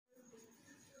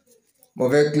mo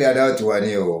fẹ́ clear doubt wa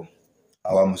ní o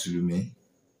àwa mùsùlùmí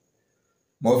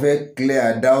mo fẹ́ clear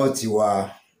doubt wa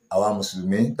àwa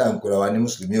mùsùlùmí tá à ń pera wa ní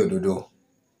mùsùlùmí òdodo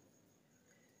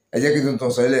ẹ jẹ́ kí n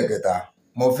tuntun sọ lẹ́ẹ̀kẹta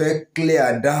mo fẹ́ clear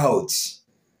doubt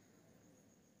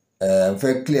mo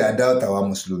fẹ́ clear doubt àwa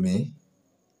mùsùlùmí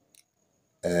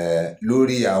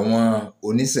lórí àwọn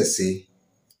oníṣẹ̀ṣe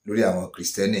lórí àwọn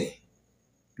kìrìsìtẹ́nì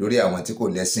lórí àwọn tí kò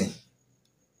lẹ́sìn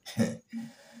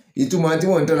ìtumọ̀ tí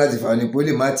wọ́n ń tọ́ láti fà ní pé ó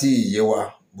lè má tí ì yé wa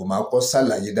bò máa kọ́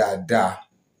ṣàlàyé dáadáa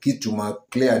kí ìtumọ̀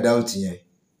clear doubt yẹn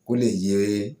kó lè yé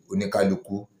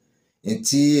oníkálukú ní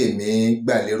tí èmi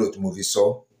gbà lérò tí mo fi sọ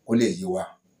kó lè yé wa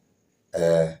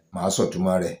màá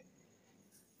sọ̀túmọ̀ rẹ̀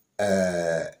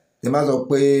tí n bá sọ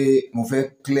pé mo fẹ́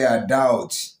clear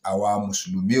doubt àwa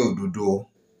mùsùlùmí òdodo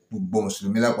gbogbo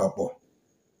mùsùlùmí lápapọ̀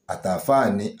àtàfáà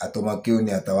ni àtọmọkéwò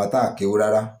ni àtàwà tá à kéwò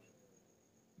rárá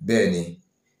bẹ́ẹ̀ ni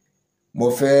mo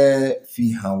fẹ́ fi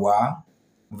hàn wá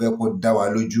mo fẹ́ kó dá wa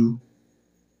lójú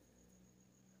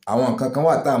àwọn nǹkan kan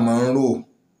wà tá a máa ń rò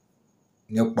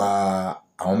nípa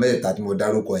àwọn mẹ́tẹ̀ẹ̀ta tí mo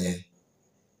dárúkọ yẹn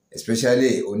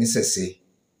especially oníṣẹ̀ṣe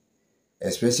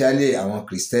especially àwọn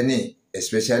kìrìsìtẹ́nì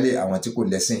especially àwọn tí kò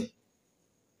lẹ́sìn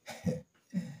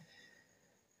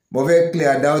mo fẹ́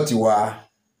clear doubt wa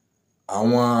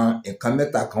àwọn nǹkan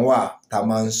mẹ́ta kan wà tá a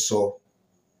máa ń sọ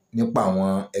nípa àwọn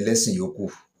ẹlẹ́sìn yòókù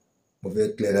mo fẹ́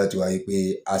clear doubt wa yìí pé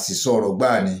àṣìsọ ọ̀rọ̀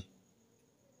gbáà ni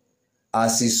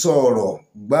àṣìsọ ọ̀rọ̀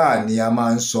gbáà ni a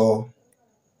máa ń sọ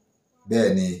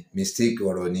bẹ́ẹ̀ ni mistake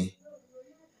ọ̀rọ̀ ni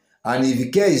and if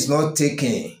care is not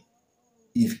taken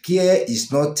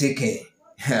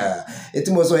etí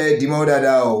mo sọ yẹn di mọ́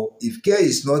dáadáa o if care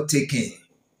is not taken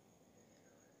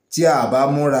tí a bá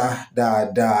múra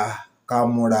dáadáa ká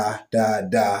múra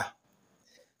dáadáa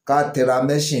ká tẹra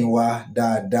mẹ́sìn wa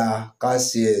dáadáa ká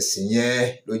ṣe ẹ̀sìn yẹn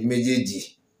lójú méjèèjì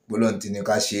gbólóǹtì ni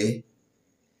ká ṣe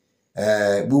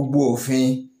gbogbo òfin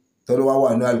tọ́lọ́ wá wà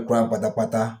ní alukuran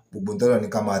pátápátá gbogbo tọ́lọ́ ní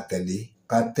ká máa tẹ̀lé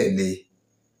ká tẹ̀lé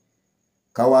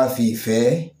ká wá fi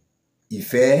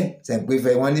ìfẹ́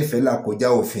sẹ̀ǹpẹ́fẹ́ wọ́n nífẹ̀ẹ́ là kọjá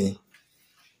òfin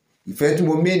ìfẹ́ tí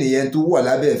mo mí nìyẹn tó wà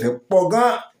lábẹ́ ìfẹ́ pọ̀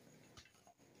gan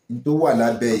tó wà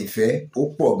lábẹ́ ìfẹ́ ó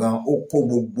pọ̀ gan ó kó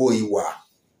gbogbo ìwà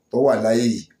tó wà láyé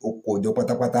yìí ó kó jọ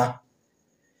pátápátá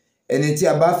ẹni tí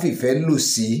a bá fìfẹ́ lò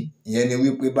sí ìyẹn ni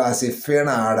wípé bá a ṣe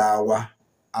fẹ́ràn ara wa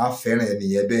á fẹ́ràn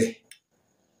ẹnìyẹn bẹ́ẹ̀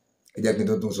ẹ jẹ́ kí n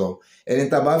tó tún sọ ẹni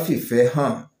tá a bá fìfẹ́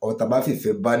hàn ọ̀ tá a bá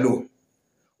fìfẹ́ bá lò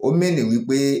ó mẹ́ni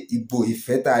wípé ibo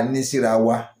ìfẹ́ tá a ní síra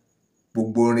wa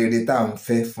gbogbo rere tá à ń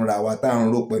fẹ́ fúnra wa tá à ń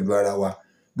rò pẹ̀lú ara wa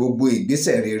gbogbo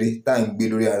ìgbésẹ̀ rere tá à ń gbé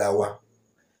lórí ara wa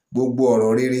gbogbo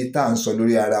ọ̀rọ̀ rere tá à ń sọ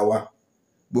lórí ara wa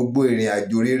gbogbo ìrìn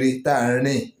àjò rere tá à ń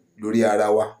rìn lórí ara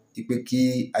wa ipe kí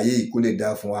ayé yìí kó lè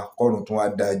dáa fún wa kọ́run tún wá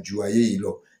dáa ju ayé yìí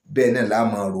lọ bẹ́ẹ̀ náà la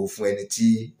máa rò fún ẹni tí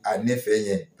a nífẹ̀ẹ́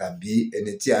yẹn tàbí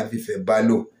ẹni tí a ń fìfẹ́ bá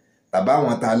lò tàbí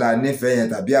àwọn tá a la nífẹ̀ẹ́ yẹn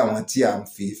tàbí àwọn tí a ń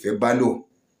fi ìfẹ́ bá lò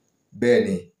bẹ́ẹ̀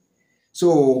ni so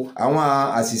àwọn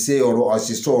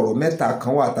àṣìsọ ọ̀rọ̀ mẹ́ta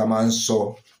kan wà tá a máa ń sọ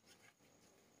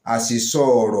àṣìsọ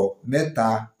ọ̀rọ̀ mẹ́ta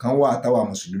kan wà táwa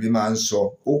mùsùlùmí máa ń sọ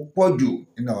ó pọ̀ jù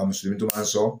nínú àwọn mùsùlùmí tó máa ń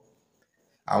sọ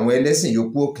àwọn ẹlẹ́sìn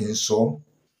yòókù ò kì í sọ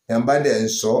ẹ̀ ń bá dẹ̀ ń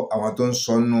sọ àwọn tó ń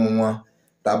sọ nù wọn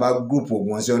tàbá gúrùpù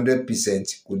wọn sí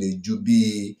 100% kò lè ju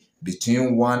bíi between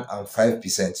 1 and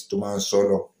 5% tó máa ń sọ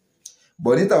lọ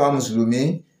bọ̀ ní tàwa mùsùlùmí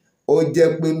ó jẹ́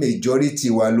pé majority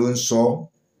wa ló ń sọ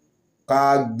ká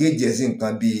gèjè sí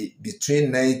nǹkan bíi between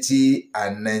 90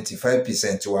 and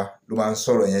 95% wa ló máa ń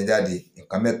sọ̀rọ̀ yẹn jáde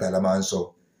nǹkan mẹ́ta la máa ń sọ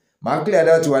màá clear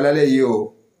doubt wa lálẹ́ yìí o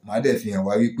màá dẹ̀ fi hàn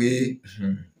wá wípé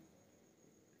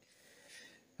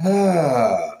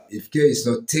if care is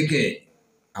not taken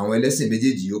àwọn ẹlẹ́sìn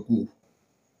méjèèjì yòókù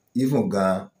even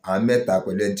gan àwọn mẹ́ta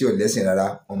pẹ̀lú ẹni tí ò lẹ́sìn rárá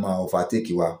wọ́n máa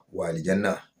overtake wa wọ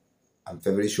Alijana I'm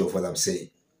very sure of what I'm saying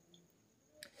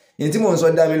ní tí mò ń sọ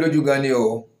dá mi lójú gan ni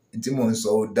o tí mò ń sọ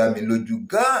ó dá mi lójú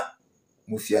gan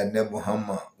mo fi Ànábì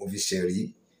Muhammad mo fi ṣẹ̀rí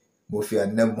mo fi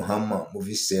Ànábì Muhammad mo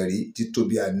fi ṣẹ̀rí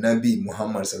títóbi Ànábì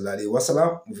Muhammad sallallahu alaihi wasallam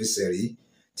mo fi ṣẹ̀rí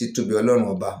títóbi Ọlọ́run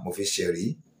ọba mo fi ṣẹ̀rí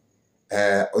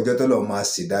ọjọ́ tó lọ́ọ́ máa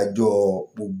ṣèdájọ́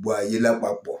gbogbo ayé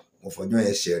lápapọ̀ mo fọjọ́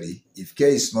yẹn ṣẹ̀rí if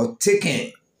care is not taken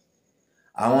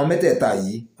àwọn mẹ́tẹ̀ẹ̀ta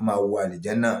yìí máa wọ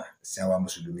Alijana sí àwa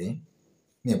mùsùlùmí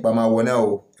ní ipa máa wọ náà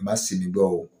o ẹ má sì mí gbọ́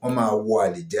o wọ́n máa wọ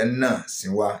Alijana sí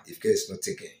wa if care is not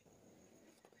taken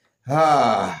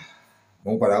mo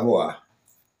ń padà bọ̀ wá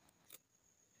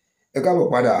ẹ káàbọ̀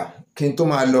padà kí n tó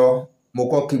máa lọ mo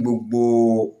kọ́ kí gbogbo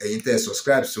ẹ̀yin tẹ́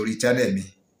subscribe sórí channel mi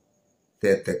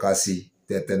tẹ́ tẹ̀ka sí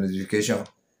tẹ́ notification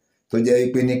tó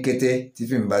jẹ́ pé ní kété tí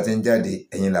fíìmù bá ti ń jáde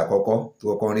ẹ̀yin làkọ́kọ́ tó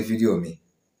kọ́kọ́ rí fídíò mi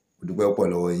mo dúpẹ́ pọ̀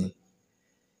lọ́wọ́ yín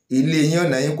ilé yín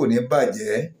ọ̀nà yín kò ní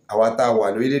bàjẹ́ àwa tá a wà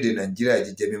lórílẹ̀‐èdè Nàìjíríà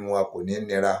jíjẹ mímu wa kò ní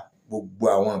nira gbogbo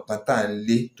àwọn nǹkan tá à ń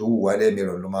lé tó wù wá lẹ́mìí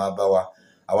rọ̀ ló máa bá wa.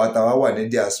 Àwa táwa wà ní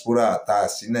diaspora tá a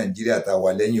sí Nàìjíríà tá a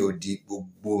wà lẹ́yìn odi,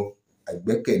 gbogbo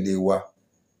àgbẹ́kẹ̀lé wa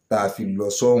tá a fi lọ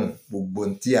sọ́hùn, gbogbo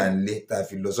tí à ń lé tá a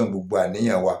fi lọ sọ́hùn, gbogbo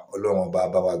àníyàn wa Ọlọ́run ọba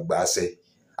bá wa gbà á ṣẹ.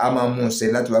 A máa mú un ṣe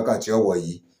láti wákàtí ọ̀wọ̀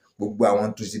yìí. Gbogbo àwọn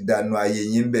tó ti dánú ayé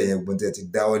yín bẹ̀ yẹn, gbogbo tẹ́ ti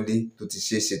dáwọ́ lé tó ti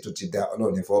ṣeéṣe tó ti dá,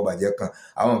 Ọlọ́run ní fọwọ́ bàjẹ́ kan.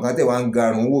 Àwọn nǹkan tẹ̀ wá ń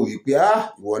garun wò wípé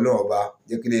ìwọ Ọlọ́run ọba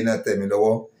jẹ́ kí lè náà tẹ̀ mí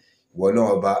lọ́wọ́. Ìwọ Ọlọ́run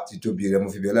ọba títóbi rẹ mo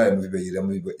fi bẹ̀, láàrin mo fi bẹ̀ yìí rẹ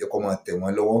mo fi bẹ̀, jẹ́ kó máa tẹ̀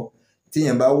wọ́n lọ́wọ́.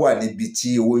 Tíyẹn bá wà níbi tí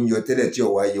owó ń yọ tẹ́lẹ̀ tí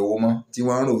ọ̀wá yọ owó mọ́, tí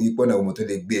wọ́n ń rò wípé ọ̀nà òun tó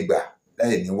lè gbé gbà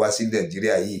láì ní wá sí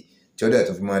Nàìjíríà yìí, tí ọ̀dọ̀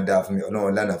tó fi máa dáa fún mi,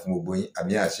 Ọlọ́run lánàá fún gbogbo yín.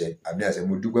 Àmín àṣẹ, àmín àṣẹ.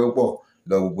 Mo dúpẹ́ púpọ̀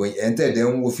lọ gbogbo yín. Ẹ̀ ń tẹ̀dẹ̀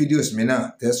ń wo fídíòs mi náà,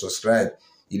 tẹ́ subscribe.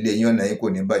 Ilé yín ọ̀nà yín kò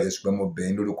ní bàjẹ́, ṣùgbọ́n mo bẹ̀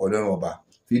yín lórúkọ Ọlọ́run ọba.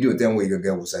 Fídíò tẹ́ ń wo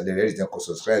ìgẹ̀gẹ̀ wòsàlẹ̀ rẹ̀ rí tẹ́ kọ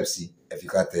subscribe sí, ẹ fi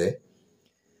ká tẹ́.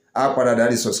 A padà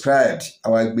dárí subscribed,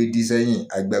 àwa gbé dí sẹ́yìn,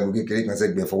 àgbẹ̀ aago kékeré kan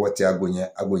sẹ́gbẹ̀ẹ́ fọwọ́ tí aago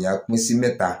yẹn á pín sí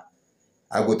mẹ́ta.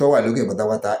 Aago tó wà lókè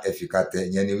pátápátá ẹ fi ká tẹ́.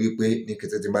 Ìyẹn ni wípé ní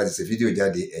kété tí n bá ti ṣe fídíò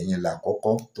jáde, ẹ̀yin là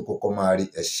kọ́kọ́ tó kọ́kọ́ máa rí.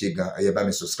 Ẹ ṣé gan, ẹ yẹ bá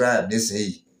mi subscribe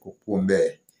nísìnyí kó kú ń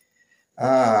bẹ́ẹ̀.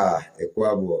 Ẹ kú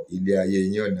àbọ̀. Ilé ayé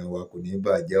yín ọ̀nà wa kò ní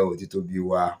bàjẹ́ o, títóbi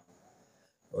wa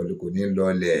ọdún kò ní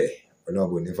lọlẹ̀. Ọlọ́run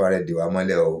kò ní fárẹ̀ dè wá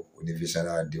mọ́lẹ̀ o, kò ní fi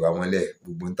sanra dè wá mọ́lẹ̀.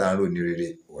 Gbogbo ń tá ń rò ní rere,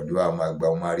 ọ̀dọ̀ wa máa gbà,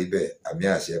 wọn máa rí bẹ́ẹ̀. Àmín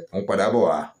àṣẹ. Ń padà bọ̀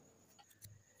wá.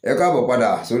 Ẹ káàbọ̀ padà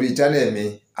sórí channel mi.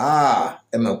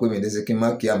 Ẹ mọ̀ pé mi ní ṣe kí n má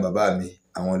kí àwọn bàbá mi,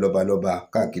 àwọn lọ́balọ́ba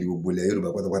káàkiri gbogbo ilẹ̀ Yorùbá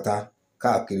pátápátá,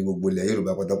 káàkiri gbogbo ilẹ̀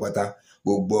Yorùbá pátápátá.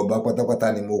 Gbogbo ọba pátápátá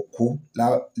ni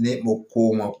mo kó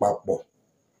wọn papọ̀.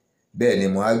 Bẹ́ẹ̀ ni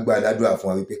mo á gbà ládùúrà fún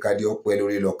wa wípé kádé ọpẹ́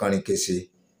lórí lọ́kànrin kése,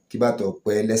 kí bàtà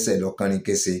ọpẹ́ lẹ́sẹ̀ lọ́kànrin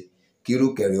kése, kí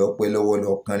rúkẹ̀rẹ̀ ọpẹ́ lọ́wọ́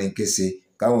lọ́kànrin kése,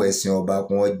 káwọn ẹ̀sìn ọba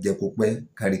kún ọ jẹ kó pẹ́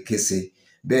kárin kése.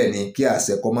 Bẹ́ẹ̀ ni kí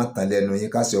àṣẹ kó má tán lẹ́nu yín,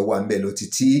 káṣẹ wà ń bẹ̀ ló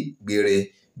títí gbére.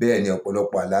 Bẹ́ẹ̀ ni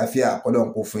ọ̀pọ̀lọpọ̀ àlàáfíà,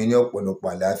 kọ́lọ́run kó fún yín ní ọ̀pọ̀lọpọ̀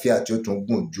àlàáfíà tí ó tún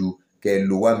gùn ju kẹ́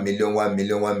lo 1 million 1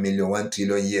 million 1 million 1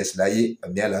 trillion years láyé.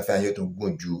 Ẹ̀mí àlàáfíà yóò tún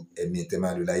gùn ju ẹ̀mí tẹ́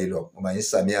máa lò láyé lọ. Mo máa yín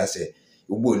sàmì àṣẹ.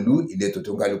 Gbogbo ìlú ìletò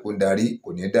tó kálukú ń darí kò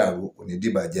ní dàrú, kò ní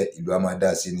dìbàjẹ́, ìlú á máa dá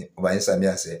sí ni. Mo máa yín sàmì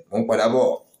àṣẹ. Mo ń padà bọ̀.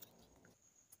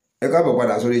 Ẹ káàbọ̀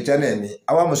padà sórí channel mi.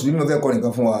 Àwa mùsùlùmí mo fẹ́ kọ́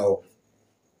nìkan fún wa o.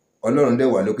 Ọlọ́run dẹ̀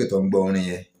wà lókè tó ń gbọ́ orin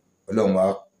yẹn. Ọlọ́run wa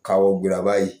káwọ́ gbéra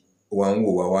báyìí, ó wá ń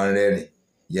wò wá, wá ń rẹ́rìn.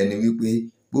 Ìyẹn ni wípé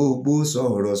gbogbo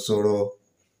sọ̀rọ̀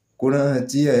kó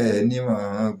rántí ẹni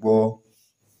máa gbọ́.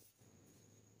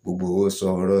 Gbogbo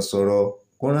sọ̀rọ̀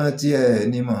kó rántí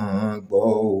ẹni máa gbọ́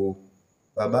o.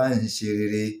 Bàbá ń ṣe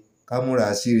rere ká múra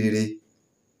sí rere,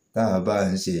 tá a bá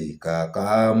ń ṣe ìkà ká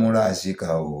múra síkà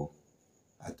o.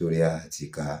 Àtòrí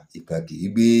àtìkà ìkà kì í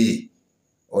gbé.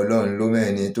 Ọlọ́run ló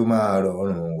mẹ́ni tó máa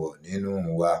rọrùn wọ̀ nínú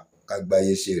wa, ká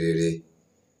gbáyé ṣe rere.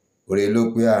 Oore ló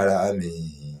pé ara mi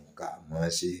ká mọ́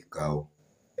ṣe ìkà o.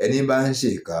 Ẹni bá ń ṣe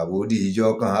ìkà bódì ìjọ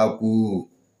kan á kú.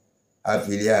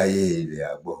 Àfilé ayé ilẹ̀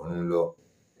àgbọ̀run lọ.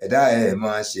 Ẹ̀dá ẹ̀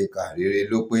máa ṣe ìkà rere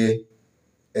ló pé.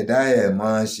 Ẹ̀dá ẹ̀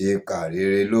máa ṣe ìkà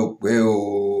rere ló pé o.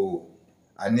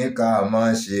 Àní ká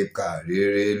máa ṣe ìkà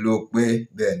rere ló pé.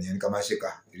 Bẹ́ẹ̀ ni, àní ká máa ṣe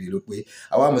ìkà rere ló pé.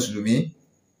 Àwa mùsùlùmí,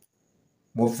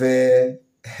 mo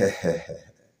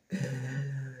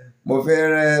fẹ́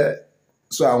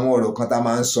sọ àwọn ọ̀rọ̀ kan tá a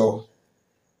máa ń sọ.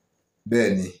 Bẹ́ẹ̀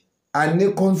ni, a ní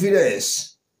confidence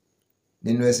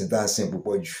nínú ẹ̀sìn tá a sìn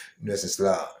púpọ̀ jù, nínú ẹ̀sìn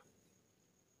Islam.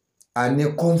 A ní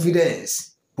confidence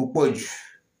púpọ̀ jù.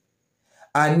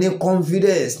 A ní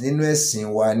confidence nínú ẹ̀sìn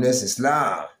wa, nínú ẹ̀sìn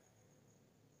Islam.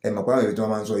 Ẹ mọ̀ pé àwọn èèyàn tí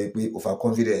wọ́n máa ń sọ yìí pé over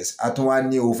confidence. A tún wá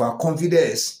ní over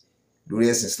confidence lórí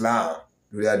ẹ̀sìn Islam,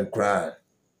 lórí Al-Quran,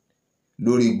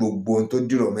 lórí gbogbo ohun tó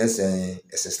dìrọ̀ mẹ́sìn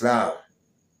ẹ̀sìn Islam.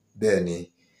 Bẹ́ẹ̀ ni,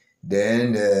 then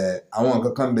àwọn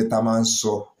nǹkan kan ń bẹ tá a máa ń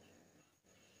sọ.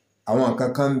 Àwọn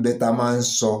nǹkan kan ń bẹ tá a máa ń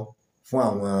sọ fún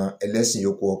àwọn ẹlẹ́sìn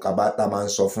yòókù ọ̀ka bá tá a máa ń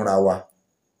sọ fúnra wa.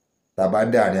 Tá a bá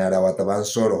dàrin ara wa, tá a bá ń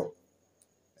sọ̀rọ̀.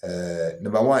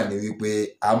 Number one ni wípé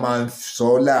a máa ń sọ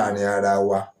láàrin ara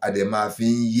wa, a dẹ̀ máa fi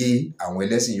ń yé àwọn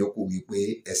ẹlẹ́sìn yòókù wípé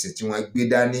ẹ̀sìn tí wọ́n gbé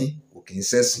dání kò kì í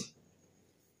ṣẹ̀sìn.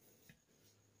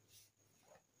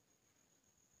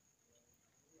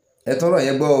 Ẹ tọrọ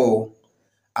yẹn gbọ́ o.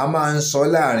 A máa ń sọ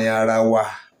láàrin ara wa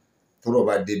tọ́rọ̀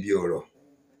bá débi ọ̀rọ̀.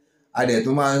 A dẹ̀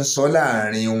tún máa ń sọ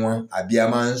láàrin wọn, àbí a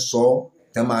máa ń sọ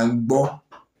tán máa ń gbọ́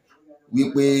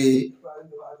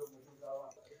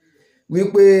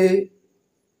wípé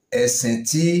ẹ̀sìn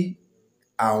tí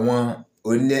àwọn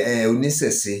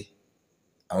oníṣẹ̀ṣe,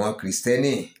 àwọn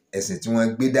Christains, ẹ̀sìn tí wọ́n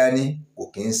gbé dání kò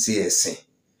kì í ṣe ẹ̀sìn.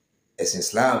 Ẹ̀sìn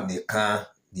Islam nìkan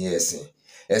ni ẹ̀sìn.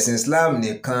 Ẹ̀sìn Islam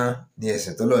nìkan ni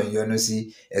ẹ̀sìn tó Ọlọ́run yọ́nú sí.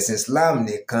 Ẹ̀sìn Islam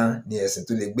nìkan ni ẹ̀sìn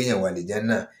tó lè gbéyàn wọ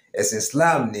Àlìjánà. Ẹ̀sìn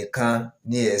Islam nìkan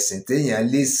ni ẹ̀sìn téèyàn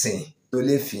lè sìn tó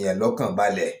lè fìyàn lọ́kàn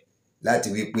balẹ̀ láti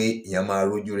wípé èèyàn máa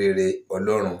rójú rere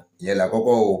Ọlọ́run. Ìyẹn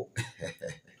làkọ́kọ́ o.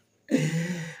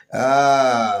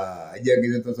 Jẹ́ kí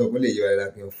n tó sọ pé lè yọ ara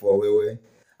kí n fọ wẹ́wẹ́.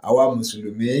 Àwa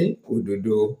mùsùlùmí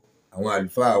òdodo, àwọn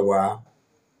àlùfáà wa,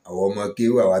 àwọn ọmọ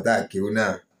kéwú, àwa tá a kéwú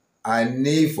náà, a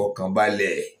ní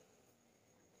ìfọ̀kànbalẹ̀.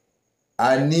 A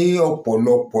ní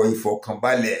ọ̀pọ̀lọpọ̀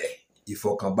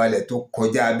ìfọ̀kànbalẹ̀ tó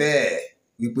kọjá bẹ́ẹ̀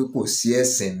wípé kò sí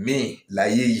ẹ̀sìn míì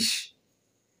láyé yìí.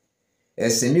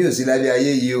 Ẹ̀sìn míì ò sí lábẹ́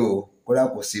ayé yìí o, kódà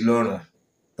kò sí lọ́run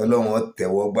tọ́lọ́run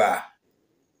tẹ́wọ́ gbà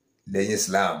lẹ́yìn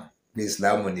Islam. Pé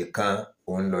Islam nìkan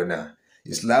òun lọ́nà,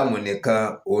 Islam nìkan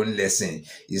òun lẹ̀sìn,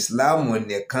 Islam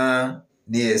nìkan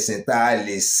ni ẹ̀sìn tá a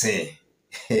lè sìn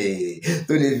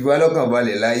tó lè fi wá lọ́kàn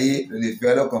balẹ̀ láyé, tó lè fi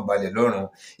wá lọ́kàn balẹ̀ lọ́run.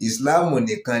 Islam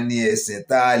nìkan ni ẹ̀sìn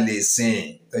tá a lè sìn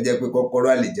tó jẹ́ pé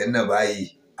kọ́kọ́rọ́ àlìjẹ́nnà báyìí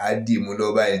á dì mú lọ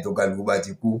báyìí tó kálukú bá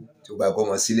ti kú tó bá kọ́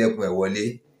mọ sílẹ̀kùn ẹ̀ wọlé.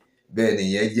 Bẹ́ẹ̀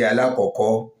nìyẹn jẹ́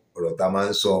alákọ̀ọ́kọ́ ọ̀rọ̀ tá a máa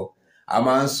ń sọ. A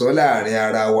máa ń sọ láàrin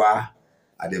ara wa,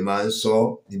 a dẹ̀ máa ń sọ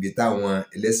níbi táwọn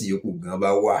ẹlẹ́sìn yòókù gan bá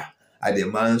wà, a dẹ̀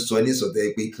máa ń sọ ní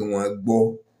ìsọtẹ́ pé kí wọ́n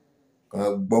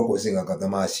gbọ́ kò sí nǹkan kan tó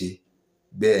máa ṣe.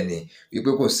 Bẹ́ẹ̀ ni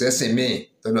wípé kò sẹ́sìn míì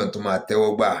tọ́lọ́run tó máa tẹ́wọ́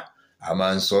gbà, a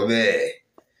máa ń sọ bẹ́ẹ̀.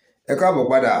 Ẹ káàbọ̀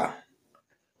padà,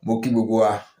 mo kí gbogbo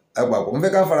wa lápapọ̀. Mo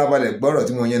fẹ́ ká farabalẹ̀ gbọ́rọ̀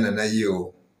tí mo yẹn nàná yìí o.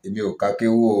 Èmi ò ka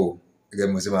kéwú o, gẹ́gẹ́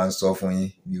bí mo ṣe máa ń sọ fún yín,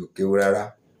 mi ò kéwú rárá.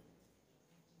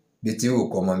 Bí tí ò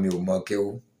kọ́ mọ mi ò mọ kéwú,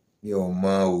 mi ò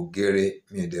mọ ògèrè,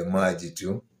 mi ò dẹ̀ mọ àdìtú.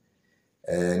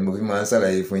 Ni mo fi máa ń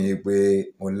ṣàlàyé fún yín pé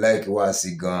mo like wáàsí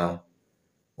gan,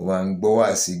 mo máa ń gbọ́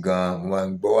wáàsí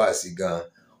gan,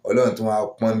 Ọlọ́run tún wá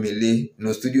pọ́n mi lé inú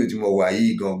stúdíò tí mo wà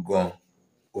yìí gangan,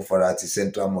 ó fara ti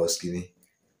Central Mosque ni.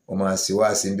 Mo máa ń ṣe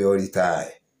wáàsí ń bẹ all the time,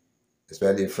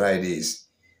 especially Fridays.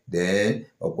 Then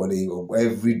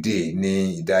everyday ní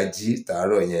ìdájí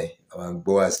tàárọ̀ yẹn, a máa ń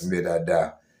gbọ́ wáàsí ń bẹ dáadáa.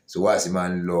 So wáàsí máa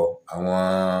ń lọ, àwọn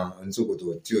oníṣòkòtò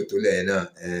tí ò tó lẹ́yìn náà,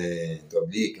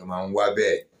 tọ̀blíìkì máa ń wá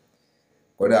bẹ́ẹ̀.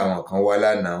 Kódà àwọn kan wá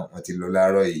lánàá, wọ́n ti lọ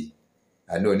láàárọ̀ yìí.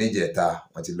 Àná oníjẹta,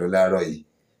 wọ́n ti lọ láàárọ̀ yìí.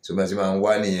 So bí wọ́n ti máa ń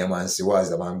wá nìyẹn, máa ń ṣe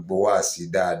wáàsí, a máa ń gbọ́ wáàsí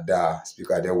dáadáa.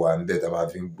 Speaker dẹ̀ wà ń bẹ̀, tá a máa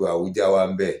fi ń gbọ́ àwùjá wà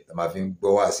ń bẹ̀, tá a máa fi ń gbọ́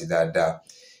wáàsí dáadáa.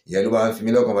 Ìyẹn ló máa ń fi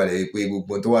mí lọ́kàn balẹ̀ wípé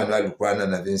gbogbo tó wà ní Al-Qur'an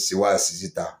náà fi ń ṣe wáàsí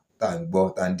síta, tá à ń gbọ́,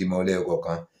 tá à ń dìmọ́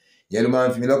lẹ́ẹ̀kọ̀ọ̀kan. Ìyẹn ló máa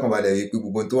ń fi mí lọ́kàn balẹ̀ wípé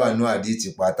gbogbo tó wà ní àdìtì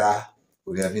pátá,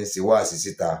 òun ni a fi ń ṣe wáàsí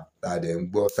síta, tá a dẹ̀ ń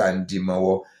gbọ́, tá à ń dìmọ́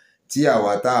wọ́. Tí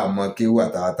àwa tá a mọ kéwú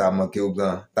àtàwa tá a mọ kéwú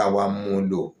gan, tá a wá mú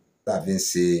lò, tá a fi ń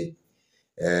ṣe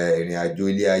ìrìn àjò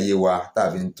ilé ayé wa, tá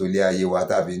a fi ń tò ilé ayé wa,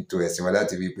 tá a fi ń tò ẹ̀sìn wa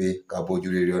láti wí pé ká bójú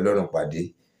rere Ọlọ́run pàdé.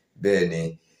 Bẹ́ẹ̀ ni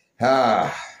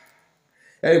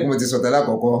ẹ̀rí kí mo ti sọ̀tà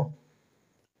lákọ̀ọ́kọ́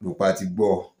lùpá ti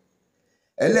gbọ́.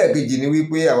 Ẹlẹ́ẹ̀kejì ni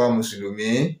wípé àwa mùsùlùmí,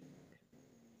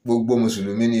 gbogbo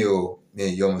mùsùlùmí ni o, mi ò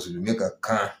yọ mùsùlùmí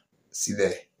kankan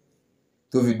sílẹ̀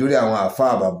tó fi dórí àwọn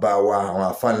àfáà bàbá wa, àwọn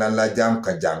àfáà ńláńlá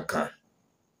jàǹkànjàǹkàn,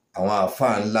 àwọn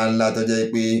àfáà ńláńlá tó jẹ́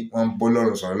pé wọ́n ń bọ́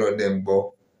lọ́rùn sọ̀rọ̀ lọ́dẹ ń gbọ́.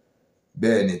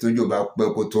 Bẹ́ẹ̀ ni tójò bá pẹ́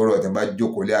kó tó rọ̀, tí wọ́n bá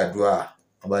jókòó lé àdúrà,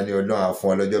 wọ́n bá ní Ọlọ́run á fún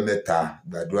ọ lọ́jọ́ 3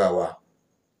 gbàdúrà wa,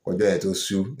 ọjọ́ yẹn tó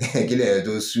sú kílẹ̀ yẹn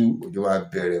tó sú, òjò wa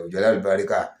bẹ̀rẹ̀, òjò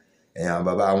alálùbáríkà. Àwọn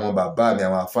bàbá mi,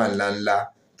 àwọn àfáà ńláńlá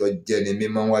tó jẹ́ ni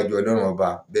mímọ́ wájú Ọlọ́run ọba,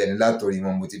 bẹ́ẹ̀ ni látòrí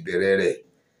wọn mo ti bẹ̀rẹ̀ rẹ̀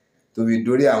tó fi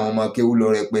dórí àwọn ọmọ kéwú lọ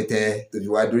rẹpẹtẹ, tó fi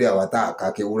wá dórí àwa tá a ka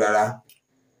kéwú rárá.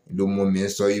 Ló mú mi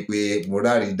sọ wípé mo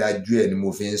rárí dájú ẹ̀ ni mo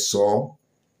fi ń sọ,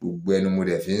 gbogbo ẹnu mo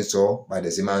dẹ̀ fi ń sọ, padà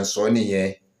sí máa ń sọ nìyẹn.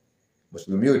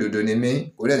 Mùsùlùmí òdodo ni mí,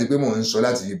 kò dẹ̀ sí pé mò ń sọ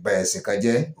láti fi ba ẹ̀sìn kan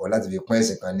jẹ́ ọ̀ láti fi pọ́n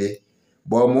ẹ̀sìn kan lé.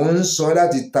 Bọ̀ mò ń sọ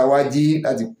láti tawájí,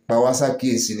 láti pa wá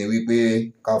sákìyèsí ni wípé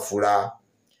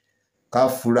ká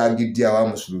fura gidi àwa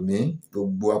mùsùlùmí,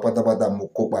 gbogbo apátápátá mo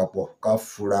kó papọ̀, ká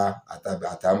fura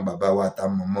àtàwọn bàbá wa,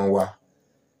 àtàwọn màmá wa,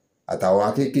 àtàwọn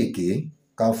akékèké,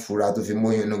 ká fura tó fi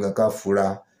móyún inú gan, ká fura.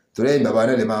 Torí ẹ̀yin bàbá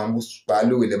náà lè máa ń pa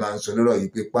lówe, lè máa ń sọ lọ́rọ̀ yìí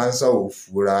pé pánsá ò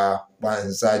fura,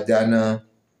 pánsá jáná,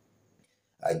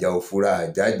 àjà ò fura,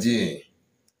 àjà jìn.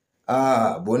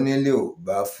 Bó nílé ò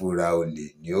bá fura olè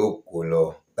ní ó kó lọ.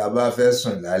 Tá bá fẹ́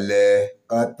sùn lálẹ́,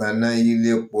 ká taná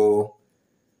ilé po,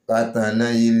 ká taná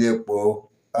ilé po,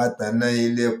 ká taná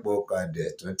ilé po, ká dẹ̀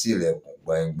tún tilẹ̀kùn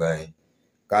gbaingbain,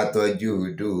 ká tọ́jú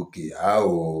dúkìá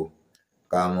o,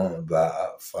 ká mọ̀ bá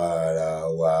fara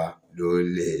wa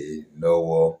lólè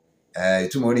lọ́wọ́.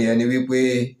 Ìtumọ̀ orin yẹn ni wípé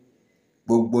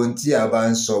gbogbo ohun tí a bá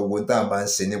ń sọ, gbogbo ohun tí a bá ń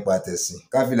ṣe nípa tẹ̀sìn,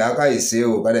 ká fi làákàyè ṣe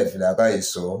o, ká dẹ̀ fi làákàyè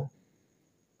sọ,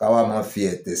 ká wá máa fi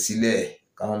ẹ̀tẹ̀ sílẹ̀,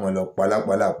 ká wá máa lọ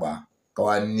palápalápa, ká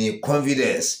wá ní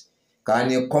confidence,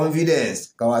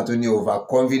 ká wá tó ní over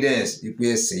confidence wípé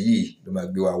ẹ̀sìn yìí ló máa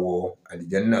gbé wa wọ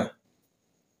Àlìjánà.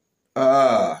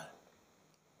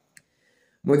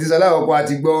 Mo ti sọ lákọ̀ọ́kọ́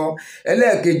àti gbọ́.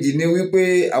 Ẹlẹ́ẹ̀kejì ni wípé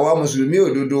àwa mùsùlùmí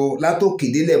òdodo látòkè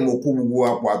délẹ̀ mo kó gbogbo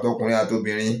apọ̀ àtọkùnrin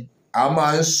àtobìnrin, a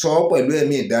máa ń sọ pẹ̀lú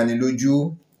ẹ̀mí ìdánilójú,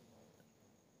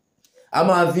 a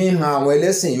máa fi hàn àwọn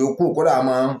ẹlẹ́sìn yòókù kódà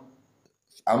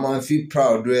a máa fi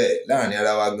proud rẹ̀ láàrin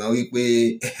ara wa gan wípé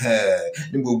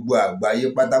ní gbogbo àgbáyé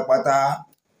pátápátá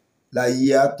láyé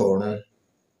àtọ̀run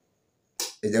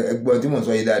ẹgbọ́n tí mò ń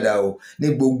sọ yìí dáadáa o ní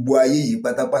gbogbo ayé yìí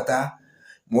pátápátá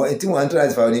tí wọ́n ń tọ́ra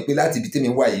ti fà wọ́n ni pé láti ibi tí mi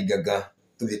wà yìí gangan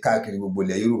tó fi káàkiri gbogbo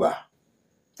ilẹ̀ Yorùbá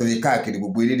tó fi káàkiri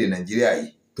gbogbo orílẹ̀-èdè Nàìjíríà yìí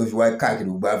tó fi wá káàkiri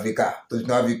gbogbo Áfíríkà tó fi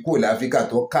wá fi kó ilẹ̀ Áfíríkà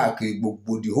tó káàkiri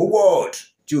gbogbo the whole world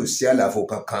tí ò sí àlàfo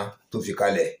kankan tó fi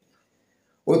kalẹ̀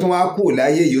ó tún wá kó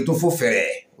láyé yìí ó tún fò fẹ̀rẹ̀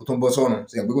ó tún bọ́ sọ́run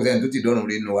sẹ́yìn pé kò sẹ́ni tó ti dọ́run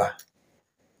rí nu wa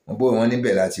wọ́n bó wọn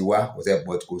níbẹ̀ láti wá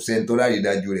kò sẹ́ni tó rárí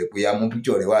dájú rẹ̀ pé a mú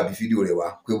píkṣọ̀ rẹ̀ wá àbí fídíò rẹ̀ wá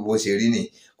pé bó ṣe rí nì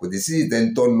kò tí sí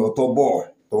ìtẹ́ntọ́ lọ tọ́ bọ̀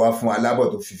tó wá fún alábọ̀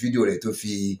tó fi fídíò rẹ̀ tó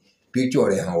fi píkṣọ̀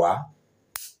rẹ̀ hàn wá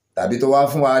tàbí tó wá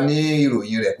fún wa ní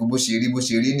ìròyìn rẹ̀ pé bó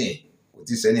ṣe rí nì kò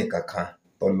tí sẹ́ni kankan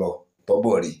tó lọ tọ́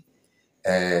bọ̀ rí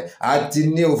a ti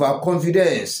ní over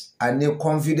confidence a ní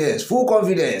confidence full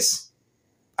confidence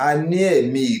a ní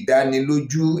ẹ̀mí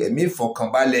ìdánilójú ẹ̀mí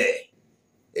ìfọkànbalẹ̀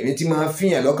èmi tí máa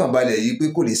fìyàn lọ́kànbalẹ̀ yìí pé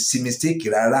kò lè sí mistake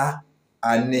rárá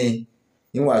a ní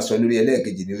níwọ̀n aṣọ lórí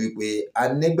ẹlẹ́ẹ̀kejì ni wípé a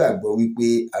nígbàgbọ́ wípé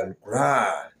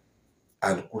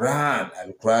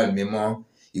alukuran mímọ́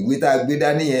ìwé tá a gbé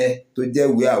dání yẹn tó jẹ́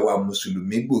ìwé àwa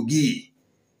mùsùlùmí gbòógì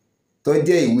tó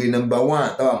jẹ́ ìwé nọ́mbà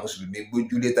 1 táwa mùsùlùmí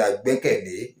gbójúlé tá a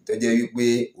gbẹ́kẹ̀lé tó jẹ́ wípé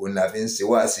òun la fi ń ṣe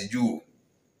wáàsí jù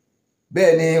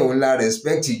bẹ́ẹ̀ ni òun la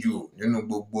respect jù nínú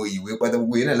gbogbo ìwé pátá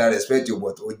gbogbo yìí náà la respect jù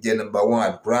but ó jẹ́ nọ́mbà 1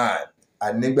 alukuran a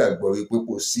nígbàgbọ́ wípé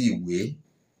kò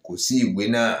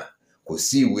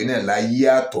sí ìwé náà láyé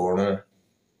àtọ̀run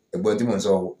ẹgbọ́n tí mò ń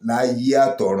sọ láyé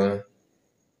àtọ̀run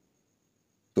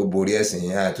tó borí ẹ̀sìn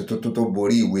tó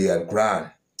borí ìwé alukuran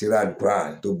tírà alukuran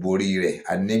tó borí rẹ̀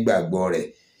a nígbàgbọ́ rẹ̀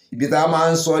ibi tá a máa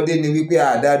ń sọ dé ni wípé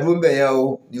àdádúró ń bẹ̀ yẹn o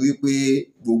ni wípé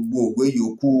gbogbo ìwé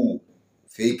yòókù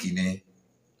fake ni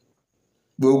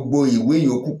gbogbo ìwé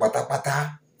yòókù pátápátá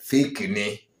fake ni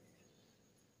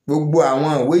gbogbo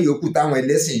àwọn ìwé yòókù táwọn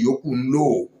ẹlẹ́sìn yòókù ń lò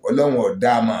Ọlọ́run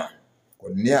ọ̀dá mà kò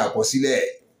ní àkọsílẹ̀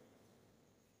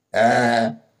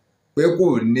pé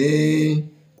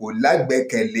kò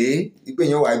lágbẹ́kẹ̀lé wípé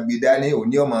yẹn wàá gbé dání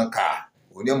òní ọmọ kà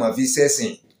òní ọmọ fi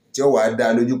sẹ́sìn tí ó wàá dá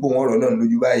lójú pé wọ́n rọ̀ Ọlọ́run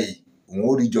lójú báyìí òun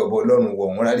ó rí jọ̀bọ̀ Ọlọ́run wọ̀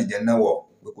òun rálìjẹ́ náà wọ̀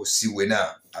pé kò síwèé náà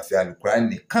àfi alukuran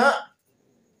nìkan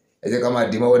ẹ jẹ́ ká máa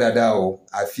dì mọ́wọ́ dáadáa o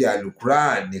àfi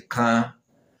alukuran nìkan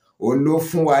òun ló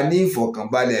fún wa ní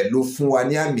ìfọ̀kànbalẹ̀ ló fún wa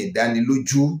ní àmì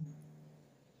ìdánilójú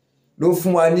ló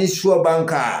fún wa ní sure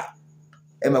banker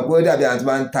ẹ mọ̀ pé ó dàbí àwọn tó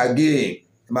bá ń ta game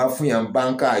ẹ máa fún yàn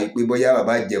banker yìí pé bóyá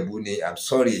bàbá Ìjẹ̀bú ni I'm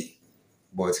sorry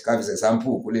but ká fi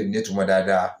example kó lè ní ìtumọ̀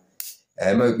dáadáa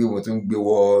ẹ mọ̀ pé mo tún gbé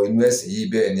wọ inú ẹ̀sìn yìí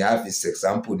bẹ́ẹ̀ ni a fi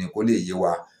example ni kó lè yé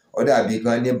wa ó dàbí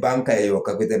kan ní banker ẹ̀yọ̀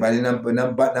kan pé tẹ bá ní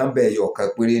nọ́mbà ẹ̀yọ̀ kan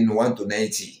péré nu 1 to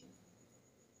 90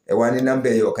 ẹ wá ní nọ́mbà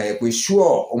ẹ̀yọ̀ kan yẹn pé sure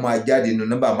ó máa jáde nínú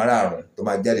nọ́mbà márààrún tó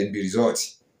máa jáde níbi result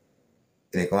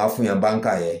ẹnìkan wá fún yàn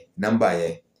báńkà yẹn nọ́mbà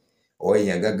yẹn ọ̀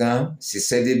èèyàn gangan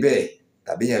ṣiṣẹ́ débẹ̀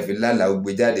tàbí yàn fi lálàá ó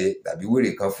gbé jáde tàbí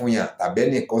wèrè kan fún yàn tàbí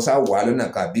ẹnìkan sá wà lọ́nà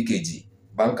kan àbí kejì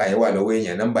báńkà yẹn wà lọ́wọ́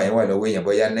èèyàn nọ́mbà yẹn wà lọ́wọ́ èèyàn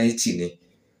bóyá 90 ni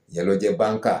ìyẹn ló jẹ́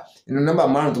báńkà nínú nọ́mbà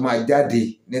márùn tó máa jáde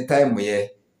ní táìmù yẹn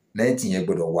 90 yẹn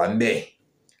gbọ́dọ̀ wà ń bẹ̀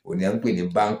òní à ń pè ní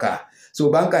báńkà so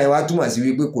báńkà yẹn wá túmọ̀ sí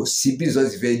wípé kò sí bí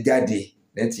result fẹ́ jáde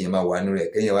nẹ́ẹ̀tì yẹn máa wà nínú rẹ̀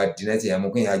kéèyàn wá di nẹ́ẹ̀tì yẹn mú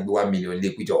kéèyàn gbé 1 million lé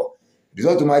péjọ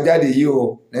result tó máa jáde yìí o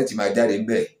nẹ́ẹ̀tì máa jáde ń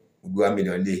bẹ̀ gbé 1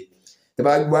 million lé tẹ́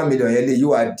bá gbé 1 million yẹn lé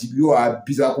yóò wá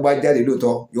bí kó bá jáde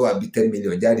lóòótọ́ yóò wá bí 10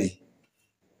 million jáde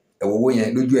ẹ̀wọ̀ owó yẹn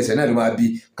lójú ẹsẹ̀ náà ló máa bí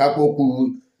kápó kù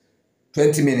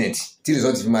 20 minutes tí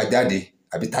result fi máa jáde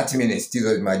àbí 30 minutes tí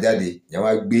result fi máa jáde yẹn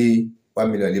wá gbé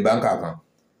 1 million lé báńkà kan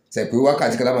ṣe pé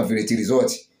wákàtí kan láwọn fi retí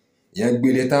result ìyẹn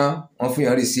gbélé tán wọ́n fún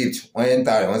yàn receipt wọ́n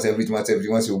enter rẹ̀ wọ́n ṣe everything wọ́n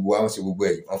ṣe gbogbo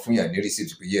ẹ̀ wọ́n fún yàn ní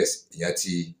receipt pé yes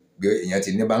ìyẹn ti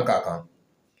ní báńkà kan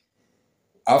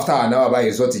after an hour báyìí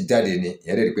result ti jáde ni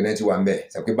ìyẹn dẹ̀ di pé 90 wà ń bẹ̀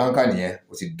ṣe pé báńkà nìyẹn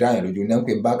ó ti dá yàn lójú náà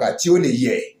pé báńkà tí ó lè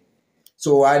yẹ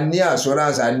so a ní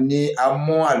assurance a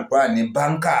mọ́ àlùkò ní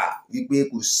báńkà wípé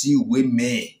kò sí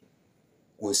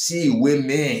ìwé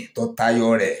míì tó tayọ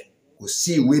rẹ̀ kò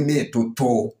sí ìwé míì tó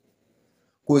tó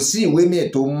kò sí ìwé míì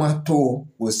tó mọ́ tó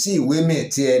kò sí ìwé míì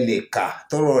tí ẹ lè kà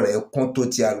tọ́rọ̀ rẹ̀ kún tó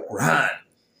ti alukuran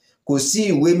kò sí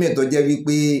ìwé míì tó jẹ́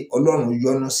wípé Ọlọ́run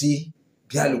yọ́nú sí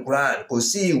bí alukuran kò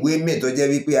sí ìwé míì tó jẹ́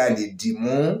wípé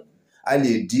a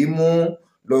lè dì mú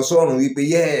lọ sọ́run wípé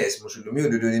yes mùsùlùmí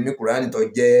òdodo ni mí kùránì tó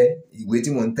jẹ́ ìwé tí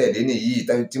mò ń tẹ̀lé nìyí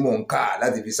tí mò ń kà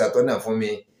láti fi ṣàtọ́nà fún mi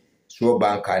sure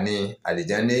banker ni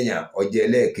Alijana èèyàn ọjọ́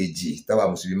ẹlẹ́ẹ̀kejì táwa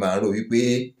mùsùlùmí máa ń rò wípé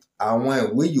àwọn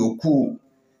ìwé yòókù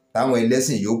táwọn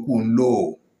ẹlẹ́sìn yòókù ń lò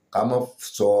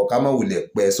ká má wulẹ̀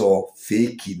pẹ́sọ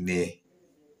fake ni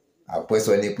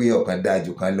àpẹ́sọ ni pé ọ̀kan dáa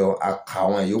jù kan lọ aka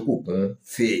àwọn yòókù kún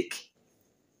fake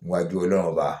níwájú Ọlọ́run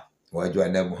ọba níwájú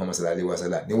Ànábì Muhammad sallallahu alaihi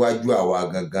wasallam níwájú àwa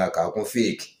gangan kàkún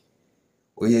fake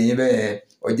ó yẹ yín bẹ́ẹ̀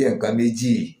ó jẹ́ nǹkan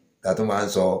méjì tá a tún máa ń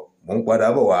sọ mò ń padà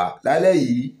bọ̀ wá lálẹ́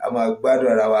yìí a máa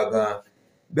gbádùn ara wa gan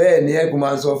bẹ́ẹ̀ ni ẹ̀kún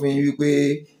máa ń sọ fún yín wípé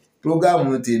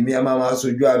prógámù tèmi a máa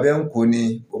sojú abẹ́ ń kó ni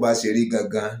bó bá ṣe rí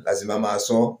gangan láti máa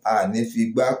sọ àní fi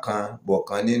gbá kan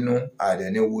bọ̀kan nínú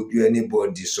àdẹ̀ní wojú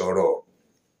anybody sọ̀rọ̀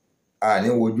àní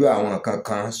wojú àwọn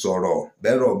kankan sọ̀rọ̀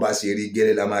bẹ́rọ̀ bá ṣe rí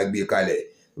gẹ́lẹ́ la máa gbé kalẹ̀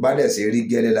tó bá dẹ̀ ṣe rí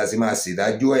gẹ́lẹ́ la sì máa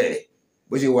ṣèdájọ́ ẹ̀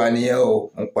bó ṣe wà nìyẹn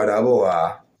o ń padà bọ̀ wá.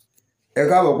 Ẹ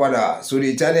káàbọ̀ padà sórí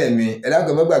channel mi ẹ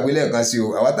dákun má gbàgbé lẹ́ẹ̀kan sí o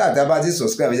àwa tá bá ti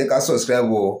subscribe ẹ jẹ́ ká subscribe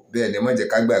o bẹ́ẹ̀ ni má jẹ́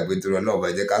ká gbàgbé torí Ọlọ́run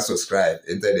ẹ jẹ́ ká subscribe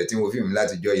internet tí mo fi mi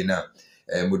láti jọ yìí náà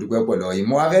mo dúpẹ́ pọ̀ lọ́wọ́ yìí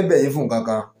mo wá fẹ́ bẹ̀ yín fún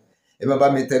kankan ẹ má bá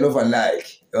mi tẹ love and like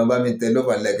ẹ má bá mi tẹ love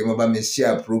and like ẹ má bá mi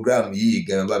share program yìí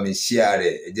gan ẹ má bá mi share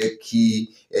rẹ̀ ẹ jẹ́ kí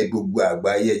gbogbo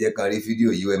àgbáyé ẹ jẹ́ kan rí fídíò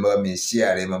yìí ẹ má bá mi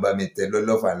share rẹ̀ ẹ má bá mi tẹ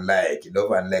love and like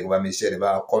ẹ bá mi share rẹ̀ bá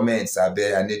comment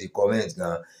sábẹ́ I need the comment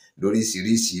gan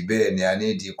lóríṣiríṣi bẹ́ẹ̀ ni a ní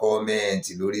di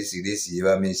kọ́mẹ́ǹtì lóríṣiríṣi ẹ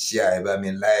bá mi share ẹ bá mi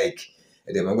like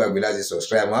ẹ dẹ̀ má gbàgbé láti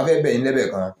subscribe mo á fẹ́ bẹ̀ yín lẹ́bẹ̀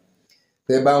kan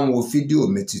tẹ́ bá ń wo fídíò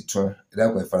mi tuntun ẹ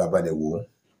dákun ẹ farabalẹ̀ wò ó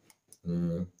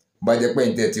bá jẹ́ pé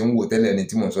ìtẹ́ tí ń wò tẹ́lẹ̀ ni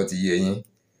tí mò ń sọ ti yé yín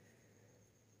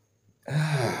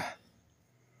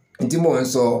tí mò ń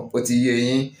sọ ó ti yé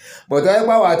yín bọ̀dọ̀ ẹ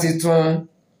pàwọ́ ti tún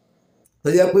tó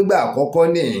jẹ́ pé gbà àkọ́kọ́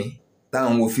nìyí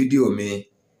táwọn wo fídíò mi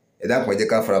ẹ dákun ẹ jẹ́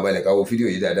ká farabalẹ̀ ká wo fídíò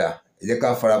yìí dáadáa ẹ jẹ́ ká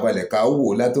farabalẹ̀ ká wò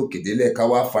látòkè délẹ̀ ká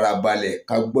wá farabalẹ̀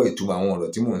ká gbọ́ ìtumọ̀ àwọn ọ̀rọ̀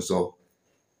tí mò ń sọ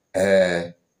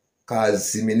ká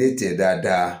similate ẹ̀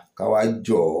dáadáa ká wá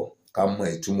jọ ká mọ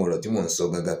ìtumọ̀ ọ̀rọ̀ tí mò ń sọ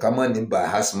gangan ká má ní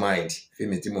bahas mind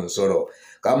fíìmù tí mò ń sọ̀rọ̀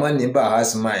ká má ní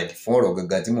bahas mind fún ọ̀rọ̀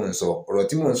gangan tí mò ń sọ ọ̀rọ̀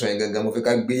tí mò ń sọ yẹn gangan mo fẹ́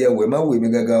ká gbé yẹ̀wò ẹ má wò mí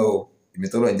gangan o èmi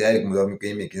tọ́lọ̀ ń jáde mo sọ pé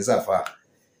mi kì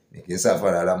í sàfà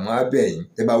rárá mo á bẹ̀ yín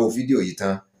tẹ́ bá wo fídíò yìí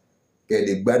tán kẹ́ ẹ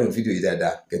lè gbádùn fídíò yìí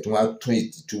dáadáa kẹ́ tún wá tún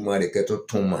ìtumọ̀ rẹ̀ kẹ́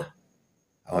tún mọ̀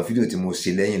àwọn fídíò tí mo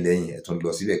ṣe lẹ́yìn ẹ tún lọ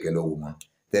síbẹ̀ kẹ́ lọ wò wọ́n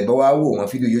tẹ́ bá wá wò wọ́n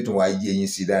fídíò yóò tún wá yé yín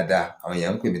sí dáadáa àwọn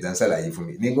èèyàn ń pè mí tán ṣàlàyé fún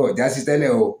mi nígbà ọ̀já sí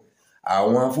tẹ́lẹ̀ o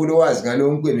àwọn followers kan ló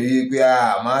ń pè mí wípé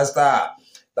master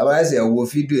tàbá ẹsẹ̀ wo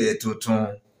fídíò ẹ̀ tuntun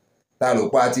tá a rò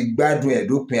pa ti gbádùn ẹ̀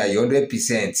dópin àyè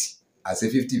 100% àti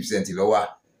 50% lọ́wọ́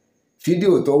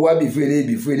fídíò tó wá bìfẹ́lẹ́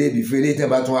tí wọ́n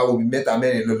bá tún wá wo bí mẹ́ta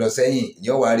mẹ́rin lọ sẹ́yìn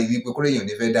ìyẹn wà á rí wípé kúrò èèyàn ò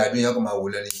ní fẹ́ dáa dún yẹn kó máa wò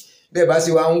lọ ni bẹ́ẹ̀ bá sì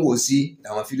wá ń wò sí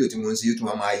àwọn fídíò tí mo ń ṣe yóò tún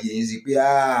máa yé yín sí pé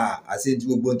àṣẹ tí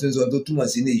gbogbo tó ń sọ tó túmọ̀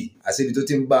sí nìyí àṣẹ ibi tó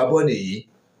ti ń bá a bọ̀ nìyí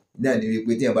náà ni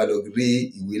wípé tí èèyàn bá lọ rí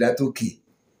ìwé látòkè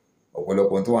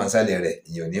ọ̀pọ̀lọpọ̀ tó wà ń sálẹ̀ rẹ̀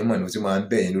èèyàn ò ní mọ̀ ní ó ti máa ń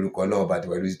bẹ̀ yín lórúkọ Ọlọ́run bá ti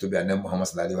pẹ̀lú títóbi Ànábì Muhammad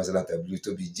sallallahu alaihi wasallam pẹ̀lú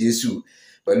títóbi Jésù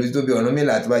pẹ̀lú títóbi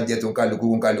Ọ̀rúnmìlà tó bá jẹ́ tó ń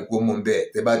kálukú mú un bẹ́ẹ̀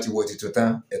tẹ́ bá ti wọ titun tán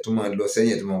ẹ̀ tún máa lọ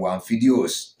sẹ́yìn ẹ̀ tún máa wà ń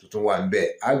fídíòs tó tún wà ń bẹ́ẹ̀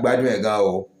á gbádùn ẹ̀ gan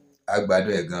o á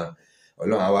gbádùn ẹ̀ gan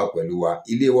Ọlọ́run á wà pẹ̀lú wa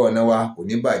ilé wa ọ̀nà wa kò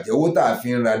ní bàjẹ́ owó tá a fi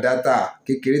ń ra dátà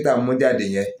kékeré tá a mú jáde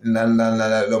yẹn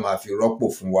ńláńlá ló máa fi rọ́pò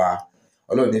fún wa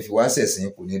Ọlọ́run ní fi wá ṣẹ̀sín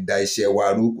kò ní da iṣẹ́ wa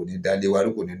rú kò ní da ilé wa rú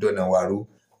kò ní dọ̀nà wa rú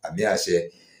àmì àṣẹ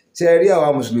ṣe rí àwa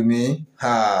mùsùlùmí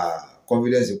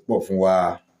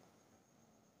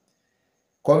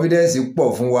confidence pọ̀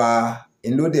fún wa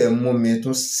inú dẹ̀ mú mi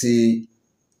tún ṣe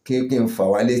kí n fà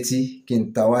wá létí kí n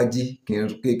ta wá jí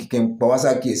kí n pa wá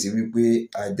ṣàkíyèsí wípé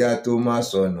ajá tó má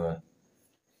sọnù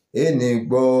ẹni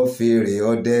gbọ́ fèrè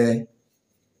ọdẹ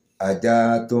ajá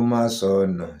tó má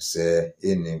sọnù ṣe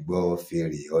ẹni gbọ́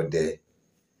fèrè ọdẹ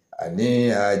àní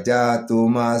ajá tó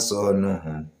má sọnù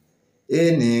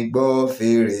ẹni gbọ́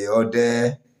fèrè ọdẹ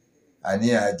àní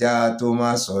ajá tó má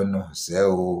sọnù ṣe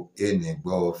o ẹni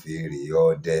gbọ́ fèrè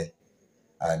ọdẹ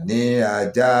àní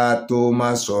ajá tó má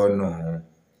sọnù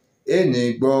ẹni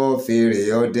gbọ́ fèrè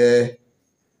ọdẹ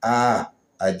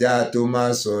ajá tó má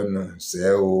sọnù ṣe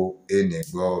o ẹni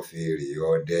gbọ́ fèrè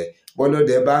ọdẹ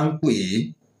bọ́lọ́dẹ bá ń pè é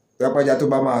pápájá tó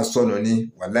bá máa sọnù ni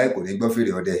wàláì kò ní gbọ́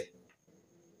fèrè ọdẹ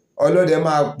ọlọ́dẹ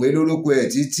máa pè é lórúkọ ẹ̀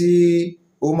títí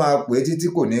ó máa pè é títí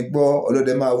kò ní gbọ́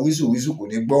ọlọ́dẹ máa wísù kò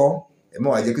ní gbọ́ ẹ má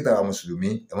wá jẹ́ kí tàwa mùsùlùmí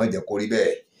ẹ má jẹ́ kó rí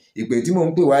bẹ́ẹ̀ ìpè tí mò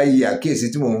ń pè wá yìí àkíyèsí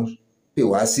tí mò ń pè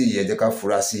wá sí ẹ jẹ́ ká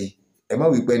fura sí ẹ má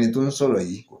wí pé ẹni tó ń sọ̀rọ̀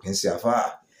yìí kò kí ń ṣe àfáà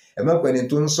ẹ má pé ẹni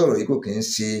tó ń sọ̀rọ̀ yìí kò kí ń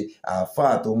ṣe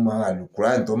àfáà tó mọ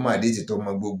àlùkùránì tó mọ àdéhìí tó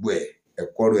mọ gbogbo ẹ̀ ẹ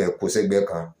kọ́rọ̀ ẹ kó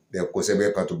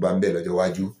sẹ́gbẹ́ kan tó bá ń bẹ̀ lọ́jọ́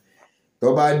iwájú tó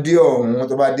bá dé ọ̀hún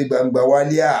tó bá dé gbangba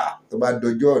wálíà tó bá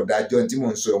dọjọ́ ọ̀dájọ́ tí mò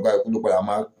ń sọ ọ̀gá ikú ló padà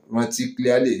máa rántí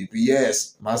clearly wípé yes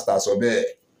master sọ bẹ́ẹ̀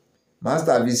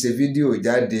master fi ṣe fídíò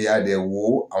jáde adẹ̀wò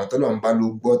àwọn tó lọ́n bá ló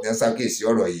gbọ́ tí wọ́n ṣàkíyèsí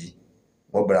ọ̀rọ̀ yìí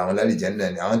wọ́n bẹ̀rẹ̀ àwọn lálejẹ̀ náà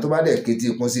ni àwọn tó bá dẹ̀ kétí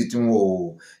ikún sí tí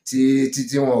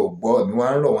wọn ò gbọ́ mi wá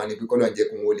ń rọ̀ wọn ni pé kọ́lọ́ jẹ́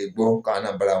kí wọ́n lè gbọ́ káwọn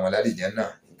náà bára wọn lálejẹ̀ náà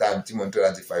tí mo ń tọ́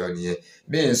láti fàyọ nìyẹn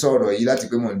bí n sọ̀rọ̀ yìí láti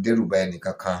pé mò ń dẹ́rù ba ẹnì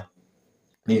kankan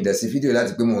mi ì dẹ̀ sí fídíò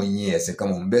láti pé mò ń yin ẹ̀sìn kan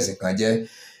mò ń bẹ̀sìn kan jẹ́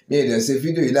mi ì dẹ̀ ṣe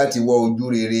fídíò yìí láti wọ ojú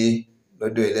rere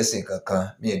lọ́dọ̀ ẹlẹ́sìn kankan,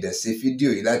 mi ì dẹ̀ ṣe fídíò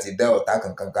yìí láti dá ọ̀tá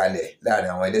kankan kalẹ̀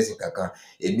láàrin àwọn ẹlẹ́sìn kankan.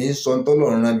 Èmi ń sọ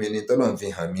tọ́lọ́run rán mi ni, tọ́lọ́run fi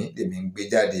hàn mí lèmi ń gbé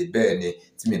jáde. Bẹ́ẹ̀ ni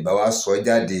tí mi bá wá sọ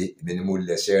jáde, èmi ni mo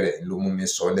lẹ̀ṣẹ̀ rẹ̀ ló mú mi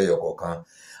sọ lẹ́yọ kọ̀ọ̀kan.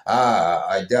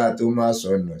 Ajá tó máa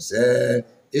sọnù sẹ́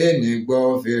ẹni gbọ́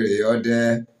fèrè ọdẹ,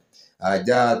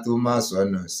 ajá tó máa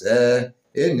sọnù sẹ́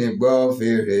ẹni gbọ́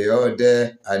fèrè ọdẹ,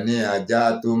 àní ajá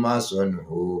tó máa sọnù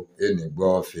o ẹni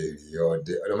gbọ́ fèrè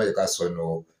ọdẹ. Ọlọ́run má jẹ́ ká sọnù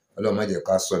o, Ọlọ́run má jẹ́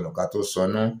ká sọnù ká tó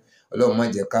sọnù, Ọlọ́run má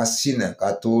jẹ́ ká ṣìnà ká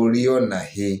tó rí ọ̀nà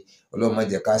he, Ọlọ́run má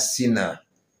jẹ́ ká ṣìnà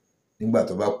nígbà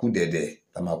tó bá kú dẹ̀dẹ̀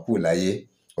tá máa kú láyé.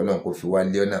 Ọlọ́run kò fi wá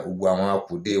lé ọ̀nà gbogbo àwọn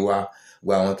akùdé wa,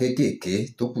 gbogbo àwọn kéékèèké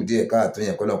tó kù díẹ̀ káàtó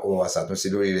yẹn kọ́lọ́n kó wa ṣàtúnṣe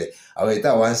lórí rẹ̀. Àwọn èyí tá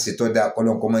wa ń ṣe tó dáa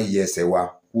kọ́lọ́n kó má yí ẹsẹ̀ wa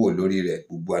kúrò lórí rẹ̀.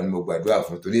 Gbogbo àni mo gbàdúrà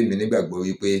fún, torí èmi nígbàgbọ́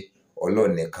wípé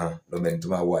Ọlọ́run nìkan lọ́mọ ẹni tó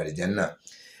máa wọ àlìjánnà.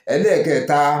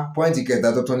 Ẹlẹ́ẹ̀kẹta, pọ́ìntì kẹta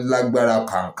tó tún lágbára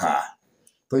kàǹkà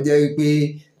tó jẹ́ wípé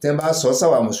tẹ́ bá sọ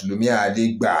sáwà mùsùlùmí àlè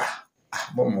gbà.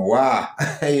 Mo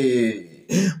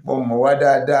mọ̀ wá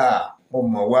dáadáa, mo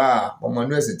mọ̀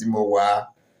inú ẹ̀sìn tí mo wà,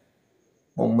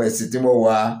 mo mọ̀ ẹ̀sìn tí mo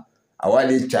wà. Àwa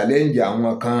lè challenge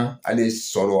àwọn kan, a lè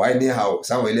sọ̀rọ̀ anyhow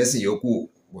sáwọn ẹlẹ́sìn yòókù,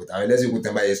 but àwọn ẹlẹ́sìn yòókù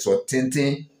tẹ́ bá yẹ sọ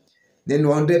tíntín nínú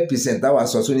 100% táwa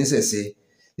sọ sóníṣẹ̀ṣe,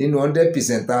 nínú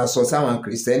 100% tá a sọ sáwọn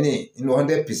kìrìsìtẹ́nì, nínú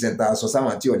 100% tá a sọ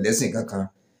sáwọn tí ò lẹ́sìn kankan.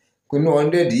 Nínú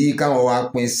 100 yìí káwọn wa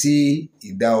pín sí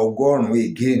ìdá 100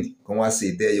 again, kí wọ́n ṣe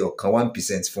ìdá ẹyọ kan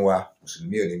 1% fún wa.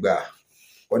 Mùsùlùmí ò ní gbà.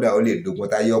 Kódà ó lè dogun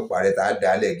tá yọ parẹ́, tá a dà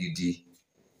á lẹ̀ gidi,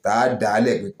 tá a dà á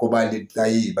lẹ̀ pé kó bá lè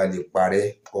táyé ìbá lè parẹ́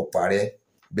kó parẹ́.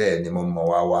 Bẹ́ẹ̀ ni mo mọ̀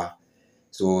wá.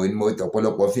 So ni mo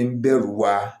ọ̀pọ̀lọpọ̀ fi ń bẹ̀rù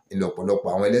wa, ni ọ̀pọ̀lọpọ̀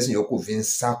àwọn ẹlẹ́sìn yòókù fi ń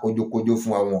sá kójókójó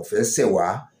fún wa, wọn ò fẹ́ ṣẹ̀ wá.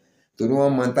 Torí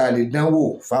wọ́n mọ̀ tá a lè dánwò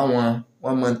fáwọn,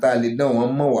 wọ́n mọ̀ tá a lè dánwò,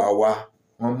 wọ́n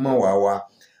mọ̀ wá.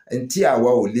 Ntí àwa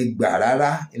ò lè gbà rárá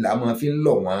ìlà máa fi ń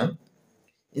lọ̀ wọ́n.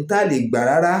 Ntá lè gbà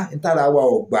rárá, ntá wa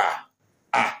ò gbà.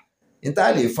 Ntá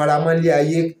lè faramọ́ lé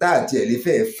ayé tá àti ẹ̀ lè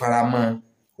fẹ́ faramọ́,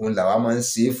 òun làwa máa ń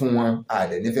ṣe fún wọn. A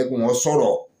dẹ̀ nífẹ̀ẹ́ kí wọ́n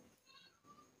sọ̀rọ̀.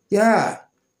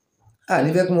 A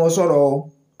nífẹ̀ẹ́ kí wọ́n sọ̀rọ̀ o,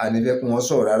 a nífẹ̀ẹ́ kí wọ́n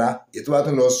sọ̀rọ̀ rárá. Ètò wa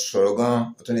tún lọ sọ̀rọ̀ gan,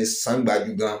 ó tún lè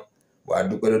sángbájú gan. Wà á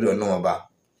dúpẹ́ lọ́dọ̀ Ọlọ́run Ọba.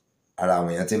 Ara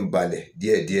àwọn èèyàn ti ń balẹ̀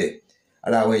díẹ̀díẹ̀.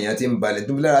 Ara àwọn èèyàn ti ń balẹ̀,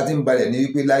 tó bí lára ti ń balẹ̀ ní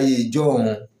wípé láyé ìjọ́ òun,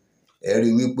 ẹ rí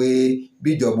wípé bí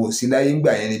ìjọba ò sí láyé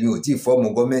ńgbà yẹn ni, bí ò tí ì fọ́ọ̀mù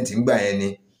gọ́ọ̀mẹ̀ntì ńgbà yẹn ni.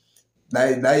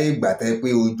 Láyé ìgbà tẹ́ pé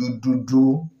ojú dúdú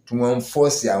tí wọ́n ń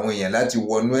fọ́ọ̀sì àwọn èèyàn láti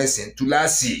wọnú ẹ̀sìn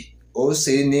túláàsì. Ó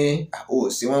ṣe ní, ó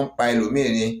sì wọ́n ń pa ẹlòmíì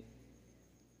ni.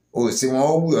 Ó sì wọ́n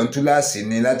wù ọ́n túláàsì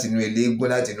ni láti inú eléégún,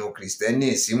 láti inú kìrìsìtẹ́nì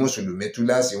sí mùsùlùmí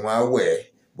túláàsì wọn á wẹ̀.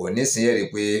 Bọ̀ nísìnyí rí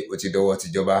pé ó ti dọwọ́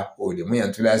tìjọba, ó lè mú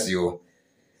yàn túláàsì o.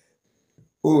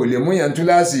 Ó lè mú yàn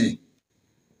túláàsì.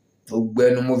 Gbogbo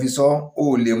ẹnu mo fi sọ, ó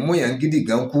lè mú yàn gidi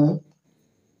gan kú.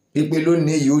 Pípé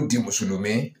lónìí yóò di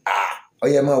mùsùlùmí.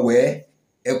 Ọyẹ máa wẹ̀,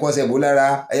 ẹ kọ́sẹ̀ bó lára,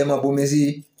 ẹyẹ máa bomi sí.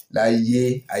 Láyé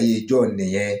ayé ìjọ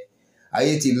nìyẹn.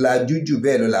 Ayé ti lajú jù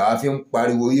bẹ́ẹ̀ lọ làwa fi ń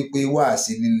pariwo wípé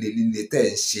wáàsí líle tẹ̀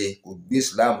ń ṣe kò gbé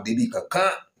Islam débi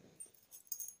kankan.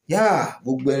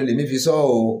 Gbogbo ẹnu lèmi fi sọ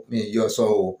o, mi yọ sọ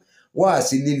o.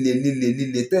 Wáàsí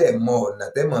líle tẹ̀ mọ ọ̀nà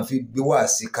tẹ́ máa fi gbé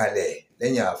wáàsí kalẹ̀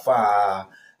lẹ́yìn àáfàá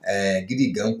gidi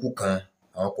gan kú kan,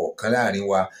 àwọn kọ̀ọ̀kan láàrin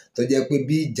wa tó jẹ́ pé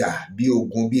bí ìjà, bí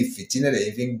ogun, bí fìtínà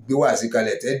lẹ́yìn fi ń gbé wáàsí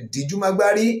kalẹ̀ tẹ́ díjú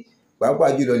mágbárí. Pàápàá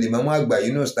jùlọ lè mọ́mọ́ àgbà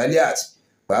Yunus Taliat,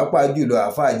 pàápàá jùlọ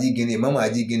àáfàá Ajígini, mọ́mọ́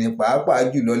Ajígini, pàápàá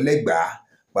jùlọ Lẹ́gbàá,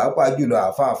 pàápàá jùlọ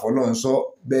àáfàá Àfọlọ́nsọ,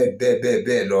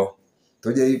 bẹ́ẹ̀ lọ. Tó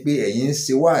jẹ́ wípé ẹ̀yin ń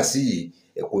ṣe wáàsí yìí,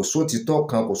 kò sótìtọ́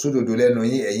kan, kò sódodo lẹ́nu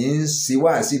yín, ẹ̀yin ń ṣe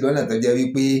wáàsí lọ́nà tó jẹ́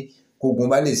wípé kógun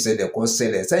bá lè ṣẹlẹ̀ kó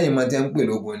ṣẹlẹ̀. Sẹ́yìn máa ti ń pè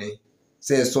lógun ni.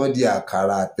 Ṣé ẹ sọ di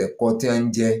àkàrà àtẹ̀kọ́ tí wọ́n ń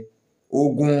jẹ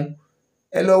ogun?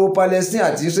 Ẹ lọ wo Palestine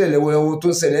àti Israel, wo tó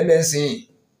ṣẹlẹ̀ mẹ́sìn.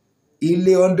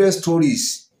 Ilé 100 stories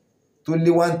tó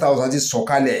lé 1000 ti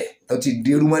sọ̀kalẹ̀ tó ti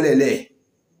dẹrú mọ́lẹ̀lẹ̀.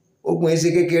 Ogun yìí ṣe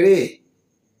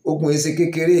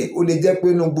kékeré. Ó lè jẹ́ pé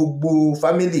inú gbogbo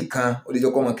fámìlì kan, ó lè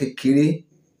jẹ́ kó ọmọ kékeré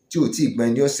tí ò tí ì gbọ́n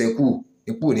ní ọ̀sẹ̀ kù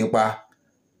ipò nípa.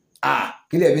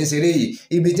 Kílẹ̀ fi ń ṣeré yìí.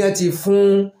 Ibi tí wọ́n ti fún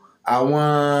àwọn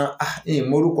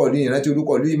orúkọ ìrántí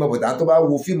orúkọ ìlú yìí mọ̀, bọ̀tà tó bá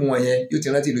wo fíìmù wọn yẹn yóò ti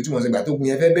rántí ìlú tí wọ́n ṣe gbà tó gun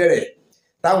yẹn fẹ́ bẹ̀rẹ̀.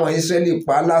 Táwọn Ísírẹ́lì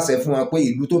pa láṣẹ fún wọn pé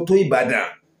ìlú tó tó Ìbàdàn.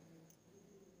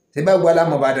 Ṣé bá gbọ́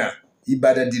alámọ̀ Ìbàdàn?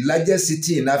 Ìbàdàn, the largest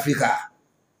city in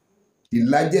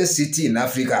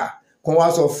Africa. Kó wá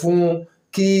sọ fún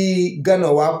kí Ghana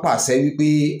wá pàṣẹ wípé,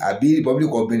 àbí Republic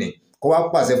of Benin kó wá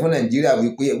pàṣẹ fún Nàìjíríà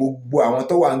wípé gbogbo àwọn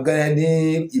tó wà ń Ghana ní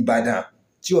Ìbàdàn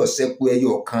tí ọ̀sẹ̀ kù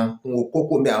ẹyọ kan ń wo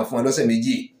kókó mi àwọn fún wọn lọ́sẹ̀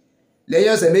méjì.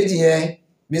 Lẹ́yìn ọ̀sẹ̀ méjì yẹn,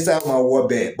 mísà máa wọ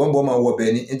bẹ̀, bọ́ǹbọ̀ máa wọ bẹ̀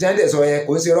ni. Ìtẹ́ńdẹ̀ sọ yẹn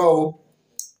kò ń ṣe rọ́ o.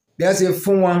 Bí wọ́n ṣe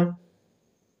fún wọn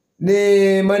ní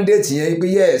mandate yẹn wípé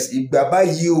yes, ìgbà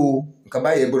báyìí o, nǹkan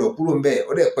báyìí gbọ́dọ̀ kúrò ńbẹ̀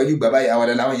ó dẹ̀ pẹ́jù gbà báyìí àwọn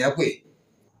làwọn èèyàn pè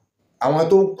àwọn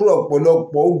tó kúrò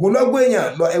ọ̀pọ̀lọpọ̀ ogunlọ́gọ̀ èèyàn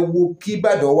lọ ẹ wo kí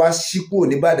Ìbàdàn wá sí kúrò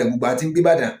ní Ìbàdàn gbogbo àti ń gbé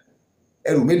Ìbàdàn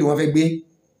ẹrù mélòó wọn fẹ́ gbé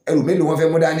ẹrù mélòó wọn fẹ́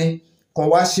mú dání kan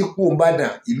wá sí kúrò ní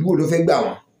Ìbàdàn ìlú wo ló fẹ́ gbà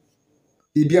wọn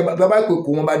ibi bàbá pé kó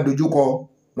wọn bá dojúkọ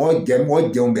wọn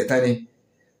jẹun bẹ̀ tán ni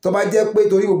tó bá jẹ́ pé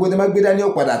torí gbogbo tí wọ́n bá gbé dání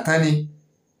ọ̀padà tán ni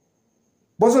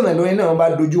bọ́sọ̀nà Ìlọrin náà wọ́n bá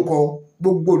dojúkọ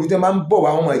gbogbo olùtẹ́ máa ń bọ̀ wá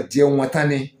wọ́n máa jẹun wọn tán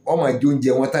ni wọ́n máa jẹ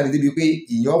oúnjẹ wọn tán ni débi pé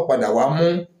ìyàn padà wá mú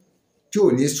tí ò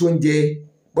ní sóúnjẹ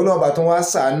bọ́lá ọba tó wá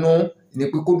ṣàánú ni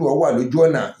pé kó lùwọ́ wà lójú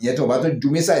ọ̀nà ìyẹn tó bá tó ju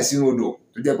mísàì sínú odò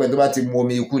tó jẹ́ pé tó bá ti mu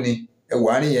omi ikú ni ẹ wà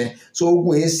á nìyẹn so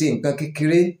ogun yìí ṣe nǹkan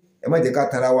kékeré ẹ má jẹ́ ká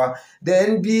tara wa then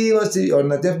bí wọ́n ti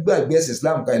ọ̀nà tẹ́ gbàgbé ẹ̀sìn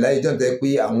Islam kan ìláyé jọ̀ tẹ́ pé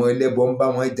àwọn ẹlẹ́bọ ń bá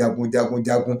wọn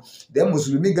jagun then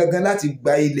mùsùlùmí gangan láti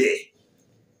gba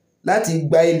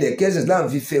ilẹ̀ kí ẹ̀sìn Islam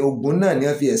fi fẹ́ ogun náà ni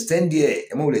wọ́n fi extend ẹ̀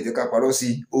ẹ mọ̀ wùlẹ̀ jẹ́ ká parọ́ sí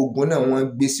ogun náà wọ́n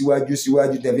gbé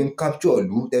síwájú tẹ́ fi ń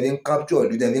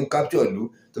capture ìlú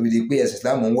tóbi di pé ẹ̀sìn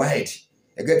Islam ń wide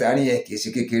ẹgẹ́ta ní yẹn kì í ṣe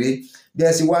kékeré bí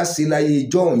ẹ sì wá sí láyé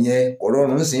ìjọ́hun yẹn kò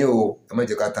rọrùn sí o ẹ má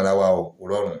jẹ́ ká tara wa o kò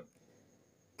rọrùn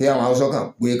kí àwọn Haúsá kan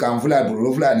pé káwọn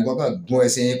Fúlàní kọ́kàn gún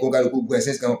ẹṣin kó kálukú gún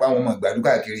ẹṣin kan pa àwọn ọmọ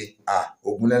gbàdúrà kiri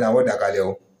ogun náà làwọn dà kalẹ̀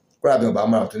o kúrò àbí ọba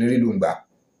mọ́ra tó ní rí ló ń gbà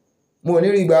mo ní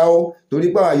rí gbà o torí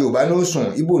pé àwọn Yorùbá ní ó sùn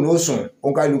Ìgbò ní ó sùn kó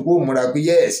kálukú múra pé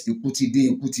yes ikú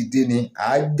ti dé ni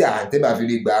àájà tẹ́bà fi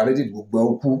rí gbà rédíò gbogbo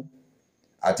okú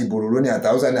àti bòròró ní àti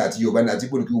Haúsá ní àti Yorùbá ní àti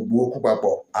bòròkì gbogbo okú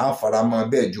papọ̀ á fara mọ́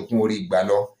bẹ́ẹ̀ jukun orí ìgbà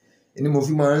lọ ni mo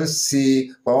fi máa ń ṣe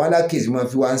pàwọn alákèsí máa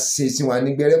fi wá ń ṣe sí wa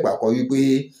nígbẹ́rẹ́ pàkọ́ wípé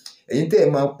èyí tẹ́ ẹ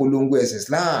máa polongo ẹ̀sìn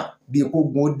Islam bíi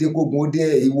kógun ó dé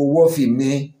ìwo wọ́ọ̀fìm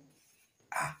ni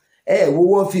wo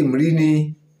wọ́ọ̀fìm rí ni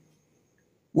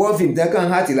wọ́ọ̀fìm tẹ́ kàn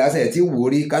hàtì lásán ẹ̀ tí wò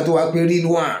rí ká tó wá pé rí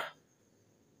lùwà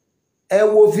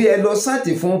wo fi ẹ lọ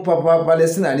sáàtì fún papa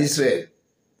Palestine and Israel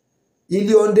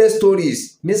ilé 100 stories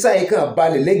mísáyì kan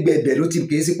balẹ̀ lẹ́gbẹ̀ẹ́ ibẹ̀ ló ti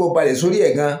kìí sí pọ́ balẹ̀ sórí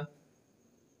ẹ̀ gan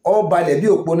ọ balẹ̀ bí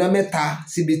òpónà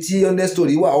 3 síbi tí 100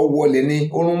 story wà ó wọlé ní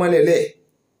orún mọ́lẹ̀lẹ̀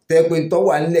tẹ́ pé tó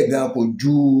wà nílẹ̀ gan kò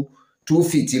ju 2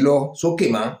 feet lọ sókè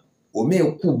mọ́ omi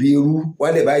kù bí irú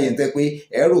wálẹ̀ báyìí tẹ́ pé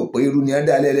ẹ rò pé irú ni á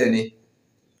dá lẹ́lẹ̀ ni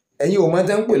ẹ̀yin ò máa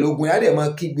tẹ́ ń pè lógun ẹ̀ á dẹ̀ máa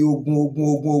kígbe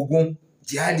ogun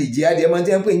jihadi ẹ̀ máa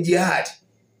tẹ́ ń pè ní jihad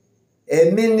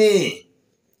ẹ̀mí ni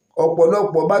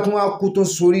ọ̀pọ̀lọpọ̀ bá tún wá kú tó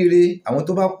soríire àwọn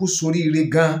tó bá kú soríire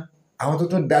gan àwọn tó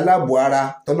tún da láàbò ara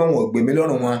tọ́lọ́wọ̀n ọ̀gbẹ̀mí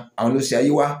lọ́rùn wọn àwọn ló ṣe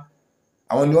ayé wá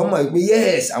àwọn ni wọ́n mọ̀ pé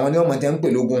yes àwọn ni wọ́n mọ̀ tẹ́ ń pè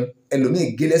lógun ẹlòmíì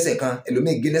gé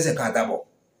lẹ́sẹ̀ kan àtàbọ̀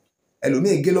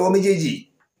ẹlòmíì gé lọ́wọ́ méjèèjì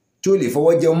tí ó lè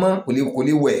fọwọ́ jẹun mọ́ kò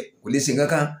lè wẹ̀ kò lè ṣe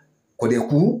kankan kò dẹ̀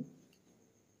kú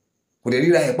kò dẹ̀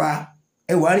ríra ẹ̀ pa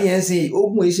ẹwà rí yẹn sí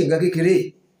ogun yìí ṣe nǹkan kékeré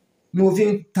ni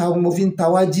mo fi ń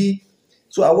tawájí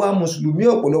so àwa mùsùlùmí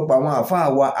ọ̀pọ̀lọpọ̀ àwọn àfáà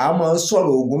wa a máa ń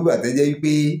sọ̀rọ̀ ogun bí bàtẹ́ jẹ́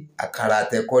wípé àkàrà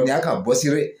àtẹ̀kọ́ ni a kàn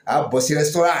bọ́ sí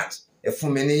restaurant ẹ fún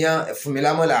mi níyàn ẹ fún mi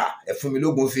lámọ̀là ẹ fún mi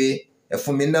lógunfe ẹ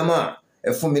fún mi námà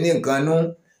ẹ fún mi ní nǹkan nú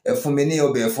ẹ fún mi ní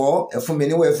ọbẹ̀ ẹ̀fọ́ ẹ fún mi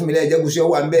níwọ̀ ẹ fún mi lẹ́yìn jẹ́gùsí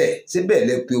ọwà ń bẹ̀ ṣé bẹ́ẹ̀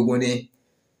lẹ pé ogun ni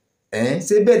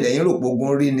ṣé bẹ́ẹ̀ lẹ́yìn rò pé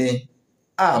ogun rí ni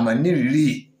àmọ́ nírìírí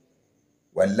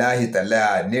wàláhì tàlá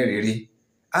nírìírí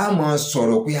a máa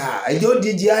sọ̀rọ̀ pé ẹjọ́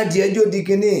di jihadi ẹjọ́ di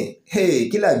kínní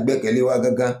kí là gbẹ́kẹ̀lé wa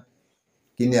gangan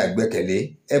kí ni àgbẹ́kẹ̀lé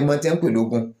ẹ mọ tẹ́ ń pè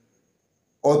lógun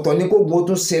ọ̀tọ̀ ní kógun ó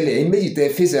tún ṣẹlẹ̀ ẹ̀yin méjì tẹ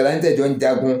fèsì ara ní tẹ̀jọ́ ń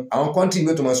jagun àwọn kọ́ńtì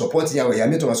mi tó máa sọ̀pọ́tì yín àwọn ẹ̀yà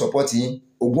mi tó máa sọ̀pọ́tì yín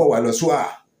ogun ọ̀wà lọ sùà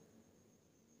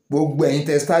gbogbo ẹ̀yin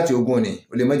tẹ stáàtì ogun ni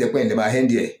o lè má jẹ́ pé ẹ̀yin lè máa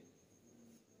hẹ́ndì ẹ̀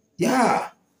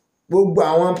gbogbo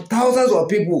àwọn thousands of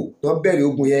people tó bẹ̀rẹ̀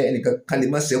ogun yẹn ẹnìkan kan lè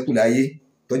má ṣẹ́kù láyé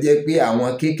tó jẹ́ pé àwọn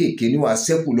kéékèèké ní wàá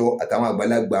ṣẹ́kù lọ àtàwọn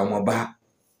àgbàlagbà wọn bá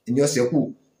ní ọ̀ṣẹ́kù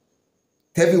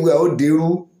tẹ́fíwẹ́ ó dèrú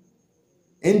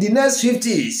in the next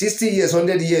 50 60 years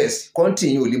 100 years kọ́ńtì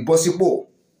yìí ò lè bọ́ sípò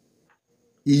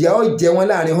ìyà ó jẹ wọn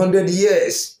láàrin 100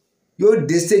 years yóò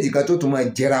dé stage kan tó tún máa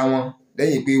jẹra wọn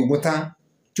lẹ́yìn pé ogun tán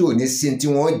tí ò ní sí tí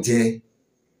wọ́n jẹ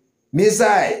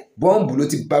mísáì bọ́ǹbù ló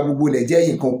ti bà gbogbo ilẹ̀ jẹ́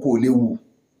yìí nǹkan kò léwu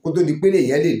kó tó di pé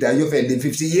èèyàn lè dá yóò fẹ́ lé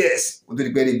 50 years kó tó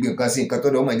di pé lè gbé nǹkan sí nǹkan tó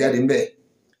lọ́ọ́ máa jáde ńbẹ̀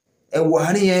ẹ wọ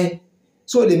àárín yẹn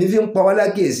so lèmi fi ń pa wá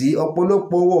lákèsí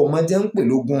ọ̀pọ̀lọpọ̀ ọwọ́ ọmọ jẹ́ ń pè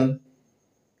lógun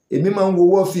èmi máa ń wo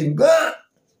wọ́ fíìmù gan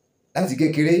láti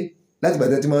kékeré láti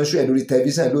bàtà tí máa ń ṣó ẹ̀ lórí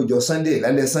tẹlifíṣàn lóòjọ́ Sunday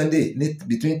lálẹ́ Sunday ní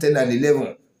between 10 and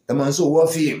 11 tá máa ń ṣó wọ́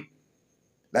fíìmù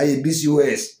láyé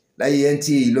BCOS láyé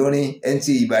NTA Ìlọrin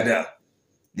NTA Ìbàdàn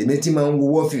lèmi tí máa ń wo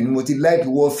wọ́ fíìmù ni mo ti like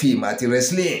wọ́ fíìmù àti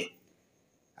wrestling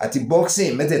àti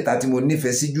boxing mẹ́tẹ̀ẹ̀ta tí mo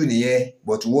nífẹ̀ẹ́ sí jù nìyẹn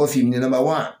but wọ́ fíìmù ni number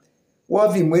 1 wọ́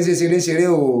fíìmù ẹ̀ ṣe ṣeré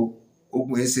o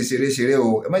ogun ẹ̀ ṣe ṣeré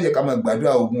o ẹ má jẹ́ ká máa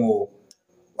gbàdúrà ogun o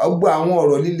gbogbo àwọn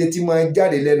ọ̀rọ̀ líle tí máa ń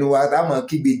jáde lẹ́nu wa tá a máa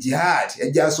kígbe jihad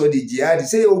ẹja sọ di jihad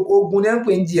ṣé ogun ni à ń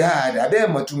pè ní jihad abẹ́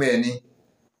ẹ̀mọ̀túmọ̀ ẹ̀ ni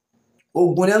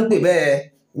ogun ni à ń pè bẹ́ẹ̀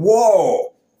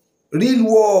war real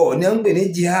war ni à ń pè ní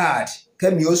jihad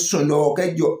kẹ́mi ó sùn lọ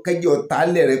kẹ́jọ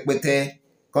tálẹ̀ rẹpẹtẹ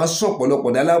kan sún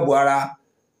ọ̀pọ̀lọpọ̀ dálábò ara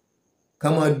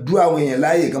kan máa dú àwọn èèyàn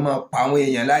láàyè kan máa pa àwọn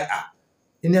èèyàn láàyè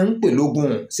ni à ń pè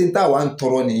lógun sí táwa ń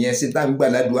tọrọ nìyẹn sí tá ń gbà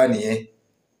ládùúgbà nìyẹn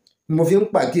mo fi ń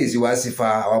pàkíyèsí wá sí fa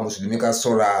àwa mùsùlùmí ká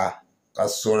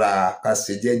ṣọ́ra ká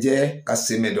ṣe jẹ́jẹ́ ká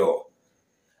ṣe mẹ́dọ̀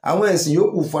àwọn ẹ̀sìn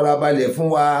yòókù farabalẹ̀ fún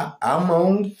wa a máa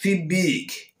ń fi big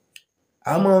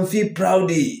a máa ń fi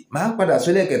proudy máa padà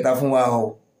sólẹ̀ kẹta fún wa o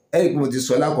eric mo ti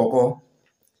sọ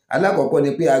alákọ̀ọ́kọ́ ni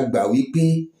pé a gbà wípé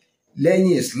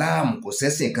lẹ́yìn Islam kò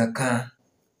sẹ́sìn kankan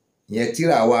ìyẹn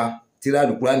tíra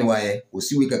Al-Qur'ani wa yẹn kò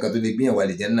síwèé kankan tó lè gbìyànjú wà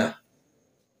àlìjánnà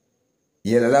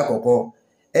ìyẹn lálákọ̀ọ́kọ́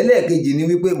ẹlẹ́ẹ̀kejì ni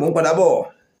wípé mò ń padà bọ̀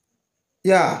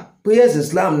pé ẹ̀sìn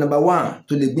Islam number 1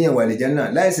 tó lè gbìyànjú wà àlìjánnà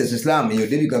láìsẹ̀ Islam èèyàn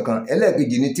débi kankan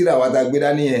ẹlẹ́ẹ̀kejì ni tíra wa tá a gbé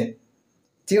dání yẹn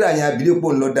tíra yẹn abilékò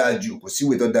ń lọ dáa jù kò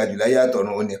síwèé tó dáa jù láyé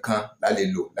àtọ̀run ó nìkan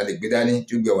lálẹ́ gbé dání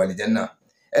tí ó gbé wà àlìjánnà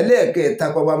ẹlẹ́ẹ̀kẹta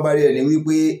pàbámbarì ẹ̀ ni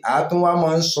wípé àtúnwá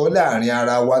máa ń sọ láàrin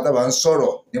ara wa tá a bá ń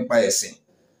sọ̀rọ̀ nípa ẹ̀sìn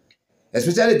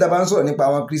especially tá a bá ń sọ̀rọ̀ nípa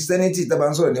àwọn Christianity tá a bá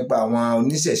ń sọ̀rọ̀ nípa àwọn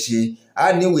oníṣẹ̀ṣe á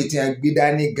níwèé tí a gbé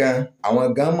dání gan àwọn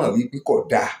gan mọ̀ wípé kò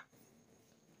dáa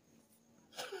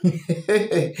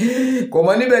kò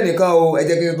mọ níbẹ̀ nìkan o ẹ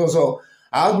jẹ́ kí n tún sọ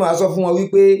àwọn máa sọ fún wọn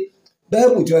wípé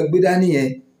bẹ́ẹ̀bù tí wọ́n gbé dání yẹn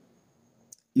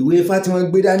ìwé Ifá tí wọ́n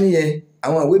gbé dání yẹn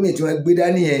àwọn ìwé míì tí wọ́n gbé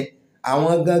dání yẹn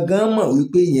àwọn gangan mọ̀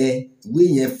wípé ìwé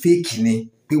yẹn fake ni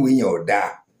pé ìwé yẹn ò dáa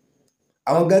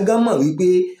àwọn gangan mọ̀ wípé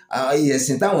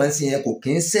ẹ̀sìn táwọn ń sìn yẹn kò kí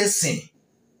ń ṣẹ̀sìn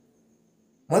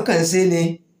wọ́n kàn ń ṣe ni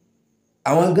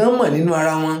àwọn gan mọ̀ nínú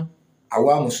ara wọn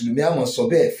àwa mùsùlùmí àmọ̀ sọ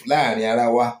bẹ́ẹ̀ láàrin ara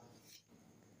wa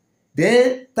then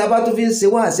tábà tó fi ń ṣe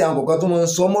wá sí àwọn kọ̀ọ̀kan tó máa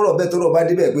ń sọ mọ́rọ̀ bẹ́ẹ̀ tọ́rọ̀ bá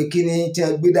débẹ̀ pé kí ni tí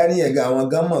wọ́n gbé dání yẹn gan àwọn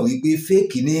gan mọ̀ wípé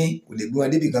fake ni kò lè gbé wọn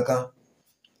débi kankan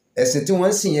ẹ̀sìn tí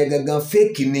wọ́n ń sìn yẹn gangan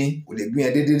fake ni kò lè gbé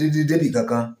wọn débi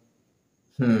kankan.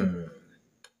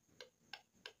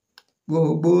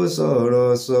 gbogbo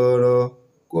sọ̀rọ̀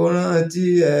kó rántí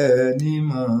ẹni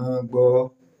máa gbọ́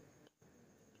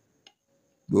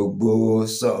gbogbo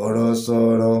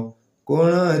sọ̀rọ̀ kó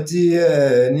rántí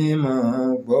ẹni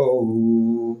máa gbọ́ o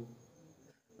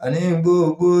àní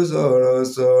gbogbo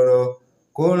sọ̀rọ̀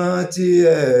kó rántí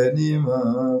ẹni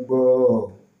máa gbọ́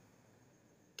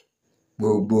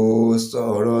gbogbo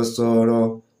sọ̀rọ̀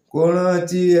kó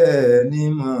rántí ẹni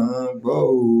máa gbọ́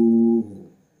o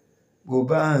bó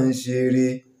bá ń ṣeré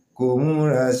kó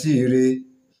múra síre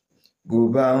bó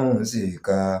bá ń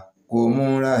ṣèkà kó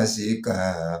múra síkà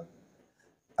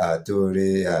àtòrè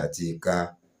àtìkà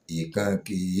ìkan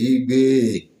kì í gbé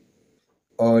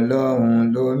Ọlọ́run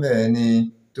ló mẹ́ni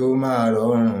tó máa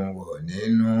rọrùn wọ̀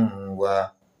nínú wa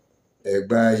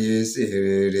ẹgbáyé ṣe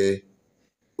rere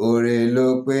oore ló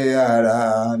pé ara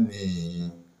mi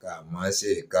kà má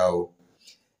ṣèkà o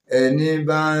ẹni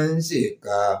bá ń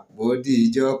ṣèkà bó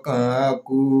dijọ́ kan á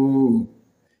kú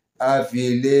á fi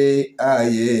lé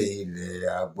ayé ilẹ̀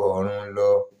àgbọ̀run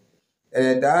lọ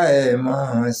ẹ̀dá ẹ̀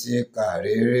máa ṣèkà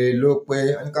rere ló pé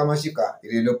wọ́n ní ká má ṣèkà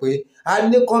rere ló pé a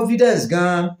ní confidence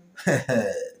gan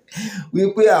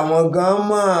wípé àwọn gan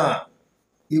mọ̀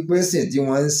wípé ẹ̀sìn tí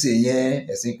wọ́n ń ṣe yẹn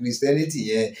ẹ̀sìn Christianity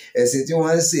yẹn ẹ̀sìn tí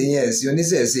wọ́n ń ṣe yẹn ẹ̀sìn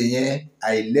oníṣẹ̀ṣe yẹn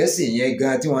àìlẹ́sìn yẹn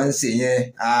gan tí wọ́n ń ṣe yẹn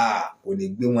kò lè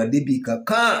gbé wọn débi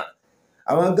kankan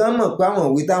àwọn gan mọ̀ pé àwọn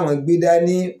òwe táwọn gbé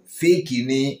dání fake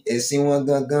ni ẹ̀sìn wọn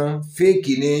gangan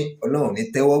fake ni Ọlọ́run ní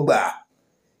tẹ́wọ́ gbà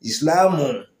ìsìláàmù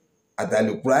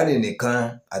àtàlùkùránì nìkan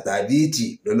àtàdíìtì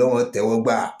lọ́lọ́wọ́ tẹ́wọ́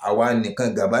gbà àwa nìkan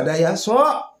gàbádáyà sọ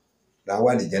làwa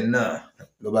àlìjánnà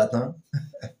ló bá tán.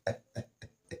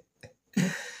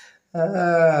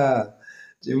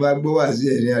 tí máa gbọ́ wá sí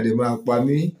ẹ̀rín àdè máa pa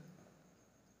mí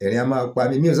ẹ̀rín a máa pa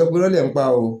mí mi ò sọ pé rọ́lẹ̀ ń pa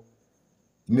o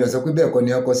mi ò sọ pé bẹ́ẹ̀ kọ́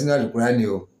ni ọkọ sínú àlùkùránì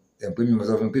o ẹ̀ pé mi ò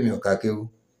sọ fún pé mi ò ka kéwú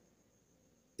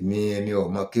èmi ò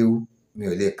mọ kéwú mi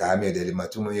ò lè kà á mi ò dẹ̀ lè mọ̀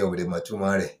túmọ̀ yẹn ò lè mọ̀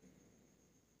túmọ̀ rẹ̀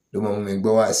ló mọ̀ mú mi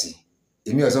gbọ́ wá sí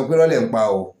èmi ò sọ pé rọ́lẹ̀ ń pa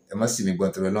o ẹ má sì mi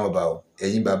gbọ́n tọrọ náà bá o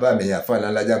ẹ̀yin bàbá mi ẹ̀yin àfáà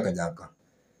ńláńlá jàǹkànjàǹkàn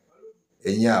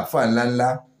ẹ̀yin àfáà ńláńlá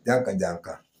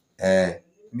jàǹkànjàǹkàn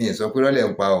mi ì sọ pé rọ́lẹ̀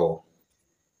ń pa o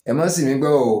ẹ má sì mí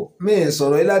gbọ́ o mi ì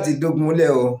sọ̀rọ̀ yìí láti dógun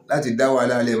lẹ̀ o láti dá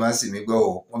wàhálà lẹ̀ má sì mí gbọ́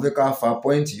o wọ́n fẹ́ ká fa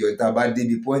pọ́ìntì yọ tá a bá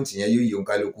débi pọ́ìntì yẹn yóò yọ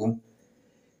kálukú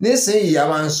nísìnyí a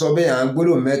máa ń sọ bẹ́ẹ̀ à ń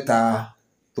gbólóhùn mẹ́ta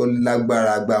tó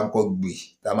lágbára gbáǹkọ́ gbè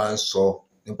tá a máa ń sọ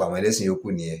nípa àwọn ẹlẹ́sìn yòókù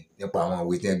nìyẹn nípa àwọn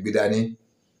òwe tí wọ́n gbé dání.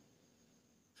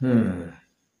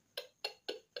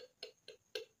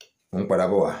 mo ń padà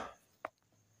bọ̀ wá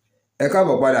ẹ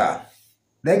káàbọ̀ padà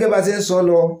gẹ́gẹ́ bá ti ń sọ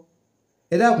lọ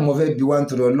ẹ dákun mo fẹ́ bi wá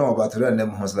nítorí Ọlọ́run ọba torí àná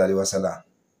Muhammad sallallahu alaihi wasallam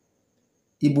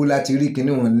ibo la ti rí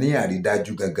kinní wọn ní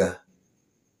àrídájú gangan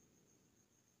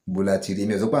ibo la ti rí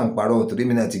mi ò sọ pé à ń parọ́ torí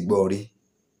mi náà ti gbọ́ rí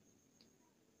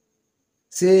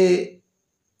ṣé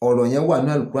ọ̀rọ̀ yẹn wà ní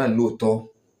alukuran lóòótọ́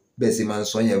bẹ́ẹ̀ sì máa ń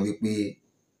sọ yẹn wípé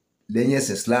lẹ́yìn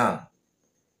ẹ̀sìn Islam,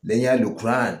 lẹ́yìn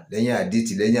alukuran, lẹ́yìn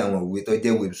àdìtì, lẹ́yìn àwọn ìwé tó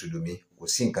jẹ́ ìwé mùsùlùmí kò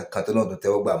sí nǹkan kan tó lọ́dún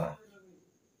tẹ́wọ́ gbà mọ́.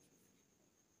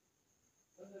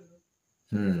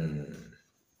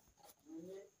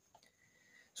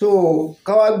 So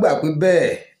káwá gbà pé bẹ́ẹ̀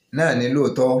náà ní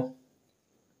lóòótọ́,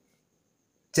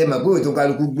 tẹ́ mọ̀ pé ìwé tó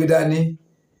kálukú gbé dání,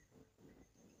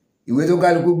 ìwé tó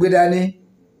kálukú gbé dání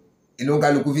ìlú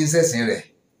kálukú fi ń ṣẹ̀sìn rẹ̀,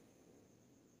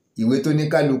 ìwé tó ní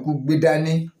kálukú gbé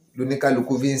dání ló ní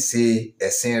kálukú fi ń ṣe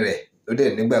ẹ̀sìn rẹ̀ ló dẹ̀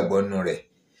nígbàgbọ́ nínú rẹ̀.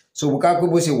 So ká pé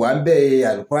bó ṣe wà ń bẹ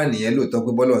àlùkùránì nìyẹn lóòótọ́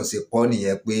pé bọ́lọ̀ ń ṣe kọ́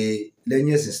nìyẹn pé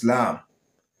lẹ́yìn ẹ̀sìn Islam,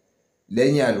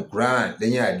 lẹ́yìn àlùkùránì,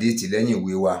 lẹ́yìn àdìtì, lẹ́yìn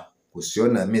ìwé wa kò sí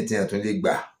ọ̀nà míì tí èèyàn tún lè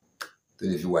gbà tó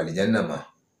lè fi wà àlìjánnà mọ́.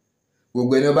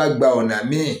 Gbogbo ẹni ó bá gba ọ̀nà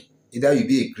míì, either you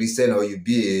be a Christian or you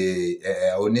be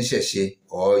a oníṣẹ̀ṣe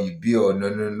or you be a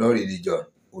non-religion,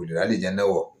 ò lè àlìjánnà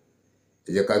wọ̀. Ẹ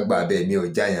jẹ́ ká gbà bẹ́ẹ̀, mi ò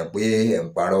jáyàn pé ẹ̀ ń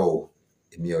parọ́ o,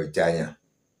 èmi ò jáyàn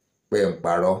pé ẹ̀ ń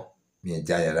parọ́, mi ò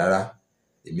jáyàn rárá,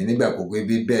 èmi nígbà gbogbo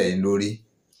bí bẹ́ẹ̀ ń lórí.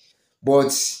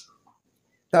 But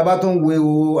tá a bá tún wo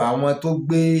àwọn tó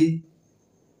gbé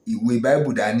ìwé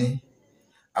Bible dání,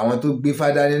 àwọn tó gbé Ifá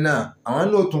dání náà, àwọn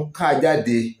náà tún ká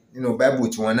jáde nínú Bible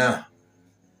tiwọn náà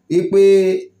wípé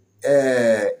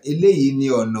eléyìí ni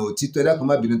ọ̀nà òtítọ́. Ẹ dákun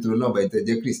má bínú torí náà bàyìí tẹ́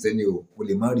jẹ́ Kristẹni o, mo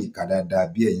lè má rí ìka dáadáa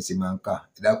bí ẹ̀yin ṣe máa ń kà,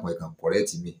 ẹ dákun ẹ kàn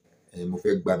correct mi, mo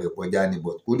fẹ́ gbàbẹ̀ kọjá ni,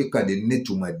 but kó lè kàn lè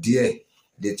nítumọ̀ díẹ̀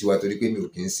létí wa torí pé mi ò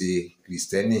kí ń ṣe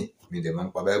Kristẹni, mi dẹ̀ máa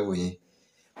ń pa Bible yín.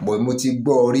 But mo ti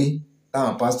gbọ́ orí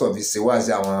táwọn pásítọ̀ fi ṣe wá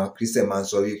sí àwọn Kristẹni máa ń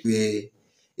sọ wípé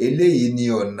eléyìí ni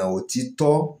ọ̀nà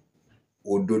òtítọ́,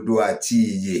 òdodo àti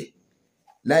ìyè,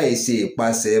 láì ṣe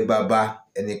ìpasẹ̀ bàbá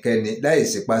ẹnikẹ́ni, láì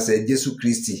ṣe ìpasẹ̀ Jésù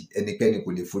Kristi ẹnikẹ́ni kò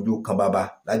lè fojú kan bàbá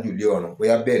lájùlé ọ̀run.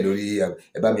 Bóyá bẹ́ẹ̀ lórí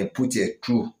ẹ bá mi put it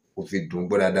through kò fi dùn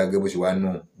gbọ́ dáadáa gẹ́gẹ́ bó ṣe wà nù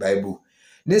Bible.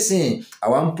 Nísìnyí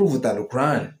àwa ń proof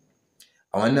tàlùkùránì,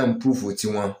 àwọn náà ń proof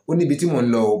tiwọn. Ó níbi tí mò ń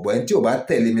lọ ọ̀bọ̀ ẹni tí ò bá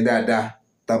tẹ̀lé mi dáadáa,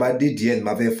 tá a bá dé díẹ̀ ní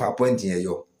máa fẹ́ fa pọ́ìntì yẹn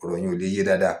yọ, ọ̀rọ̀ yẹn ò lè yé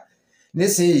dáadáa.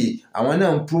 Nísìnyí àwọn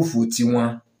náà ń proof tiwọn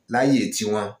láyè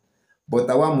tiwọn, but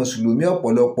àwa mùsùlùmí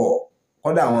ọ̀pọ̀lọpọ̀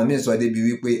kọ́dà àwọn míì sọ débi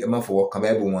wípé ẹ má fọwọ́ kan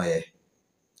Bible wọn yẹn.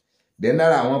 Then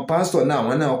lára àwọn pásítọ̀ náà,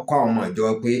 àwọn náà kọ́ àwọn ọmọ ìjọ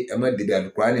pé ẹ má débi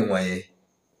àlùkùránì wọn yẹn,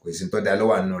 kò sí tó dá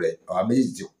lọ́wọ́ nínú rẹ̀. Àwa méjì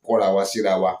ti kọ́ra wa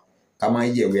síra wa ká má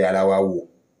yẹ̀wé ara wa wò,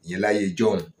 ìyẹn láyé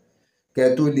jọ̀hún. Kẹ́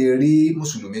tó lè rí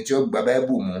mùsùlùmí tí ó gba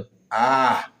Bible mú,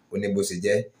 ó ní bó ṣe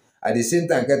jẹ́. At the same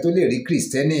time kẹ́ tó lè rí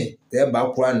Kristẹni tẹ́ bá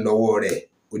Quran lọ́wọ́ rẹ̀,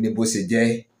 ó ní bó ṣe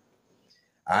jẹ́.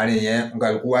 Àárín yẹn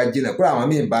nkàlùkù wa jìnnà kúrò àwọn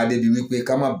míì bá débi wípé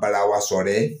ká má bára wa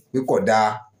ṣọ̀rẹ́ pé kò dáa,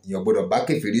 èèyàn gbọ́dọ̀ bá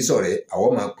kèfèrí ṣọ̀rẹ́, àwọn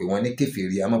máa pè wọ́n ní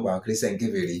kèfèrí, a máa pa àwọn Christian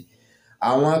kèfèrí.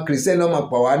 Àwọn Christian náà máa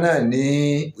pa wá náà ní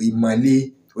ìmọ̀le,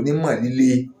 onímọ̀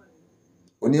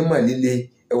líle.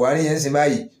 Ẹ̀wà rí yẹn ń sin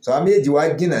báyìí, sọ àwọn méjì wá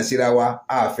jìnnà síra wa,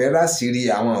 àfẹ́ ráṣìírí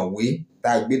àwọn ìwé tá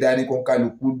a gbé dání kó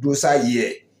kálukú dó sáyé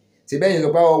ẹ̀. Ṣé bẹ́ẹ̀ yẹn sọ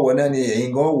pé àwọn wọ̀ náà ni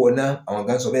ẹ̀yin gan wọ̀ náà, àwọn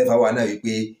gan sọ bẹ́ẹ̀ fáwa náà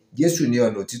wípé Jésù ni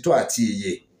ọ̀nà òtítọ́ àti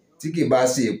ìyè, tí kì bá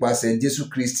ṣe ìpasẹ̀ Jésù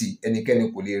Kristi ẹnikẹ́ni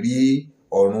kò lè rí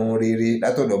ọ̀run rere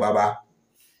látọ̀dọ̀ bàbá.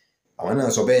 Àwọn náà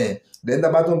sọ bẹ́ẹ̀. Then tá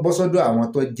bá tún bọ́ sọ́dọ̀ àwọn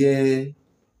tó jẹ́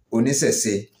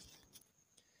oníṣẹ̀ṣe,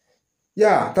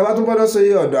 tá bá tún bọ́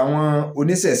sọ́dọ̀ ọ̀dọ̀ àwọn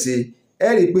oníṣẹ̀ṣe, ẹ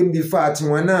rí i pé níbi Ifá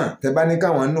tiwọn náà tẹ́ bá ní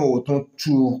káwọn náà ó tún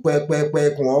tú pẹ́pẹ́pẹ́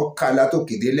kí wọ́n ká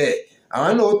látòkè délẹ̀,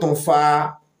 àwọn náà ó tún fa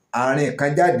àárín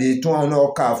kan jáde tí wọ́n náà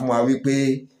kà fún wa wípé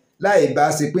láì bá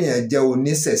ṣe pé èèyàn jẹ́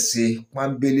oníṣẹ̀ṣe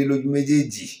pọ́nbélé lójú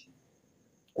méjèèjì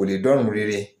kò lè dọ́run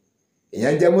rere.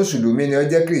 Èèyàn jẹ́ mùsùlùmí ni ó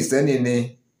jẹ́ Kristẹni ni,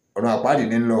 ọ̀run àpáàdì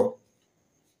ní lọ.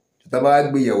 Tá bá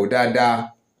gbé yẹ̀wò dáadáa,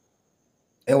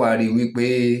 ẹ wá rí i wípé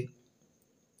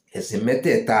ẹ̀sìn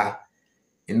mẹ́tẹ̀ẹ̀ta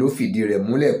ló fìdí rẹ̀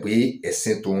múlẹ̀ pé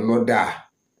ẹ̀sìn tòun ló dáa,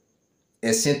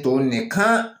 ẹ̀sìn tòun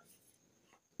nìkan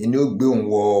ni ó gbé òun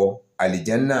wọ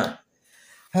àlìjánnà.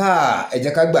 Ẹ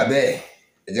jẹ́ ká gbà bẹ́ẹ̀,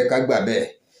 ẹ jẹ́ ká gbà bẹ́ẹ̀.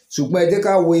 Ṣùgbọ́n ẹ jẹ́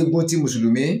ká wo igun ti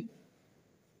mùsùlùmí,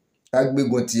 ká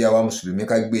gbégun ti àwa mùsùlùmí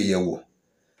ká gbé yẹ̀wò.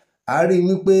 A rí i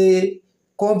wípé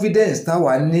confidence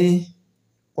táwa ní,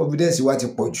 confidence wa ti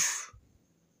pọ̀ jù.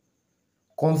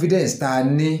 Confidence tá a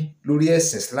ní lórí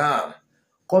ẹ̀sìn Islam,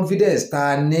 confidence tá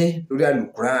a ní lórí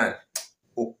alukuran,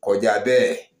 ó kọjá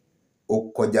bẹ́ẹ̀, ó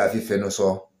kọjá fífẹnusọ,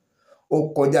 ó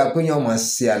kọjá pé yẹn máa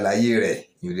ṣe àlàyé rẹ̀,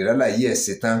 yóò lè rálàyé ẹ̀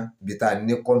ṣe tán bí tá a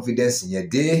ní confidence yẹn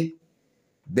dé.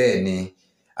 Bẹ́ẹ̀ ni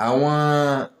àwọn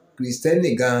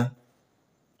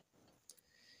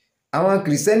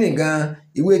Kristẹni gan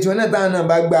ìwé tí wọn náà táwọn náà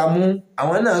bá gbà mú,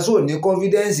 àwọn náà sò ní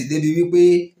confidence débi wípé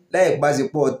láì bá ṣe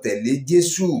pọ̀ tẹ̀lé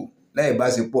Jésù, láì bá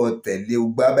ṣe pọ̀ tẹ̀lé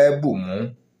gbá Bible mú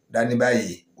dání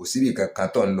báyìí, kò síbi kankan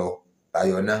tó ń lọ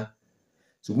tayọ náà.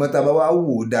 Ṣùgbọ́n tá a bá wá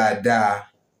wò dáadáa,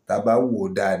 tá bá wò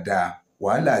dáadáa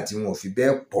wàhálà tí wọn ò fi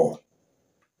bẹ́ẹ̀ pọ̀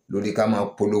lórí ká máa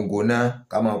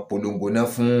polongo náà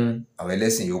fún àwọn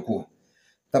ẹlẹ́sìn yòókù.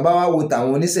 Tá bá wá wo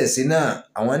tàwọn oníṣẹ̀ṣe náà,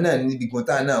 àwọn náà níbi kan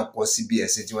táwọn náà kọ síbi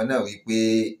ẹ̀sìn tiwọn náà wípé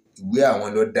ìwé àwọn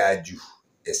ló dáa jù,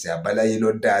 ẹ̀sìn àbáláyé ló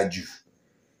dáa jù.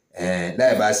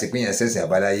 Láì bá ṣe pé yẹn ṣẹ̀sìn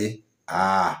àbáláyé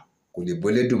kò lè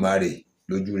b'Olódùmarè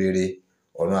lójú rere,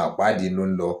 ọ̀run àpáàdì ló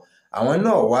ń lọ. Àwọn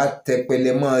náà wá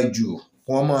tẹpẹlẹ mọ́ jù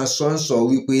wọ́n máa sọ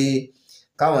wípé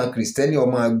káwọn kìrìsìtẹ́nì ó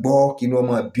máa gbọ́ kí ni wọ́n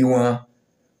máa bí wọn,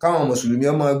 káwọn mùsùlùmí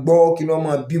ó máa gbọ́ kí ni wọ́n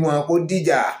máa bí wọn kó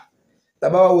dìjà. Tá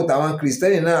bá wá wo tàwọn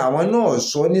kìrìsìtẹ́nì náà, àwọn náà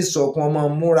sọ nísọ kí wọ́n máa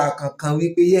múra kankan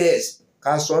wípé yes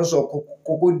ká sọ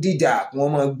kókó dìjà kí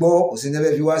wọ́n máa gbọ́, kò sí ní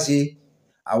ẹbẹ́ fi wá ṣe.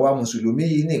 Àwa mùsùlùmí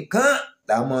yìí nìkan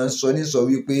là máa ń sọ nísọ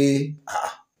wípé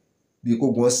bí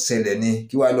kógun ṣẹlẹ̀ ni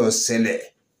kí wá lọ ṣẹlẹ̀.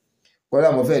 Kọ́lá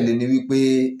mo fẹ́ lé ní wípé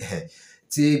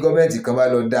tí gọ́ọ̀mẹ̀ntì kan bá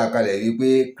lọ dá kalẹ̀ wípé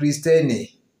kírísítẹ́nì,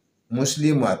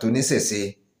 mùsùlùmí àti oníṣẹ̀ṣe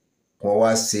wọ́n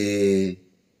wá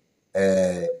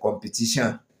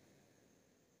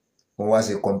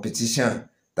ṣe competition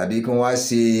tàbí kí wọ́n wá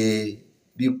ṣe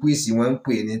bí quiz wọ́n ń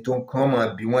pè ní tó kàn máa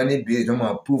bí wọ́n ní ìbéèrè tó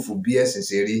máa proof bí ẹ̀sìn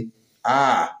ṣe rí.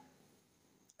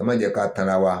 Ẹ má jẹ́ ká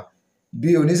tanra wa. Bí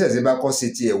oníṣẹ̀ṣe bá kọ́ ṣe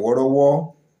tiẹ̀ wọ́rọ́wọ́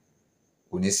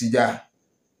kò ní síjà,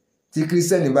 tí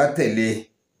kírísítẹ́nì bá tẹ̀lé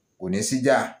kò ní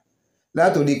síjà.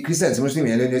 Látòrí kírísítẹ́nì tí mùsùlùmí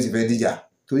yẹn ló ní ó ti fẹ́ dìjà,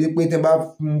 torí pé tí wọ́n bá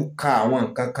ka àwọn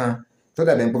nǹkan kan tó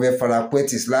dàbí pé fẹ́ fara pẹ́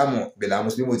ti ìsìláàmù bẹ̀rẹ̀ àwọn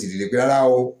mùsùlùmí ò ti dìde pé rárá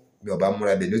o, bí ọba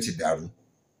múra bẹ̀ ló ti dàrú,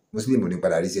 mùsùlùmí ò ní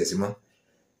padà rí tiẹ̀ sí mọ́.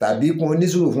 Tàbí kún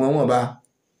onísùúrù fún wọn bá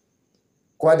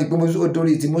kó wá di pé ó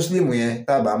torí ti mùsùlùmí yẹn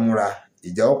tá a bá múra,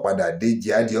 ìjà ó padà dé,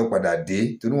 jihadi ó padà dé,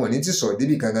 torí wọn ní ti sọ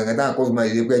débi kankan táwọn kó fi máa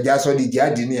yẹ pé ẹja sọ di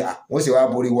jihadi ni wọ́n sì wá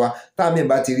borí wa. Táwọn mìíràn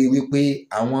bá ti rí wípé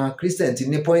àwọn Christian ti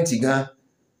ní pọ́ìntì gan,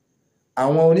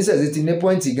 àwọn oníṣẹ̀ṣe ti ní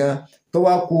pọ́ìntì gan, tó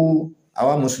wá ku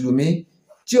àwa mùsùlùmí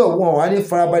tí ọ̀wọ́n wà ní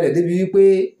farabalẹ̀ débi wípé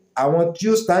àwọn tí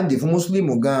ó stáǹdì fún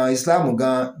mùsùlùmí gan, islam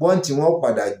gan, pọ́ìntì wọn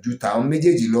padà ju tàwọn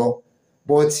méjèèjì lọ.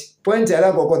 But pọ́ìntì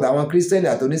alákọ̀ọ́kọ́ tàwọn Christian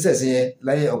àti oníṣẹ̀ṣe yẹn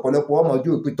láyé ọ̀pọ̀lọpọ̀ ọmọ ojú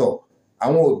ìpìtọ̀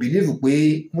àwọn ò bìlíìfù pé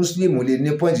mùsùlùmí lè ní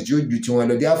pọ́ìntì tí ó ju tiwọn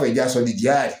lọ, díàfọ̀ ìjà sọ di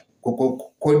jihad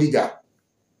kó dìjà.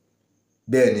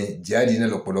 Bẹ́ẹ̀ ni jihadi náà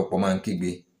lọ́pọ̀lọpọ̀ máa ń kígbe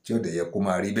tí ó dẹ̀ yẹ kó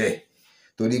máa rí bẹ́ẹ̀,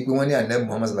 torí pé wọ́n ní Ànábì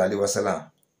Muhammad sallallahu alaihi wasallam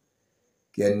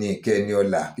kẹ́ni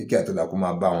ọ̀la kíkẹ́ àtọ́là kó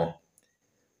máa bá wọn.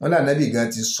 Wọ́n ní Ànábì gan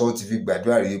ti sọ ti fi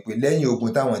gbàdúrà rí pé lẹ́yìn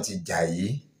ogun táwọn ti jà yìí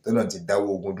tọ́lọ́ ti dáwọ́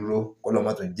ogun dúró kọ́lọ́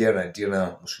má tún jẹ́ ìrandíran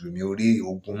mùsùlùmí orí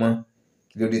ogun mọ́,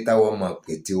 kí ló dé táwọn máa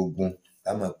pète ogun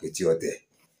táwọn máa pète ọ̀tẹ̀.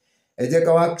 Ẹ jẹ́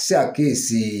ká wá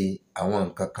ṣàkíyèsí àwọn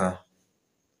nǹkan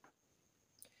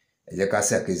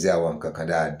kan,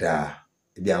 dáadáa.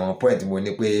 Ibi àwọn point mo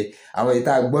ní pé àwọn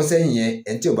ìta gbọ́ sẹ́yìn yẹn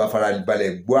ẹni tí ò bá fara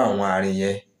balẹ̀ gbọ́ àwọn àárín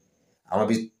yẹn, àwọn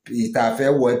ibi ìta fẹ́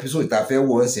wọ episode ìta fẹ́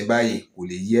wọ ǹsìn báyìí kò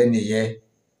lè yé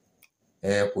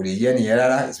ẹnìyẹn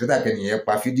rárá. Ìsìpẹ́tà kẹ́nìyẹn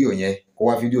pa fídíò yẹn kó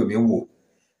wá fídíò mi wò,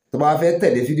 tó bá fẹ́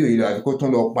tẹ̀lé fídíò yìí lọ àfi kó tún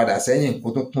lọ padà sẹ́yìn kó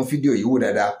tún fídíò yìí wò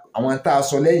dáadáa. Àwọn tá a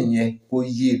sọ lẹ́yìn yẹn kó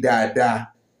yé dáadáa,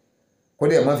 kó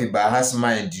dẹ̀ má fi bias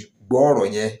mind gbọ́ ọ̀rọ̀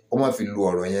yẹn, kó má fi lu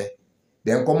ọ̀rọ̀ yẹn.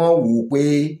 Then kó má wò ó pé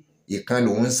ìkan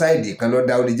lòun ṣáìdì ìkan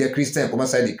lọ́dá, ó lè jẹ́ Christian kó má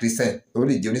ṣáìdì Christian, ó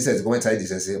lè jẹ́ oníṣẹ̀ṣe kó má ṣáìdì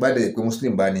ìṣẹ̀ṣe, bá dẹ̀ pé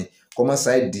Muslim bá ní kó má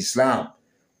ṣáìdì Islam,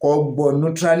 kó gbọ́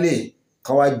neutrally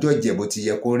ká wá jọ́jẹ̀ bó ti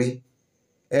yẹ kó rí.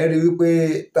 Ẹ rí wípé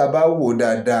tá bá wò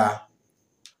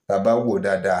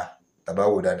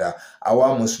dáadáa àwa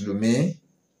mùsùlùmí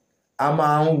a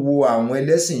máa ń wo àwọn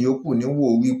ẹlẹ́sìn yòókù níwò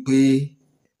wípé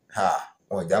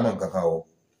wọn ò jámọ́ nǹkan kan o.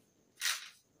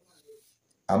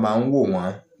 A máa ń wò wọ́n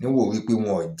níwò wípé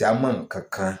wọn ò jámọ́ nǹkan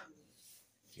kan,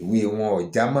 ìwé wọn ò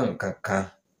jámọ́ nǹkan kan,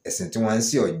 ẹ̀sìn tí wọ́n ń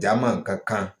ṣe ò jámọ́ nǹkan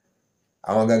kan.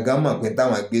 Àwọn gangan mọ̀ pé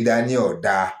táwọn gbé dání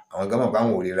ọ̀dà, àwọn gangan mọ̀ pé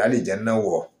àwọn ò lè rálẹ̀ jẹ́ náà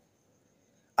wọ̀.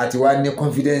 Àti wá ní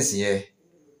confidence yẹn,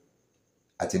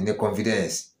 àti ní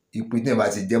confidence ipò tí ẹ bá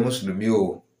ti jẹ́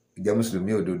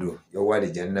mùsùlùmí òdodo yóò wà lè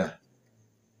jẹ́ náà.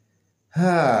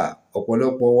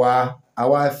 Ọ̀pọ̀lọpọ̀ wa a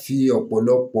wá fi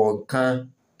ọ̀pọ̀lọpọ̀ nǹkan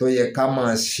tó yẹ ká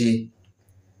máa ṣe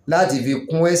láti fi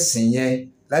kún ẹ̀sìn yẹn,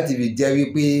 láti fi jẹ́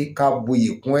wípé ká buyì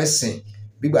kún ẹ̀sìn.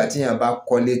 Bígbà tí èèyàn bá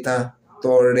kọ́lé tán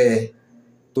tó rẹ̀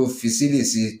tó fi sílì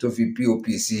sí, tó fi POP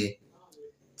sí,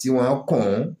 tí wọ́n kùn,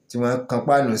 tí wọ́n kan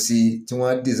páànù sí, tí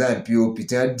wọ́n design POP,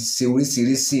 tí wọ́n ṣe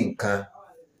oríṣiríṣi nǹkan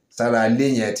sára ilé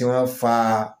yẹn, tí wọ́n fa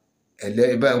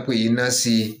ẹlẹ́bàápé iná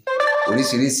sí,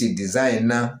 oríṣiríṣi design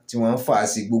náà tí wọ́n fà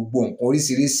sí, gbogbo nǹkan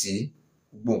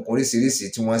oríṣiríṣi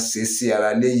tí wọ́n ṣe sí ara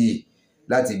ilé yìí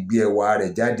láti gbé ẹwà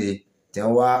rẹ̀ jáde, tí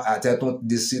wọ́n wá àtẹ́tún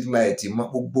di street light mọ́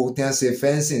gbogbo, tí wọ́n ṣe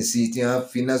fencing sí, tí wọ́n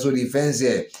fi iná sórí fẹ́ǹsì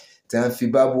ẹ̀, tí wọ́n fi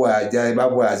bábù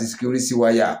àti security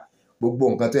wire, gbogbo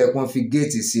nǹkan tó yẹ kí wọ́n fi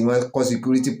géètì sí, wọ́n kọ́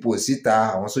security post síta,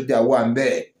 àwọn sójà wà ń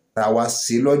bẹ̀ tá a wá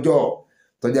sí lọ́jọ́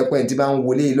tó jẹ́ pé ẹni tí bá ń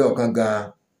wọlé ilé ọ̀kan gan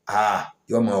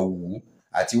yóò máa wù ú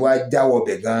àti wá jáwọ́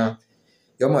bẹ̀ gan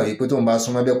yóò mọ̀ wípé tóun bá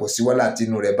súnmọ́ bẹ́ẹ̀ kò sí wàhálà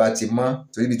tínú rẹ̀ bá ti mọ́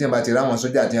torí ibi tí wọ́n bá ti ráwọn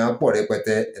sójà tí wọ́n pọ̀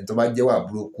rẹpẹtẹ ẹni tó bá jẹ́wà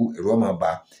burúkú èrò ọmọ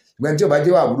bá ṣùgbọ́n tí ò bá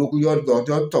jẹ́wà burúkú yóò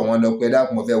tọ̀ wọ́n lọ pé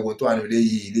dákun mo fẹ́ wo tó wà nílé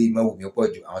yìí má wù mí pọ̀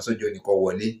jù àwọn sójà ò ní kó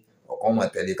wọlé ọ̀kan mọ̀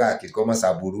tẹ̀lé káàkiri kó mọ̀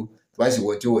ṣàbúrú tó bá sì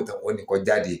wọ tí ò tán ó ní kó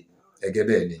jáde gẹ́gẹ́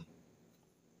bẹ́ẹ̀ ni.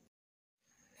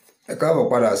 Ẹ káàbọ̀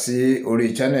padà sí orí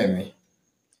channel mi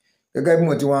gẹ́gẹ́ bí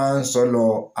mo ti wá ń sọ lọ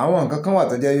àwọn nǹkan kan wà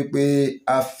tó jẹ́ wípé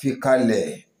a fi kalẹ̀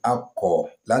a kọ̀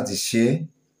láti ṣe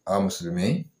àwọn mùsùlùmí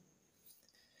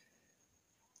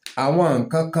àwọn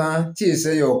nǹkan kan tí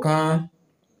ìṣẹ́yọ kan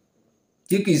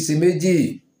tí kìí ṣe méjì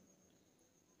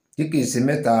tí kìí ṣe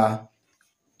mẹ́ta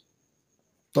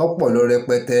tọ́pọ̀ lọ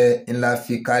rẹpẹtẹ ńlá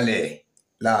fi kalẹ̀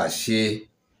láàṣe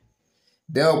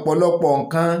dẹ ọ̀pọ̀lọpọ̀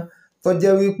nǹkan tó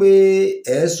jẹ́ wípé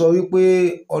ẹ sọ wípé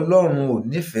Ọlọ́run ò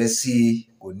nífẹ̀ẹ́ sí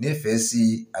kò nífẹ̀ẹ́ sí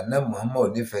Ànábì Muhammad ò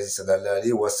nífẹ̀ẹ́ sí sallallahu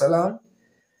alaihi wasallam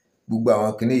gbogbo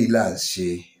àwọn kinní yìí là ń ṣe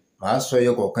màá sọ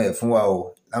ẹyọ kọ̀ọ̀kan ẹ̀ fún wa o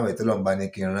láwọn ètò Ọlọ́run bá ní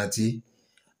kí n rántí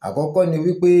àkọ́kọ́ ni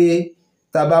wípé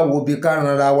tá a bá wo bí ká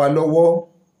ranra wa lọ́wọ́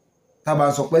tá a bá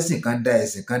sọ pé ẹ̀sìn kan dá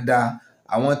ẹ̀sìn kan dá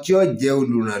àwọn tí ó jẹ́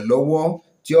olùrànlọ́wọ́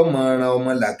tí ó máa ran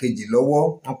ọmọ làkejì lọ́wọ́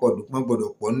wọ́n gbọ́dọ̀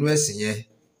pọ̀ nínú ẹ̀sìn yẹn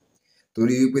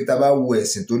torí wípé tá a bá wo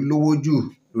ẹ̀sìn tó lówó jù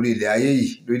lórí ilẹ̀ ayé yìí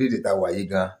lórílẹ̀‐èdè tá a wà yìí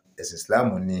gan ẹ̀sìn Islam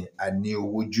ni a ní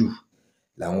owó jù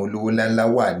làwọn olówó ńláńlá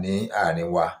wà ní àárín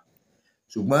wa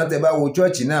ṣùgbọ́n tẹ bá wo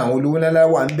chọ́ọ̀chì náà àwọn olówó ńláńlá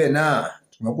wà níbẹ̀ náà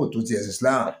ṣùgbọ́n kò tó ti ẹ̀sìn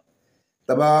Islam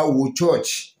tá a bá wo church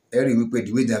ẹ rí wípé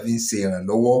ìdíwé ìjà fi ń ṣe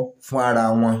ìrànlọ́wọ́ fún ara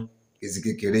wọn èsì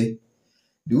kékeré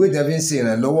ìdíwé ìjà fi ń ṣe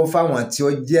ìrànlọ́wọ́ fáwọn tí ó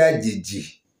jẹ́ àjèjì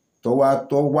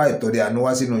tó wá ìtọ́rẹ àánú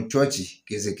wá sínú chọ́ọ̀chì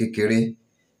èsì kékeré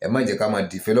ẹ má jẹ́ ká máa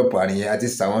dìfẹ́lọ́pù àárín yẹn àti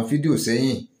sàwọn fídíò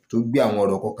sẹ́yìn tó gbé àwọn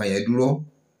ọ̀rọ̀ kọ̀ọ̀kan yẹn dúró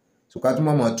ṣùkà tó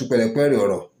máa tú pẹ̀lẹ́pẹ̀rẹ̀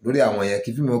ọ̀rọ̀ lórí àwọn yẹn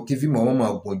kí fíìmù wọn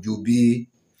máa gùn ju bí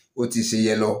ó ti ṣe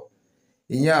yẹ lọ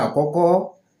ìyẹn àkọ́kọ́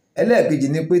ẹlẹ́ẹ̀kejì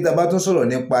ni pé tá a bá tún sọ̀rọ̀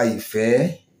nípa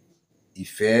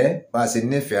ìfẹ́ bá a ṣe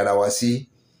nífẹ̀ẹ́ ara wa sí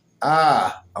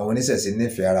àwọn oníṣẹ̀ṣe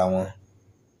nífẹ̀ẹ́ ara wọn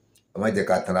ẹ má jẹ́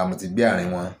ká tanra mo ti gbé àárín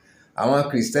wọn àwọn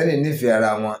kìrìsìtẹ́nì nífẹ̀ẹ́ ara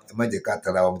wọn ẹ má jẹ́ ká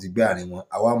tanra mo ti gbé àárín wọn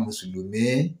àwa mùsùlùmí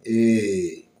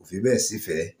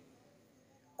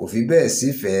kò fi bẹ́ẹ̀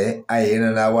sífẹ̀ẹ́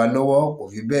àìranra wa lọ́wọ́ kò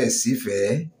fi bẹ́ẹ̀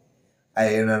sífẹ̀ẹ́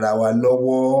àìranra wa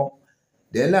lọ́wọ́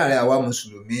dẹ̀ láàrin àwa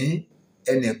mùsùlùmí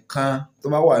ẹnìkan tó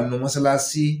bá wà nínú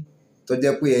mọ́ṣáláṣí tó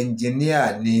jẹ́ pé ẹnjìníà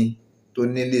ni tó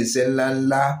ní iléeṣẹ́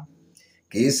ńláńlá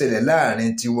kìí ṣẹlẹ̀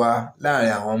láàrin tiwa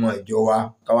láàrin àwọn ọmọ ìjọ wa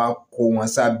ká wá kó wọn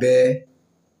sábẹ́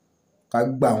ká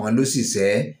gbà wọn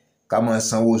lóṣìṣẹ́ ká máa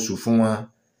sanwó oṣù fún wọn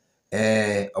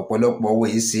ọ̀pọ̀lọpọ̀ owó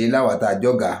yìí ṣe láwa tá a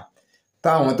jọ̀gá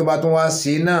táwọn tó bá tún wá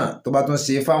ṣe náà tó bá tún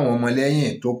ṣe fáwọn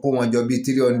ọmọlẹ́yìn tó kó wọn jọ bíi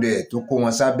 300 tó kó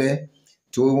wọn sábẹ́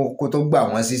tó gbà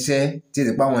wọn ṣiṣẹ́ tí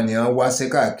ìdípá wọn ni wọn wá sí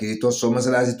káàkiri tó sọ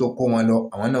mọ́ṣáláṣí tó kó wọn lọ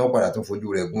àwọn náà wọ́n padà tún fojú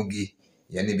rẹ̀ gúngi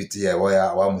ìyẹn níbi tí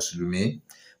àwa mùsùlùmí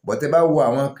bọ́tẹ́ bá wo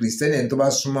àwọn kìrìsìtẹ́nì tó bá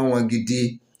súnmọ́ wọn gidi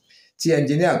tí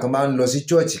ẹnjìníà kan bá ń lọ sí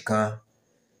chọ́ọ̀chì kan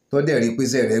tó dẹ̀ rí pé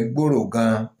iṣẹ́ rẹ̀ gbòòrò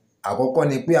gan àkọ́kọ́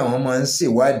ni pé àwọn máa ń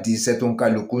ṣèwádìí iṣẹ́ tó ń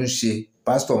kálukú ń ṣe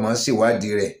pásítọ̀ máa ń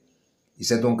ṣèwádìí rẹ̀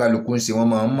iṣẹ́ tó ń kálukú ń ṣe wọ́n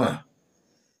máa ń mọ̀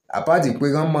àpáàtì pé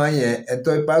wọ́n máa ń yẹn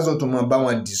ẹ̀tọ́ pásítọ̀ tó máa bá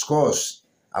wọn discuss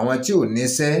àwọn tí ò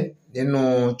níṣẹ́ nínú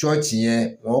chọ́ọ̀chì yẹn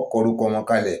wọ́n kọ orúkọ wọn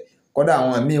kalẹ̀ kódà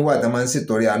àwọn míì wà tó máa ń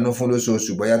ṣètọrẹ àánú fún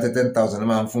lóṣooṣù bóyá 10,000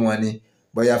 máa ń fún wọn ní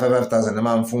bóyá 5,000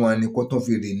 máa ń fún wọn ní kó tún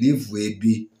fi rìlíìfù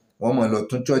ebi wọ́n máa lọ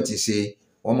tún chọ́ọ̀chì ṣe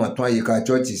wọ́n máa tún àyíká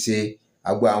chọ́ọ̀chì ṣe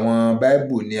àgbo àwọn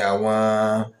báíbù ní àwọn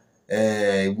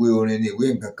ìwé orin ní ìwé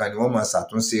nǹkan kan ni wọ́n máa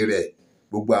ṣàtúnṣe rẹ̀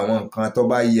gbogbo àwọn nǹkan tó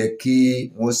bá yẹ kí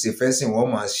wọ́n ṣe fẹ́sìn wọ́n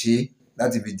máa ṣe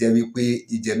láti fi jẹ́ wípé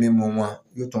jíjẹ mímu wọn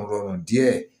yóò tún rọrùn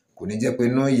díẹ̀ kò ní jẹ́ pé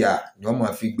inú ìyà ni wọ́n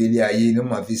máa fi gbélé ayé ni wọ́n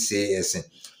máa fi ṣe ẹ̀sìn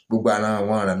gbogbo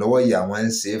àwọn ìrànlọ́wọ́ ìyà wọn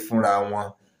ń ṣe fúnra wọn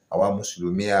àwa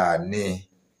mùsùlùmí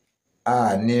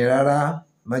àní rárá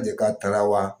má jẹ́ ká tanra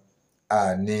wa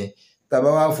àní tàbá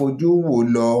wá fojú wò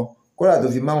lọ kódà tó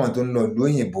fi máwọn tó ń lọ ìlú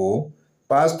òyìnbó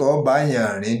pásítọ̀ bá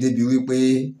yàn rìn débi wípé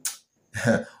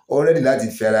ó rẹ́dì láti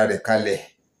fi ara rẹ̀ kalẹ̀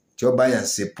tí ó bá yàn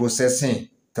ṣe processing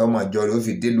tí ọmọ ìjọ rẹ̀ ó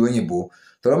fi dé ìlú òyìnbó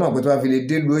tọ́lọ́ mọ̀ pé tó bá fi lè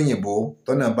dé ìlú òyìnbó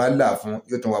tọ́nà bá là fún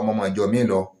yóò tún wá mọ́mọ́ ìjọ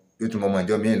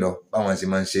míì lọ báwọn ṣe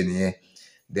máa ń ṣe nìyẹn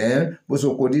then bó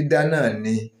soko dídá náà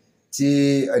ni tí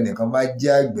ẹnìkan bá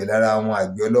jẹ́ àgbẹ̀ lára àwọn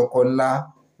àgbẹ̀ ọlọ́kọ́ ńlá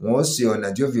wọn ó ṣe ọ̀nà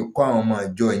tí ó fi kọ́ àwọn ọmọ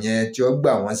ìjọ yẹn tí ó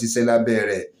gbà wọ́n ṣiṣẹ́ lábẹ́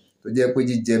rẹ̀ tó jẹ́ pé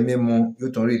jíjẹ mímu yóò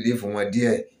tún rìlífù wọn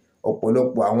díẹ̀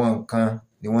ọ̀pọ̀lọpọ̀ àwọn nǹkan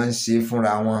ni wọ́n ń ṣe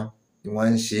fúnra wọn ni wọ́n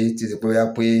ń ṣe títí pé wá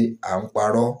pé à ń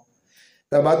parọ́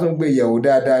tá a bá tún gbé yẹ̀wò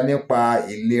dáadáa nípa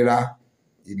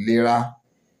ìlera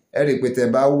ẹ rí i pé tẹ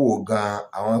bá wò gan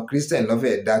àwọn Christian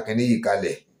lọ́fẹ̀ẹ́ dá kínní yìí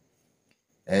kalẹ̀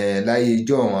láyé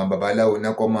ijọ́ àwọn babaláwo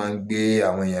náà kọ́ máa ń gbé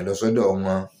àwọn èèyàn lọ sọ́dọ̀ wọn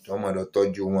tí wọ́n máa lọ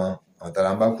tọ́jú wọn, àwọn tara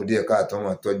ń bá kú díẹ̀ káàtó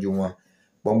wọn tọ́jú wọn.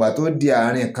 Gbọ̀ngbà tó di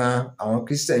àárín kan àwọn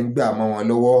Christian gbà mọ́ wọn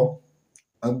lọ́wọ́,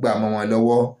 wọ́n gbà mọ́ wọn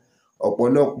lọ́wọ́.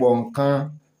 Ọ̀pọ̀lọpọ̀ nǹkan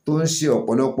tó ń ṣe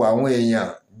ọ̀pọ̀lọpọ̀ àwọn èèyàn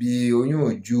bíi oyún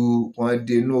òjú, wọn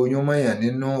denú oyún mọ́yàn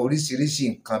nínú, oríṣiríṣi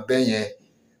nǹkan bẹ́yẹn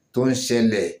tó ń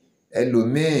ṣẹlẹ̀.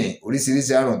 Ẹlòmíì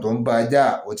oríṣiríṣi àrùn tó ń bá a jà,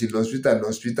 ó ti lọ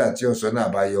hospital tí ọ̀sán náà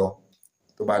bá yọ.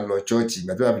 Tó bá lọ chọ́ọ̀chì,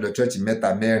 ìgbà tó bá fi lọ chọ́ọ̀chì 3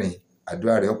 4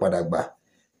 àdúrà rẹ̀ yóò padà gbà.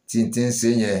 Tí n ti ń ṣe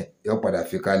yẹn yóò padà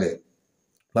fi kalẹ̀.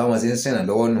 Báwọn ṣe ń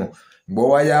ṣèrànlọ́wọ́ nù. Ìgbọ́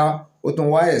wáyá ó tún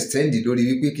wá extend lórí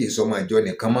wípé kì í sọmọ ìjọ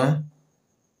nìkan mọ́.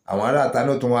 Àwọn aráàta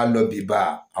náà tún wá lọ bìbà,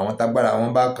 àwọn tágbára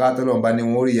wọn bá ká tọ́lọ́run bá ní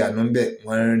wọn ó rí ìyanu ńbẹ̀,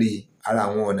 wọ́n ń rí ara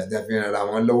àwọn ọ̀nà tí wọ́n fi ń ran ara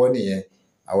wọn lọ́wọ́ nìyẹn.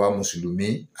 Àwa mùsùlùmí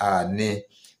àní.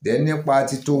 Dẹ̀ nípa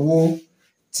títowó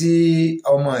tí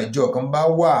ọmọ ìjọ kan bá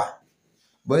wà,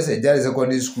 bọ́sẹ̀ jáde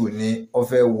secondary school ni ó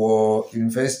fẹ́ wọ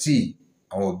yunifásitì,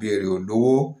 àwọn òbí rẹ̀ ò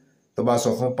lówó, tó bá sọ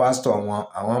fún pásítọ̀ wọn,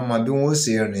 àwọn ọmọ bí wọ́n ó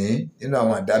ṣe rìn nínú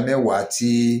àwọn ìdá mẹ́wàá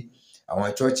tí àwọn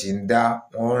chọ́ọ̀chì ń dá,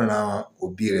 wọ́n ran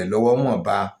òbí rẹ̀ lọ́wọ́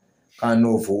wọ̀nba kánú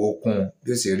òfowó kún bí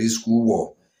ó ṣe rí skul wọ̀.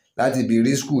 Láti ibi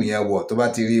rí skul yẹn wọ̀, tó bá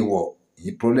ti rí wọ̀,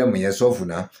 yìí pírọ́blẹ̀mù yẹn sọ́ọ̀fù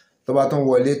náà. Tó bá tún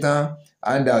wọlé tán,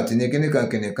 handout ní kíníkan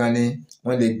ni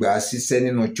wọ́n lè gbà á ṣiṣẹ́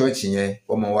nínú chọ́ọ̀chì yẹn,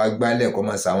 ọmọ wa gbálẹ̀ kọ́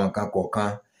máa ṣàwọn nǹkan kọ̀ọ̀kan,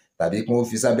 tàbí kí wọ́n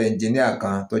fi sábẹ́ ẹnjìníà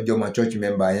kan tó jẹ́ ọmọ church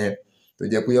member yẹn, tó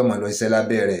jẹ́ pé yọmọ lọ iṣẹ́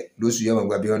lábẹ́ rẹ̀ lóṣù, yọmọ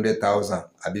gba bí 100,000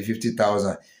 àbí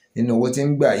 50,000 nínú owó tí ń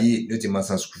gbà yìí ló ti máa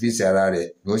san school fees ara rẹ̀,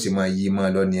 ni ó sì máa yí máa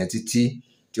lọ nìyẹn títí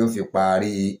tí ó fi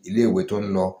parí iléèwé tó ń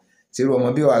lọ. Sírú ọmọ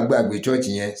bí wàá gbàgbé church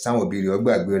yẹn, sáwọn òbí rẹ̀ ó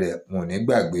gbàgbé rẹ̀, wọn ò ní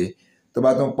gbàgbé. Tó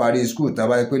bá tún parí school tán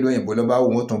bá pé lóyìnbó ló bá wù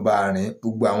wọ́n tún bá a rìn.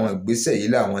 Gbogbo àwọn ìgbésẹ̀ yìí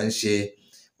làwọn ń ṣe.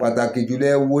 Pàtàkì jùlọ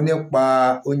ẹ wo nípa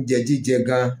oúnjẹ jíjẹ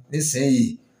gan nísìnyìí.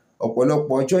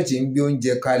 Ọ̀pọ̀lọpọ̀ chọ́ọ̀chì ń gbé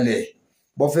oúnjẹ kalẹ̀,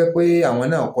 bọ́ fẹ́ pé àwọn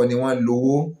náà kọ́ ni wọ́n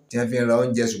lówó tí wọ́n fi ń ra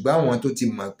oúnjẹ, ṣùgbọ́n àwọn tó ti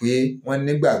mọ̀ pé wọ́n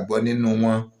nígbàgbọ́ nínú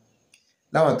wọn,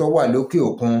 láwọn tó wà lókè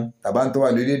òkun tàbá tó wà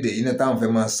lórílẹ̀‐èdè yìí náà táwọn fẹ́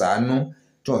máa ṣàánú,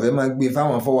 tí wọ́n fẹ́ máa gbé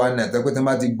fáwọn 419 tó pé tí wọ́n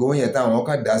bá ti gbóhùn yẹn táwọn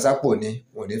kan dá sápò ni,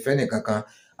 wọn ò ní fẹ́ nìkankan.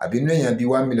 Àbí inú èèyàn bíi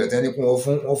 1 million tí wọ́n ní kí wọ́n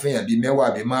fún, wọ́n fún èèyàn bíi 10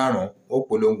 àbí 5, ó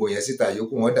polongo yẹn síta,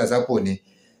 yòókù wọn dá sápò ni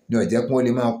ó jẹ́ kí wọ́n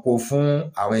lè máa kó fún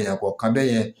àwọn èèyàn kọ̀ọ̀kan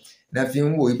bẹ́yẹn. Náà fi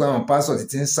ń wò wípé àwọn pásọ̀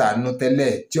ti ń ṣàánú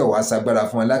tẹ́lẹ̀ tí ó wá ṣagbára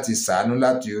fún wọn láti ṣàánú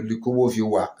láti olùkówó fi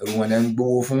wà, ẹrù wọn lẹ́ ń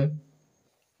gbówó fún.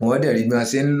 Wọ́n dẹ̀ rí bí wọ́n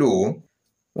ṣe ń lò ó.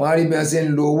 Wọ́n á rí bí wọ́n ṣe ń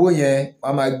lo owó yẹn,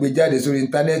 wọ́n máa gbé jáde sórí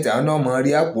íńtánẹ́ẹ̀tì, àwọn náà máa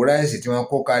rí àpò ráìsì tí wọ́n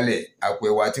kó kalẹ̀, àpò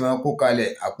ẹ̀wà tí wọ́n kó kalẹ̀,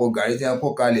 àpò gàrí tí wọ́n kó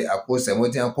kalẹ̀, àpò sẹ̀mó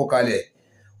tí wọ́n kó kalẹ̀.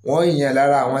 Wọ́n yàn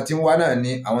lára àwọn tí ń wá náà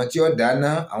ni àwọn tí ó dáná,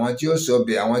 àwọn tí ó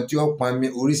sọbẹ̀, àwọn tí ó pọnmi,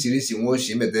 oríṣiríṣi wọn ó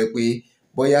ṣe mẹ́tẹ́ pé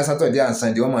bóyá Saturday and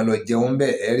Sunday wọ́n máa lọ jẹun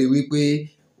ńbẹ̀. Ẹ rí wípé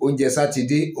oúnjẹ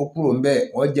sátidé ó kúrò ńbẹ̀,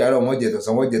 wọ́n jẹ àárọ̀, wọ́n jẹ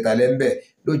tọ̀sán, wọ́n jẹ talẹ́ ńbẹ̀.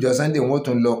 Lọ́jọ́ Sunday wọ́n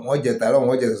tún lọ, wọ́n jẹ tàárọ̀,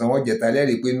 wọ́n jẹ tọ̀sán, wọ́n jẹ talẹ́.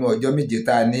 Rí pé inú ọjọ́ 7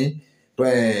 tá a ní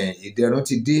ìdẹ̀rùn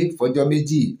ti dé fọjọ́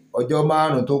 2, ọjọ́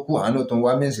 5 tó kù àánú tó ń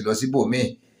wá mẹ́sì lọ síbòmíì.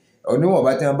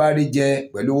 Oníwọ̀nba tí wọ́n bá rí jẹ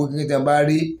pẹ̀lú owó kékeré tí wọ́n bá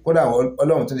rí, kódà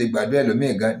Ọlọ́run tún lè gbàdúrà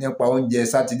ẹlòmíì gan nípa oúnjẹ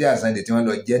Saturday and Sunday tí wọ́n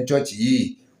lọ jẹ chọ́ọ̀chì yìí,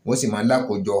 wọ́n sì máa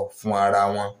lákòjọ fún ara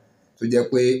wọn. Tó jẹ́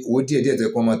pé owó díẹ̀díẹ̀ tó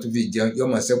kọ́ máa tún fi jẹun yóò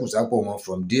máa ṣẹ́kù sápò wọn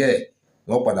from there.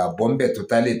 Wọ́n padà bọ́ ńbẹ̀ tó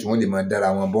tálẹ̀ tí wọ́n lè máa dára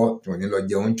wọn bọ́, tí wọ́n ní lọ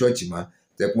jẹun chọ́ọ̀chì mọ́.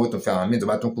 Tẹ́kun ó tún fi àwọn míì tó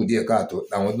bá tún kù díẹ̀ káàtó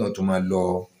láwọn náà tún máa lọ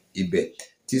ibẹ̀.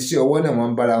 Tí sí ọwọ́ náà wọ́n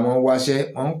ń bára wọn wáṣẹ́,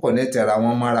 wọ́n ń connect ara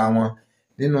wọn mára wọn.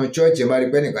 Nínú chọ́ọ̀chì bá rí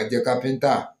pé nìkan jẹ́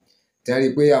kápẹ́ńtà, tí wọ́n rí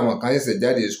pé àwọn kan ṣẹ̀ṣẹ̀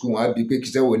jáde school, wọ́n á bí pé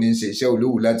kíṣẹ́ wo ní í ṣe, iṣẹ́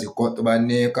olówó láti kọ́. Tó bá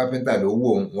ní kápẹ́ńtà ló wò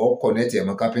wọ́n connect ẹ̀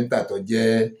mọ́ kápẹ́ńtà tó jẹ́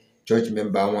church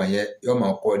member wọn yẹn, yóò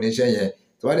máa kọ́ níṣẹ́ yẹn.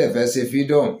 Tó bá dẹ̀ fẹ́ ṣe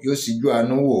freedom, yóò síjú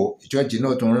àánú wò, church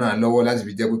náà tún ràn án lọ́wọ́ láti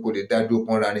fi jẹ́ pé kó lè dá dúró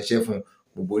kán ra níṣẹ́ fún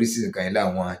gbogbo oríṣiríṣi nǹkan yìí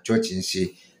láwọn church ń ṣe.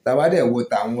 Tá bá dẹ̀ wo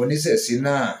tàwọn oníṣẹ̀ṣe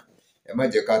náà, ẹ má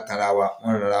jẹ́ ká tanra wa,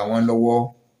 wọ́n ran ara wọn lọ́wọ́,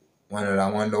 wọ́n ran ara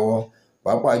wọn lọ́wọ́.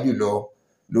 Pàápàá jùlọ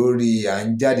lórí à ń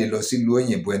jáde lọ sílùú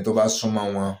òyìnbó, ẹni tó bá súnmọ́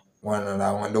wọn, wọ́n ran ara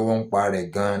wọn lọ́wọ́ ń pa rẹ̀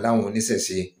gan láwọn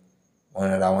oníṣẹ̀ṣe. Wọ́n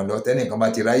ran ara wọn lọ. Tẹ́nìkan bá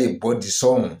ti ráyè bọ́ọ̀dì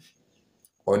sọ́hùn,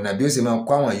 ọ̀nà bí ó ṣe máa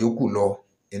kó àwọn yòókù lọ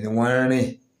ni wọ́n ń rìn.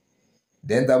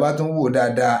 Then tá bá tún wò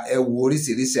dáadáa, ẹ wo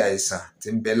oríṣiríṣi àìsàn tí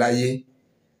ń bẹ láyé.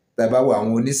 Tá bá wo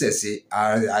àwọn oníṣẹ̀ṣe,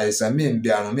 àìsàn míì ń bẹ,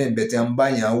 àrùn míì ń bẹ tí wọ́n bá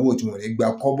yàn wò tí wọ́n ní gba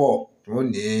kọ́bọ̀, tí wọ́n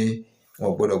ní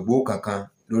wọn gbọ́dọ̀ gbowó kankan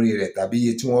lórí rẹ̀, tàbí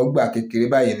iye tí wọ́n gbà kékeré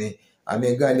báyìí ni.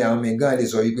 Àwọn míì gan lè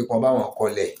sọ wípé kan bá wọn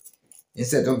kọlẹ̀.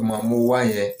 Níṣẹ́ tó fi máa mú wá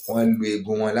yẹn, wọ́n lu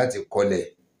eegun wọn láti kọlẹ̀,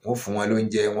 wọ́n fún wọn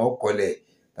lóúnjẹ, wọ́n kọlẹ̀.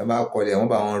 Tá bá kọlẹ̀, wọ́n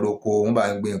bá wọn roko, wọ́n bá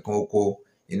ń gbé nǹkan oko,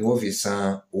 ni wọ́n fi san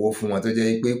owó fún wọn tó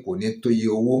jẹ́ pé kò ní tó iye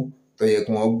owó tó yẹ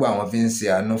kí wọ́n gbà, wọ́n fi ń ṣe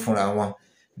àánú fúnra wọn.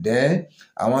 Then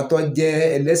àwọn tó jẹ́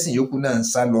ẹlẹ́sìn yòókù náà ń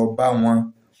sá lọ bá wọn.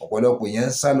 Ọ̀pọ̀lọpọ̀ yẹn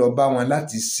ń sá lọ bá wọn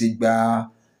láti ṣe gba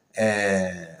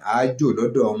àájò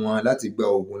lọ́dọ̀ wọn, láti gba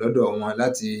oògùn lọ́dọ̀ wọn,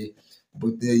 láti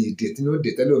ìdè tí ó dé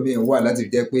tẹ́lómi wà láti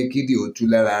jẹ́ pé kídì ó tú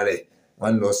lára rẹ̀,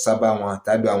 wọ́n lọ sábà wọn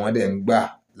tádùn àwọn dẹ̀ ń gbà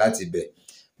láti bẹ̀.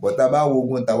 Bọ̀ tá a bá wo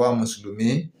ogun tàwa mùsùlùmí,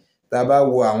 tá a bá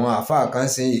wo àwọn àáfàá kan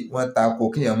sí wọ́n tako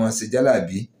kíyàn máa ṣe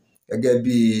jálàbí gẹ́gẹ́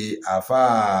bí àáfàá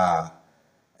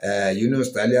Yunus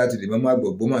Taliatu lè mọ́mọ́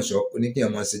Ògbómọ̀ṣọ́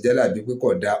oníkíyàn máa ṣe jálàbí pé kò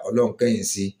dá Ọlọ́run kẹ́yìn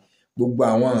sí. Gbogbo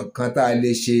àwọn nǹkan tá a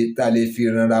lè ṣe tá a lè fi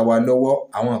ranra wa lọ́wọ́,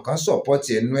 àwọn kan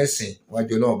sọ̀pọ́tì ẹnu ẹ̀sìn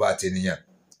wájú Ọlọ́run bá tènìyàn,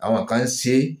 àwọn kan ń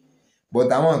ṣe é, but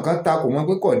àwọn kan takò wọn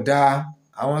pé kò dáa.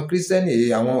 Àwọn kírísítẹ́nì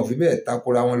àwọn ò fi bẹ́ẹ̀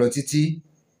takora wọn lọ títí,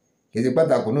 kìí ṣe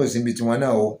pàtàkì náà síbi tiwọn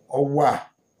náà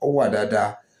ó wà dáadáa,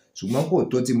 ṣùgbọ́n kò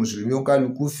tó ti mùsùlùmí. ó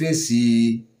kálukú fèsì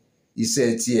iṣẹ́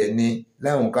tiẹ̀ ni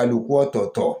láwọn kálukú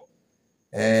ọ̀tọ̀ọ̀tọ̀.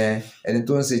 Ẹni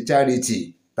tó ń ṣe charity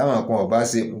táwọn kan ò bá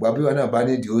ṣe, ìgbà bí wọn náà bá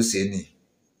nídìí ó ṣe ni,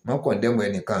 wọ́n kọ̀ndẹ́mù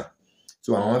ẹnìkan.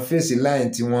 So àwọn fèsì láìn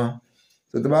tiwọn.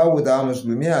 So tó bá wò táwọn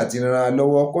mùsùlùmí àti ìrànra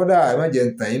lọ́wọ́, kódà ẹ má jẹ́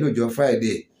ń tàn yín lọ́jọ́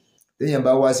Friday téèyàn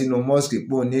bá wá sínú mosque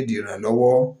pò nídìí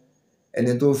ìrànlọ́wọ́,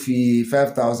 ẹni tó fi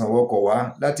 5,000 wọkọ̀ wá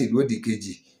láti ìlú òdì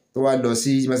kejì tó wá lọ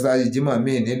sí mọ́sálásí jímọ̀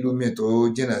míì nílùú míì tó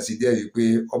jìnnà sí díẹ̀ wípé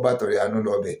ọba tọrẹ àánú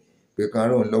lọ bẹ̀ pé kan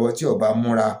ràn lọ́wọ́, tí ọba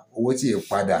múra owó tí ì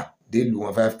padà délùú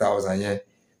wọn 5,000 yẹn,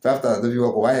 5,000 tó fi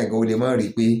wọkọ̀ wá yẹn gan ó lè má rí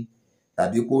pé,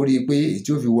 tàbí kó rí i pé èyí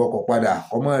tí ó fi wọkọ̀ padà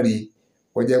kọ́ mọ́ rí,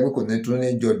 kọjá pé kò ní tún ní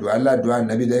jọdọ̀ aládùn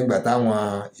ànábì lẹ́yìn ìgbà táwọn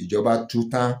ìjọba tú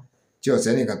tán tí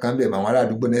ọ̀sẹ́ nìkan kan bẹ̀ mọ́ àwọn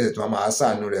aládùúgbò náà tí wọ́n máa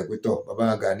ṣàánú rẹ̀ pé tọ̀ bàbá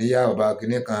Gàníyà bàbá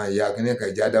kínní kan ìyá kínní kan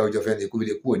ìjà dáwọ́jọ́ fẹ́ ni kó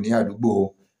lè kúrò ní àdúgbò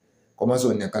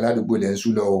kọ́mọ́sọ̀ nìkan ládùúgbò lẹ́ ń sú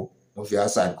lọ o, wọ́n fi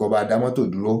àṣà kọ́ bá dá mọ́tò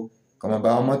dúró kọ́mọ́ bá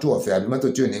wọn mọ́tò ọ̀fẹ́ àbí mọ́tò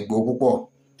tí ò ní gbowó púpọ̀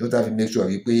tó tá fi make sure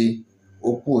wípé ó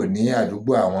kúrò ní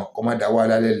àdúgbò àwọn, kọ́mọ́ dá wà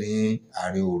lálẹ́ ní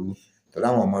àárín òru tó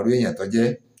láwọn ọmọ orí èèyàn tó jẹ́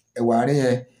ẹwà àárín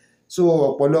yẹn. So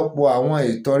ọ̀pọ̀lọpọ̀ àwọn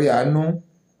ìtọrẹ àánú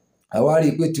àwa rí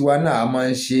i pé tiwa náà a máa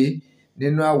ń ṣe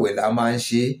nínú àwẹ̀ la máa ń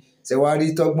ṣe. Ṣé wàá rí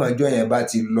tọ́gbọ̀n ọjọ́ yẹn bá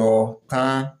ti lọ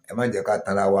tán, ẹ má jẹ́ ká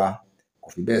tanra wa, kò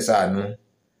fi bẹ́ẹ̀ ṣàánú.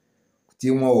 Tí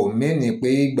wọn ò mẹ́ni pé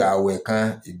ìgbà àwẹ̀ kan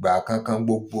ìgbà kankan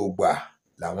gbogbo ìgbà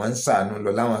làwọn ń ṣàánú lọ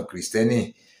láwọn kìrìsìtẹ́nì.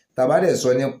 Tàbá dẹ̀ sọ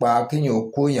nípa kéèyàn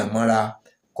kó yàn mọ́ra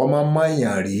kó má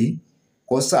mọ̀yàn rí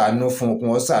kó ṣàánú fún kó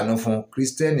ṣàánú fún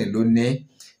kìrìsìtẹ́nì ló ní.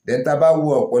 Then tá bá wo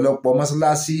ọ̀pọ̀lọpọ̀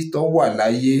mọ́ṣáláṣí tó wà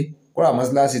láyé, kódà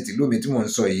mọ́ṣáláṣí tìlú mi tí mò ń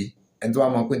sọ yìí, ẹni tó wá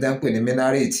mọ̀ pé tá ń pè ní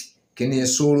minaret, kí ni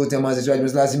sóró tí wọ́n máa ń ṣe síwájú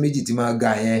mọ́ṣáláṣí méjì tí máa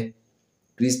ga yẹn,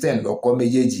 Christian ló kọ́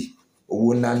méjèèjì, owó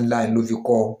ńláńlá ló fi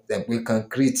kọ́, tẹ̀pẹ́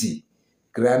kankírìtì,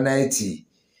 gíránáìtì,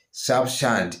 sharp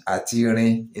sand àti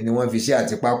irin ni wọ́n fi ṣe,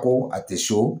 àti pákó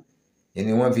àtèṣó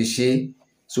ni wọ́n fi ṣe.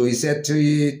 So iṣẹ́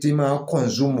tí máa ń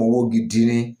consume owó gidi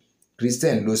ni.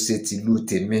 Christian ló ṣe tìlú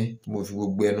tèmi, mo fi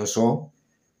gbogbo ẹnu sọ,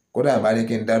 kódà bá ní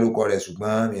kí n dárúkọ rẹ̀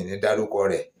ṣùgbọ́n mi ní dárúkọ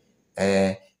rẹ̀.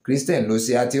 Christian ló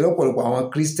ṣe. Àti rọ́pọ̀lọpọ̀ àwọn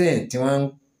Christian tí wọ́n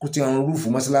ń rúfù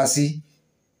mọ́ṣáláṣí,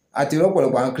 àti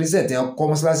rọ́pọ̀lọpọ̀ àwọn Christian tí wọ́n kọ́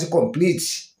mọ́ṣáláṣí complete.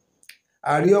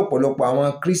 A rí ọ̀pọ̀lọpọ̀ àwọn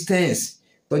Christians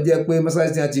tó jẹ́ pé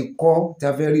mọ́ṣáláṣí tí wọ́n ti kọ́ tí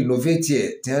wọ́n fẹ́ renovate ẹ̀,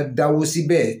 tí wọ́n dáwó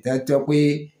síbẹ̀, tí wọ́n tọ́ pé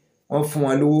wọ́n fún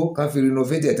wọn lówó kán fi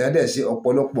renovate ẹ̀, tí wọ́n dẹ̀ ṣe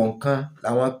ọ̀pọ̀lọpọ̀ nǹkan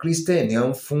làwọn Christian ni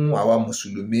wọ́n ń fún àwa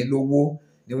mùsùlùmí lówó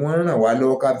ni wọ́n ràn wá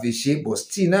lọ́wọ́ ká fi ṣe. But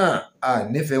still náà a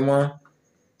nífẹ̀ẹ́ wọn,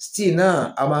 still náà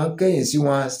a máa ń kẹ́yìn sí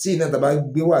wọn, still náà tá a bá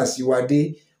gbé wá sí wa dé,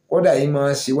 kódà yìí máa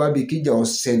ń ṣe wá bí kíjà ó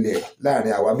ṣẹlẹ̀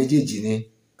láàrin àwa méjèèjì ni,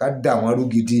 ká dà wọ́n rú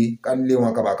gidi, ká lé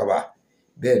wọn kàbàkàbà.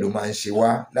 Bẹ́ẹ̀ ló máa ń ṣe wá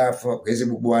láàfin kìí ṣe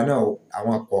gbogbo wa náà,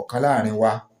 àwọn kọ̀ọ̀kan láàrin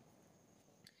wa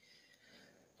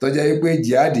tó jẹ́ wípé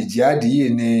jihadi yìí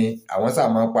ni àwọn sáà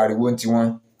máa ń pariwo ń tiwọn.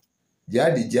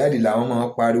 Jihadi làwọn máa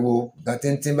ń pariwo gan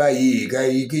tíntín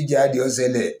báyìí kí jihadi ó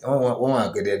ṣẹlẹ̀, wọ́n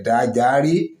àgẹ̀dẹ̀ dá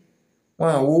járí,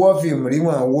 wọ́n àwòwọ́ fíìmù rí,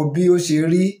 wọ́n àwò bí ó ṣe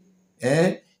rí.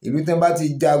 Ìlú tí wọ́n bá ti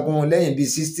jagun lẹ́yìn bíi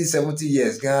 60-70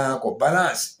 years gan kò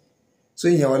balance. So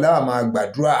ìyẹn wọn láwọn máa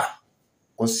gbàdúrà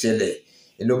kó ṣẹlẹ̀.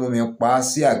 Ló mú mi pa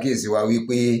sí àkíyèsí wa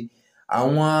wípé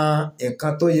àwọn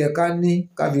nǹkan tó yẹ ká ní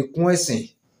ká fi kún ẹ̀sìn,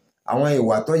 àwọn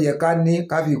ìwà tó yẹ ká ní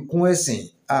ká fi kún ẹ̀sìn,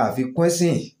 a fi kún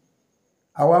ẹ̀sìn.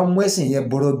 Àwa mú ẹ̀sìn yẹn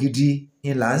bọ̀rọ̀ gidi ni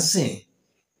là ń sìn.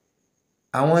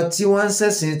 Àwọn tí wọ́n ń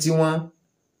ṣẹ̀sìn tiwọn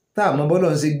tá a mọ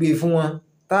bọ́lọ̀ ń ṣe gbé fún wọn,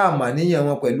 tá a mọ àníyàn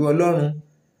wọn pẹ̀lú Ọlọ́run,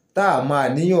 tá a mọ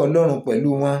àníyàn Ọlọ́run pẹ̀lú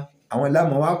wọn, àwọn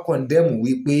lámọ̀ wá kọ̀ndẹ́mù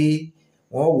wípé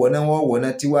wọ́n wọ̀nà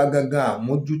tiwa gangan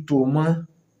àmójútó mọ́.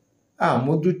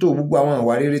 Àmójútó gbogbo àwọn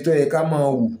ìwà rere tó yẹ ká máa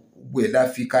hù gbogbo ẹ̀ la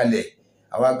fi kalẹ̀.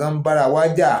 Àwa gan bára wa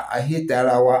jà, a hate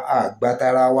ara wa, a gbàtà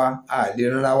ara wa, a lè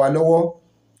ranra wa lọ́wọ́.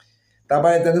 Tàbá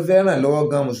ní tẹ́tí fẹ́ ràn lọ́wọ́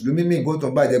gan mùsùlùmí mi gbọ́n tó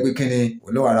ń bàjẹ́ pé kí ni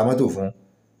olówó ara mọ́tò fún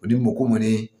onímọ̀kúmu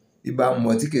ni bíbá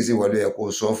mọ̀ tí kìí ṣe wọlé ẹ̀ kó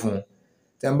sọ fún un.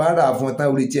 Tẹ́ ń bá rà fún tán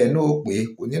orí tiẹ̀ náà ó pé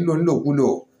kò nílò ńlòkulò.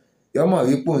 yọ mọ̀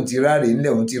wípé òun ti ráre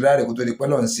ńlẹ̀ òun ti ráre kó tó di pé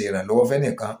Ọlọ́run ṣe ìrànlọ́wọ́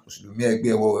fẹ́nìkan mùsùlùmí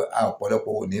ẹgbẹ́ wọ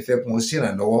ọ̀pọ̀lọpọ̀ ò ní fẹ́ kún ó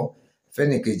ṣèrànlọ́wọ́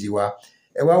fẹ́nìkejì wa.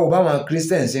 Ẹ wá wo báwọn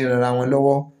Christians ṣe ń ranra wọn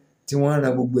lọ́wọ́ tí wọ́n ń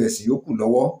ran gbogbo ẹ̀sìn yòókù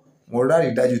lọ́wọ́. Mo ráre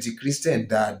dájú ti Christian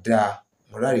dáadáa,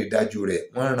 mo ráre dájú rẹ̀,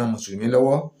 wọ́n ń ran mùsùlùmí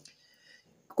lọ́wọ́.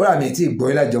 Kódà mi tí gbọ́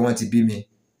ìlàjọ wọn ti bí mi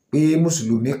pé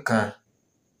mùsùlùmí kan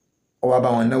ó wá bá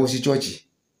wọn náwó sí chọ́ọ̀chì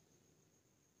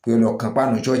pé ó lọ kan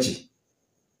páànù chọ́ọ̀chì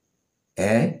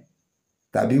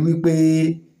tàbí wípé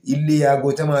ilé aago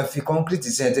tí wọ́n máa fi kọ́ńkírìtì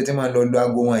sí ẹ̀ tí wọ́n máa lọ lo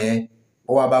aago wọn yẹn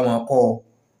ó wá bá wọn kọ́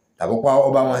tàbí ó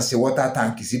bá wọn ṣe water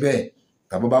tank síbẹ̀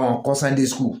tàbí ó bá wọn kọ́ Sunday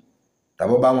school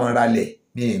tàbí ó bá wọn ralẹ̀.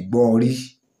 Mi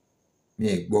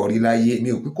ì gbọ́ rí láyé, mi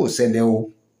ò pé kò ṣẹlẹ̀ o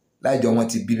láìjọ wọn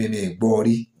ti bí mi, mi ì gbọ́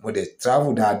rí. Mo dẹ̀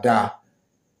travel dáadáa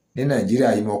ní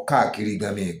Nàìjíríà yìí, mo káàkiri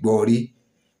gan, mi ì gbọ́ rí.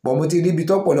 Bọ̀ mo ti rí ibi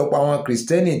tọ́pọ̀lọpọ̀ àwọn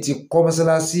Kristẹni ti kọ́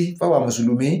mọ́sálásí fáwọn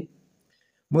mùsùlùmí.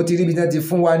 Mo ti rí ibi tí wọ́n ti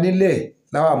fún wa nílẹ̀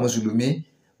láwa mùsùlùmí.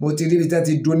 Mo ti rí ibi tí wọ́n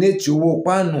ti donate owó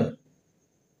páànù.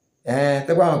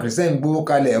 Tẹ́gbà àwọn Kristẹni gbówó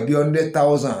kalẹ̀ bí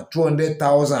 100,000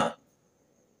 200,000.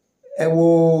 Ẹ wo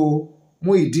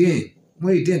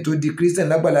Muideen tó di Christian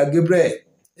lágbàlá Gabriel.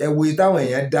 Ẹ wo iye táwọn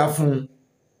èèyàn dá fún.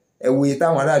 Ẹ wo iye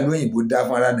táwọn aráàlú òyìnbó dá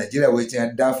fún, ará Nàìjíríà wo iye tí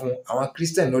wọ́n dá fún. Àwọn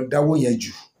Christian ló dáwó yẹn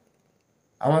jù.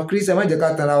 Àwọn Christian má jẹ́ ká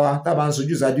tanra wa tábà ń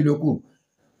sojú ṣáájú lókù.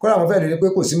 Kọ́lá àwọn fẹ́ẹ́ lè ní pé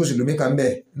kò sí mùsùlùmí kan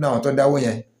bẹ́ẹ̀ nínú àwọn tó dáwó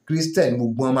yẹn. Christian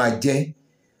gbogbo wọn máa jẹ́.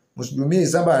 Mùsùlùmí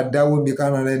sábà dáwó bí ká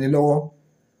ran ẹni lọ́wọ́.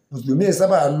 Mùsùlùmí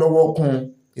sábà lọ́wọ́ kún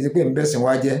kì í ṣe pé ń bẹ̀sìn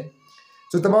wá jẹ́.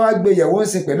 tó tá bá wá gbé yẹ̀wò ń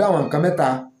sìn pẹ̀lú àwọn nǹkan mẹ́ta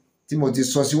tí mo ti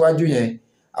sọ síwájú yẹn,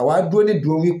 àwa dúró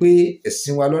nídùú wípé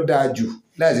ẹ̀sìn wa ló dáa jù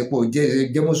láìsí pé ó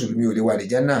jẹ́ mùsùlùmí ò lè wà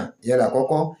àlìjánnà. Ìyẹn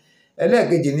làkọ́kọ́.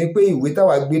 Ẹlẹ́ẹ̀kejì ni pé ìwé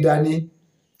táwa gbé dání,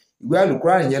 ìwé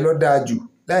àlùkùránì yẹn ló dáa jù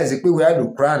láìsí pé ìwé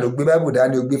àlùkùránì ló gbé báìbù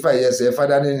dání, ó gbé fàyẹsẹ̀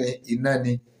fádání ní iná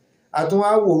ni. A tún wá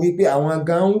wò wípé àwọn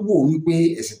gan ń wò wípé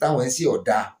ẹ̀sìn táwọn ń sì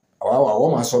ọ̀dà, àwọ̀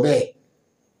máa sọ bẹ́ẹ̀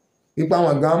wípé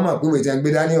àwọn gan mọ̀ pé ìwé tí wọ́n gbé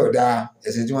dání ọ̀dà,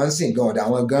 ẹ̀sìn tí wọ́n ń sìn gan ọ̀dà,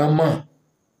 àwọn gan mọ̀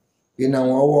pé náà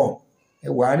wọ́n wọ̀. Ẹ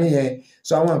wà á nìyẹn.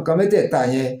 Sọ àwọn nǹkan mẹ́tẹ̀ẹ̀ta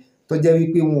yẹn tó jẹ́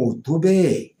wípé wọn ò tó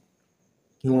bẹ́ẹ̀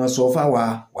kí wọ́n sọ fáwa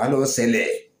wà lọ ṣẹlẹ̀.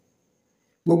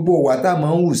 Gbogbo wa tá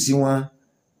máa ń hù sí wọn,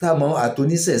 tá máa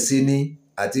àtòníṣẹ̀ṣe ni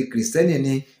àti kìrìsìtẹ́nì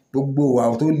ni, gbogbo wa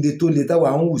tó le táwa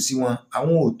ń hù sí wọn,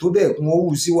 àwọn ò tó bẹ́ẹ̀ kún ó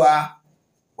hù sí wa.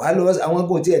 Wà lọ àwọn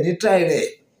kò tiẹ̀ ní tíráì rẹ̀.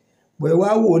 Pẹ̀ wá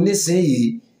wò nísìnyìí,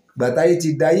 gbàtáyé ti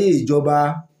dayé ìjọba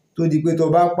tó di pé tó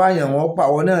bá pààyàn wọn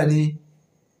pàwọ́ náà ni,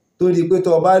 tó di pé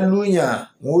tó bá lùyàn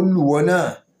wọn ó lù wọ́n náà,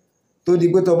 tó di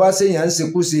pé tó bá ṣèyàn ń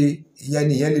ṣekúṣe ìyẹn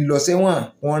nìyẹn lè lọ sẹ́wọ̀n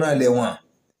wọn rán lẹ́wọ̀n.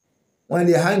 Wọ́n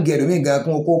lè hàǹgẹ̀ lómi gan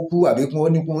kún kó kú àbí kún ó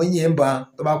ní kún ó yìn ń ba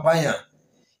tó bá pààyàn.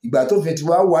 Ìgbà tó fi ti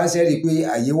wá wá ń sẹ́rí pé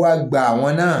àyè wá gba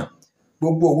àwọn náà.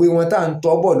 Gbogbo òwe wọn tá à ń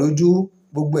tọ́ bọ̀ lójú,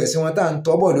 gbogbo ẹ̀sìn wọn tá à ń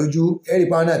tọ́ bọ̀ lójú, ẹ̀rí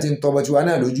pa àwọn náà ti ń tọ́ bọ̀ tiwa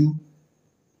náà lójú.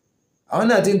 Àwọn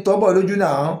náà ti ń tọ́ bọ̀ lójú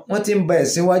náà, wọ́n ti ń ba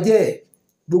ẹ̀sìn wa jẹ́.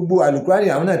 Gbogbo àlùkùránì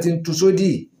àwọn náà ti ń tu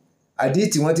sódì,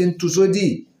 àdíìtì wọn ti ń tu sódì.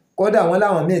 Kódà wọn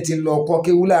láwọn míì ti ń lọ kọ́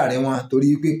kéwú láàrin wọn torí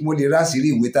pé kí wọ́n lè ráṣìírí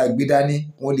ìwé tá a gbé dání,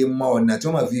 wọ́n lè mọ ọ̀nà tí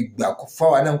wọ́n máa fi gbà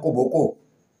fáwa náà kòbókò.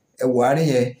 Ẹ wò àárín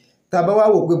yẹn. Tá a bá wá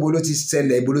wò pé ibo ló ti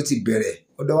ṣẹlẹ̀, ibo ló ti bẹ̀rẹ̀,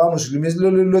 ọ̀dọ̀ wa mùsùlùmí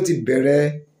ló ti bẹ̀rẹ̀.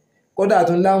 Kódà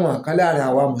tún láwọn kan láàrin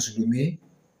àwa mùsùlùmí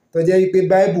tó jẹ́ wípé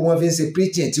báíbù wọn fi ń ṣe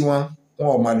preaching tiwọn, wọn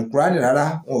ò mọ àlùkùránì rárá,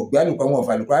 wọn ò gbé àlùkùránì, wọn ò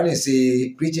fa àlùkùránì ṣe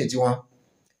preaching tiwọn.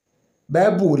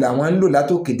 Báíbù làwọn ń lò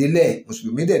látòkè délẹ̀,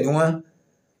 mùsùlùmí dẹ̀ ni wọ́n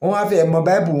wá fẹ́ mọ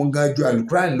báíbù wọn gan ju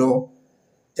àlùkùránì lọ.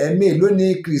 Ẹ̀mí ló ní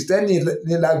kìrìsìtẹ́nì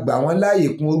ní la gbà wọ́n láàyè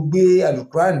kún ó gbé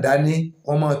àlùkùránì dání,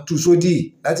 wọ́n máa tú sódì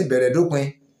láti bẹ̀rẹ̀ dópin.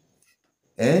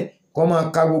 Kọ́ máa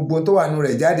ka gbogbo tó wà nù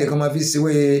rẹ̀ jáde, kọ́ máa fi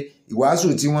ṣèwé ìwàásù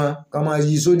tiwọn, kọ́ máa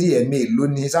yí sódì. Ẹ̀mí ló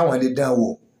ní sáwọn lè dán wò,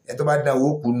 ẹ tó bá dán wò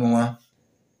kú nu wọn.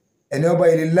 Ẹni ọba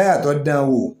ilé láyà tó dán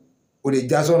wò ó lè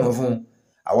já sọ̀nà fún un.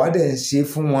 Àwa dẹ̀ ń ṣe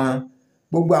fún wọn.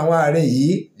 Gbogbo àwọn àárín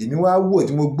yìí lèmi wá wò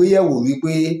tí mo gbé yẹ̀wò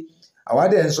wípé àwa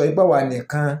dẹ̀ ń sọ ipá wa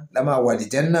nìkan la máa wà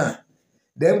àlìjánnà.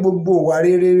 Dẹ́n gbogbo wa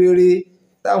réréréré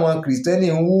táwọn kìrìsìtẹ́nì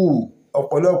ń wù,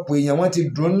 ọ̀pọ̀lọpọ̀ èèyàn wọ́n ti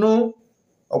dùnnú.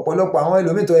 Ọ̀pọ̀lọpọ̀ àwọn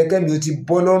ẹlòmíì tó yẹ kẹ́mi ó ti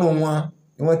bọ́ lọ́rùn wọn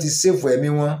ni wọ́n ti ṣèfù ẹ̀mí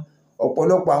wọn.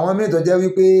 Ọ̀pọ̀lọpọ̀ àwọn míì tó jẹ́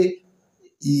wípé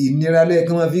ìnira lẹ́yìn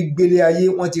kí wọ́n fi gbélé ayé,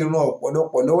 wọ́n ti ran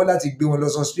ọ̀pọ̀lọpọ̀ lọ́wọ́ láti gbé wọn lọ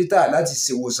hospital láti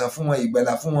ṣèwòsàn fún wọn,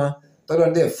 ìgbàlà fún wọn,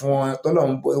 tọ́lọ́run dẹ̀ fún wọn,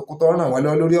 tọ́lọ́run ràn wọ́n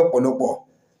lọ́wọ́ lórí ọ̀pọ̀lọpọ̀.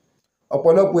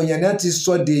 Ọ̀pọ̀lọpọ̀ èèyàn náà ti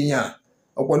sọ dèèyàn,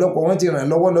 ọ̀pọ̀lọpọ̀ wọn ti ràn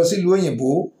lọ́wọ́ lọ sílùú òyìnbó,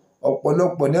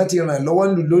 ọ̀pọ̀lọpọ̀ náà ti ràn lọ́wọ́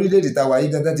lórílẹ̀‐èdè tàwa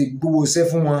yìí gan-an ti gbówó iṣẹ́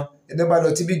fún wọn. Ẹni bá lọ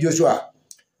tí bí Joshua,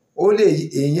 ó lè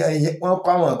èèyàn wọ́n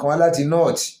kọ́ àwọn kan wá láti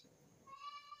north,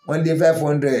 wọ́n lé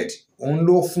 500, òun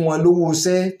ló fún wọn lówó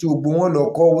iṣẹ́ tí gbogbo wọn lọ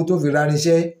kọ́ owó tó fi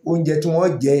rániṣẹ́, oúnjẹ tí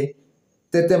wọ́n jẹ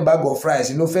 10 bag of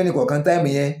rice ló fẹ́ nìkọ̀ọ̀kan táìmù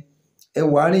yẹn. Ẹ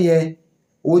wà á rí yẹn,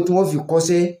 owó tí wọ́n fi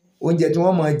kọ́ṣẹ́ oúnjẹ tí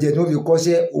wọ́n máa jẹ tí wọ́n fi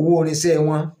kọ́ṣẹ́, owó oníṣẹ́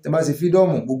wọn tí wọ́n bá ṣe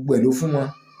fídọ́ọ̀mù gbogbo ẹ̀ ló fún wọn.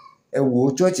 Ẹ wò ó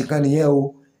chọ́ọ̀chì kan nìyẹn o.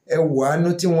 Ẹ wò àánú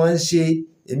tí wọ́n ń ṣe.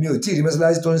 Èmi ò tí ì rí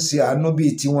mọ́sálásí tó ń ṣe àánú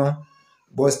bíi tiwọn.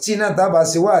 Bọ̀sítì náà tá a bá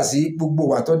ṣe wá sí gbogbo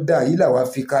wa tó dáa yìí làwa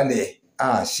fi kalẹ̀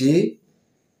àṣé.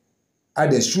 A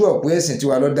dẹ̀ ṣúọ̀ pé ẹ̀sìn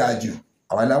tiwa ló dáa jù.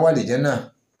 Àwa la wà àlìjánnà.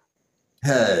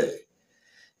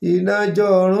 Ìdájọ́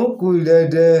ọ̀run kù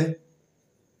dẹ̀dẹ̀,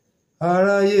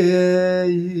 aráyé ẹ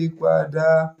yí padà,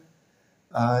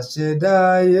 àṣẹ̀dá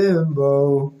ayé ń bọ̀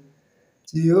o,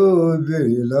 tí ó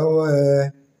béèrè lọ́wọ́ ẹ,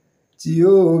 tí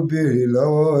ó béèrè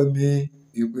lọ́wọ́ mi,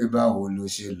 wípé báwo lo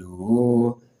ṣe lò ó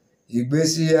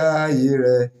ìgbésí ayé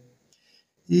rẹ.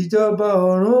 Ìjọba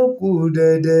ọ̀run kù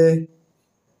dẹ̀dẹ̀,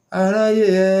 aráyé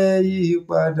ẹ yí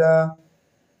padà,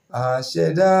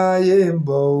 àṣẹ̀dá ayé ń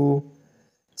bọ̀ o,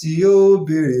 tí ó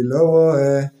béèrè lọ́wọ́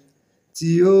ẹ, tí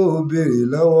ó béèrè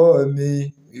lọ́wọ́ mi,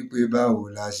 wípé báwo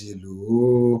la ṣe lò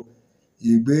ó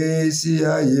ìgbésí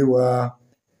ayé wa,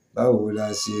 báwo la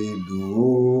ṣe lò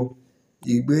ó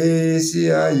ìgbésí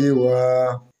ayé wa.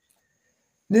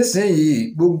 Nísìnyìí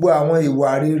gbogbo àwọn ìwà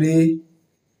rere,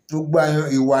 gbogbo àwọn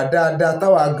ìwà dáadáa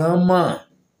táwa gan mọ̀,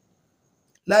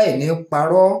 láì ní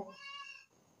parọ́,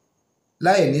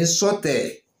 láì ní ṣọ̀tẹ̀,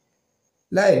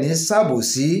 láì ní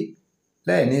ṣàbòsí,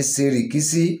 láì ní ṣe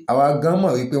rìkísí, àwa gan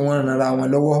mọ̀ wípé wọ́n ń ranra wọn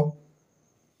lọ́wọ́.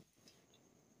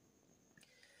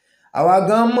 Àwa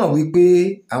gan mọ̀ wípé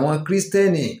àwọn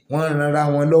Kristẹni wọ́n ń ranra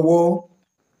wọn lọ́wọ́.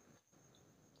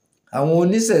 Àwọn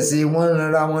oníṣẹ̀ṣe wọ́n ń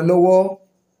ranra wọn lọ́wọ́.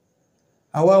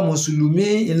 Àwa Mùsùlùmí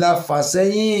ńlá fà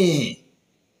sẹ́yìn.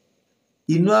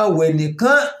 Inú àwẹ̀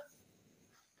nìkan,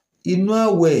 inú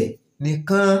àwẹ̀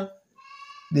nìkan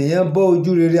lèèyàn bọ́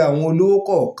ojú rere àwọn olówó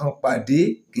kọ̀ọ̀kan pàdé,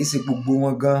 kì í ṣe gbogbo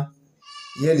wọn gan.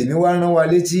 Ìyẹn lèmi wá rán wa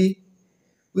létí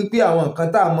wípé àwọn nǹkan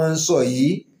tá a máa ń sọ yìí,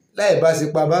 láì bá ṣe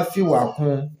pa bá fìwà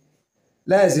kún,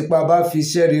 láì ṣe pa bá fi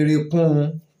iṣẹ́ rere kún,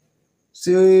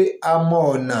 ṣé a mọ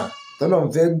ọ̀nà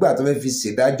tọ́lọ́run fẹ́ gbà tó fẹ́ fi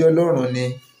ṣèdájọ́ lọ́run ni,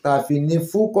 tá a fi ní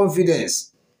full confidence,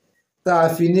 tá a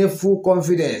fi ní full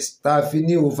confidence, tá a fi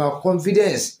ní over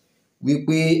confidence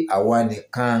wípé àwa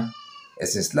nìkan,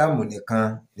 ẹ̀sìn Islam nìkan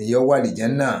ni yóò wà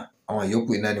àlìjánnà, àwọn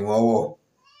yòókù iná ni wọ́n wọ̀.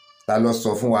 Ta ló sọ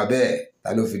fún wa bẹ́ẹ̀? Ta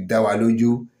ló fi dá wa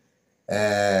lójú?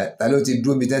 Ta ló ti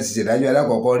dúró bí tẹ́ ti ṣèdájọ́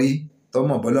alákọ̀ọ́kọ́ rí?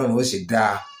 Tọ́mọ̀ bọ́lọ́run ó ṣe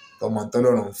dáa, tọ́mọ̀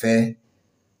tọ́lọ́run fẹ́,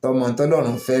 tọ́mọ̀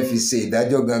tọ́lọ́run fẹ́ fi ṣe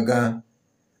ìdájọ́ gangan.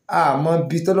 Àmọ́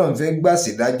bí tọ́lọ́run fẹ́ gbà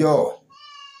ṣèdájọ́,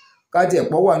 káàtì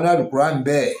ẹ̀pọ̀ wà ní Al-Qur'an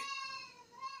bẹ́ẹ̀.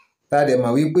 Ta dẹ̀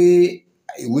mọ̀ wípé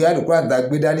ìwé Al-Qur'an tá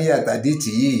gbé dání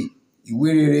àtàdìtì yìí, ìwé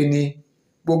rere ni.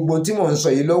 Gbogbo tí mò ń sọ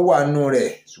yìí ló wà nínú rẹ̀,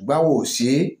 ṣùgbọ́n wò ó ṣe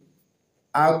é.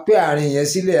 A pé àárín yẹn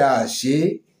sílẹ̀, a ṣe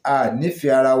é, a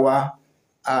nífẹ̀ẹ́ ara wa,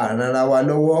 a ran ara wa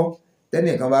lọ́wọ́.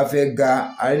 Tẹ́nìkan bá fẹ́ ga,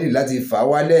 a rí láti fà á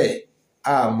wálẹ̀.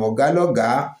 A mọ̀gá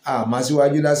lọ́gàá, a máa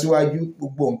síwájú lásíwájú.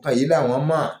 Gbogbo nǹkan yìí làwọn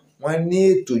mọ̀, wọ́n ní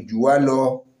ètò jù wá lọ.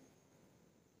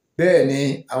 Bẹ́ẹ̀ ni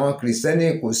àwọn Kìrìsìtẹ́nì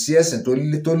kò sí ẹ̀sìn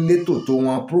tó létò tó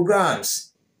wọn programs.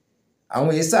 Àwọn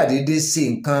èyí ṣàdédé ṣe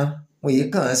nǹkan, wọn èyí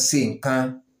kàn ṣe nǹkan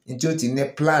ní tí ó ti ní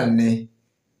plan ni.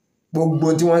 Gbogbo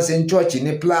tí wọ́n ṣe ń church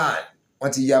ní plan,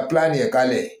 wọ́n ti ya plan ẹ̀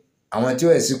kalẹ̀. Àwọn tí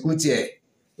ó execute ẹ̀,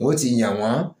 wọ́n ti yàn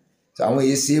wọ́n. Àwọn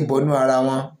èyí ṣe é bọnú ara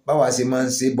wọn, báwa ṣe máa ń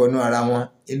ṣe é bọnú ara wọn.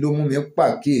 Ló mú mi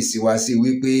pàkíyèsí wa sí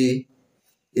wípé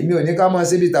èmi ò ní ká máa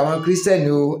ṣe bí tàwọn Kírísítẹ̀nì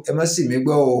o, ẹ má sì mí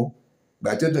gbọ́ o.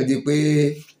 Ìgbà tí ó tún di pé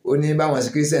ó ní báwọn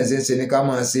Kírísítẹ̀nì ṣe ń ṣe ní ká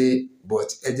máa ṣe, but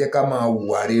ẹ jẹ́ ká máa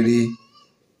hùwà rere.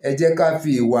 Ẹ jẹ́ ká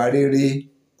fi ìwà rere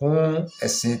kún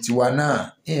ẹ̀sìn tiwa náà.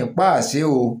 Ìpá àṣẹ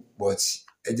o, but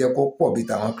ẹ jẹ́ kó pọ̀ bí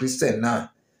tàwọn Kírísítẹ̀nì náà,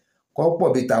 kó pọ̀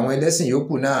bí tàwọn ẹlẹ́sìn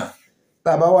yòókù náà.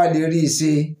 Tá a bá wá lè rí i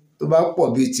ṣe tó bá pọ̀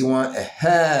bí tiwọn,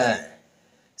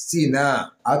 sí náà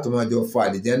a tún máa jọ fọ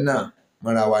àlìjánnà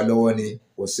mọ́ra wa lọ́wọ́ ni.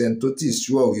 Kò sẹ́ni tó ti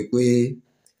ṣúọ̀ wípé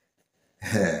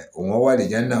òun wà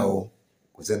àlìjánnà o.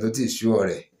 Kò sẹ́ni tó ti ṣúọ̀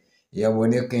rẹ̀. Ìyẹn mo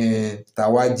ní kí n ta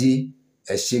wá jí.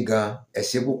 Ẹ ṣé gan, ẹ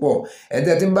ṣé púpọ̀.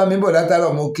 Ẹ̀ńtẹ́ tí ń bá mi bọ̀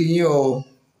látàárọ̀, mo kí yín o.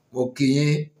 Mo kí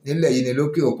yín nílẹ̀ yìí ni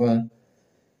lókè òkun.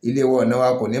 Ilé wa ọ̀nà wa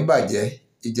kò ní bàjẹ́,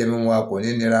 ìjẹun wa kò ní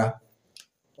nira.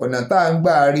 Ọ̀nà tá à ń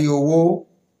gbà rí owó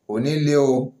kò ní lé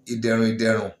o.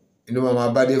 Ìdẹ̀rùn inú máa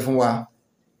bá dé fún wa.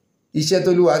 Iṣẹ́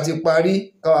t'Olúwa ti parí,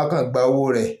 káwa kàn gba owó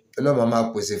rẹ̀, Ọlọ́run máa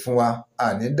pèsè fún wa.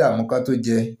 Àní dààmú ká tó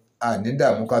jẹ, àní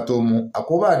dààmú ká tó mu.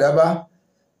 Àkóbá àdábá,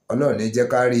 Ọlọ́run ní jẹ́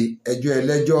ká rí. Ẹjọ́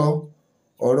ẹlẹ́jọ́,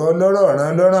 ọ̀rọ̀ ọlọ́rọ̀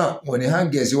ràn lọ́ràn, wọn ò ní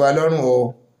hàǹgẹ̀ sí wa lọ́rùn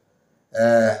o.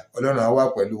 Ọlọ́run á wà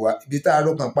pẹ̀lú wa. Ibi tá a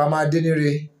rò kàn pa máa dé níre,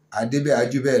 àdébẹ̀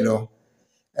ajú bẹ́ẹ̀ lọ.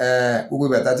 Gbogbo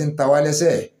ìgbà tá a ti ń ta wá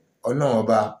lẹ́sẹ̀, Ọlọ́run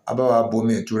ọba á bá wa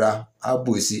bomi ìtura, á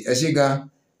bò sí. Ẹ ṣé gan,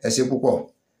 ẹ ṣé púpọ̀.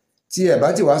 Tí ẹ bá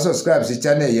ti wá subscribe sí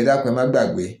channel yẹn, dákun ẹ má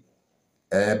gbàgbé,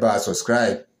 ẹ bá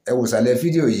subscribe. Ẹ wò sàlẹ̀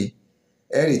fídíò yìí,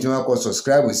 ẹ̀rì tí wọ́n kọ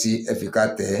subscribe sí ẹ fi ká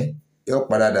tẹ̀ yóò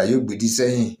paradà yóò gbèdí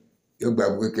sẹ́yìn yóò gba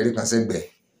àgbo kékeré kan sẹ́gbẹ̀ẹ́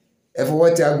ẹ fọwọ́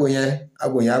tẹ aago yẹn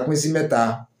á pín sí mẹ́ta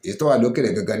èyí tó wà lókèrè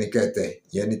gangan ní kẹtẹ̀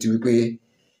ìyẹn ni ti wípé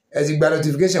ẹ ti gba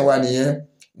notification wa nìyẹn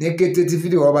ní kété tí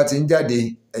fídíò wa bá ti ń jáde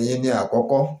ẹ̀yin ni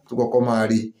àkọ́kọ́ tó kọ́kọ́ máa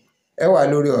rí ẹ wà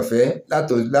lórí ọ̀fẹ́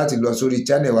láti lọ sórí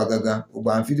channel wa gangan gbogbo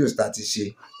àwọn fídíò tá a ti ṣe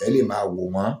ẹ lè máa wò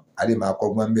wọ́n a lè máa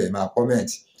kọ́gbọ́n bẹ́ẹ̀ ẹ máa comment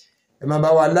ẹ máa bá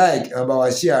wa like ẹ máa bá wa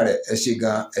share rẹ̀ ẹ ṣé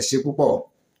gan ẹ ṣé púpọ̀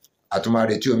àtúmọ̀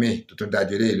àrètí omi tuntun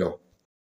dájú eléyìí lọ.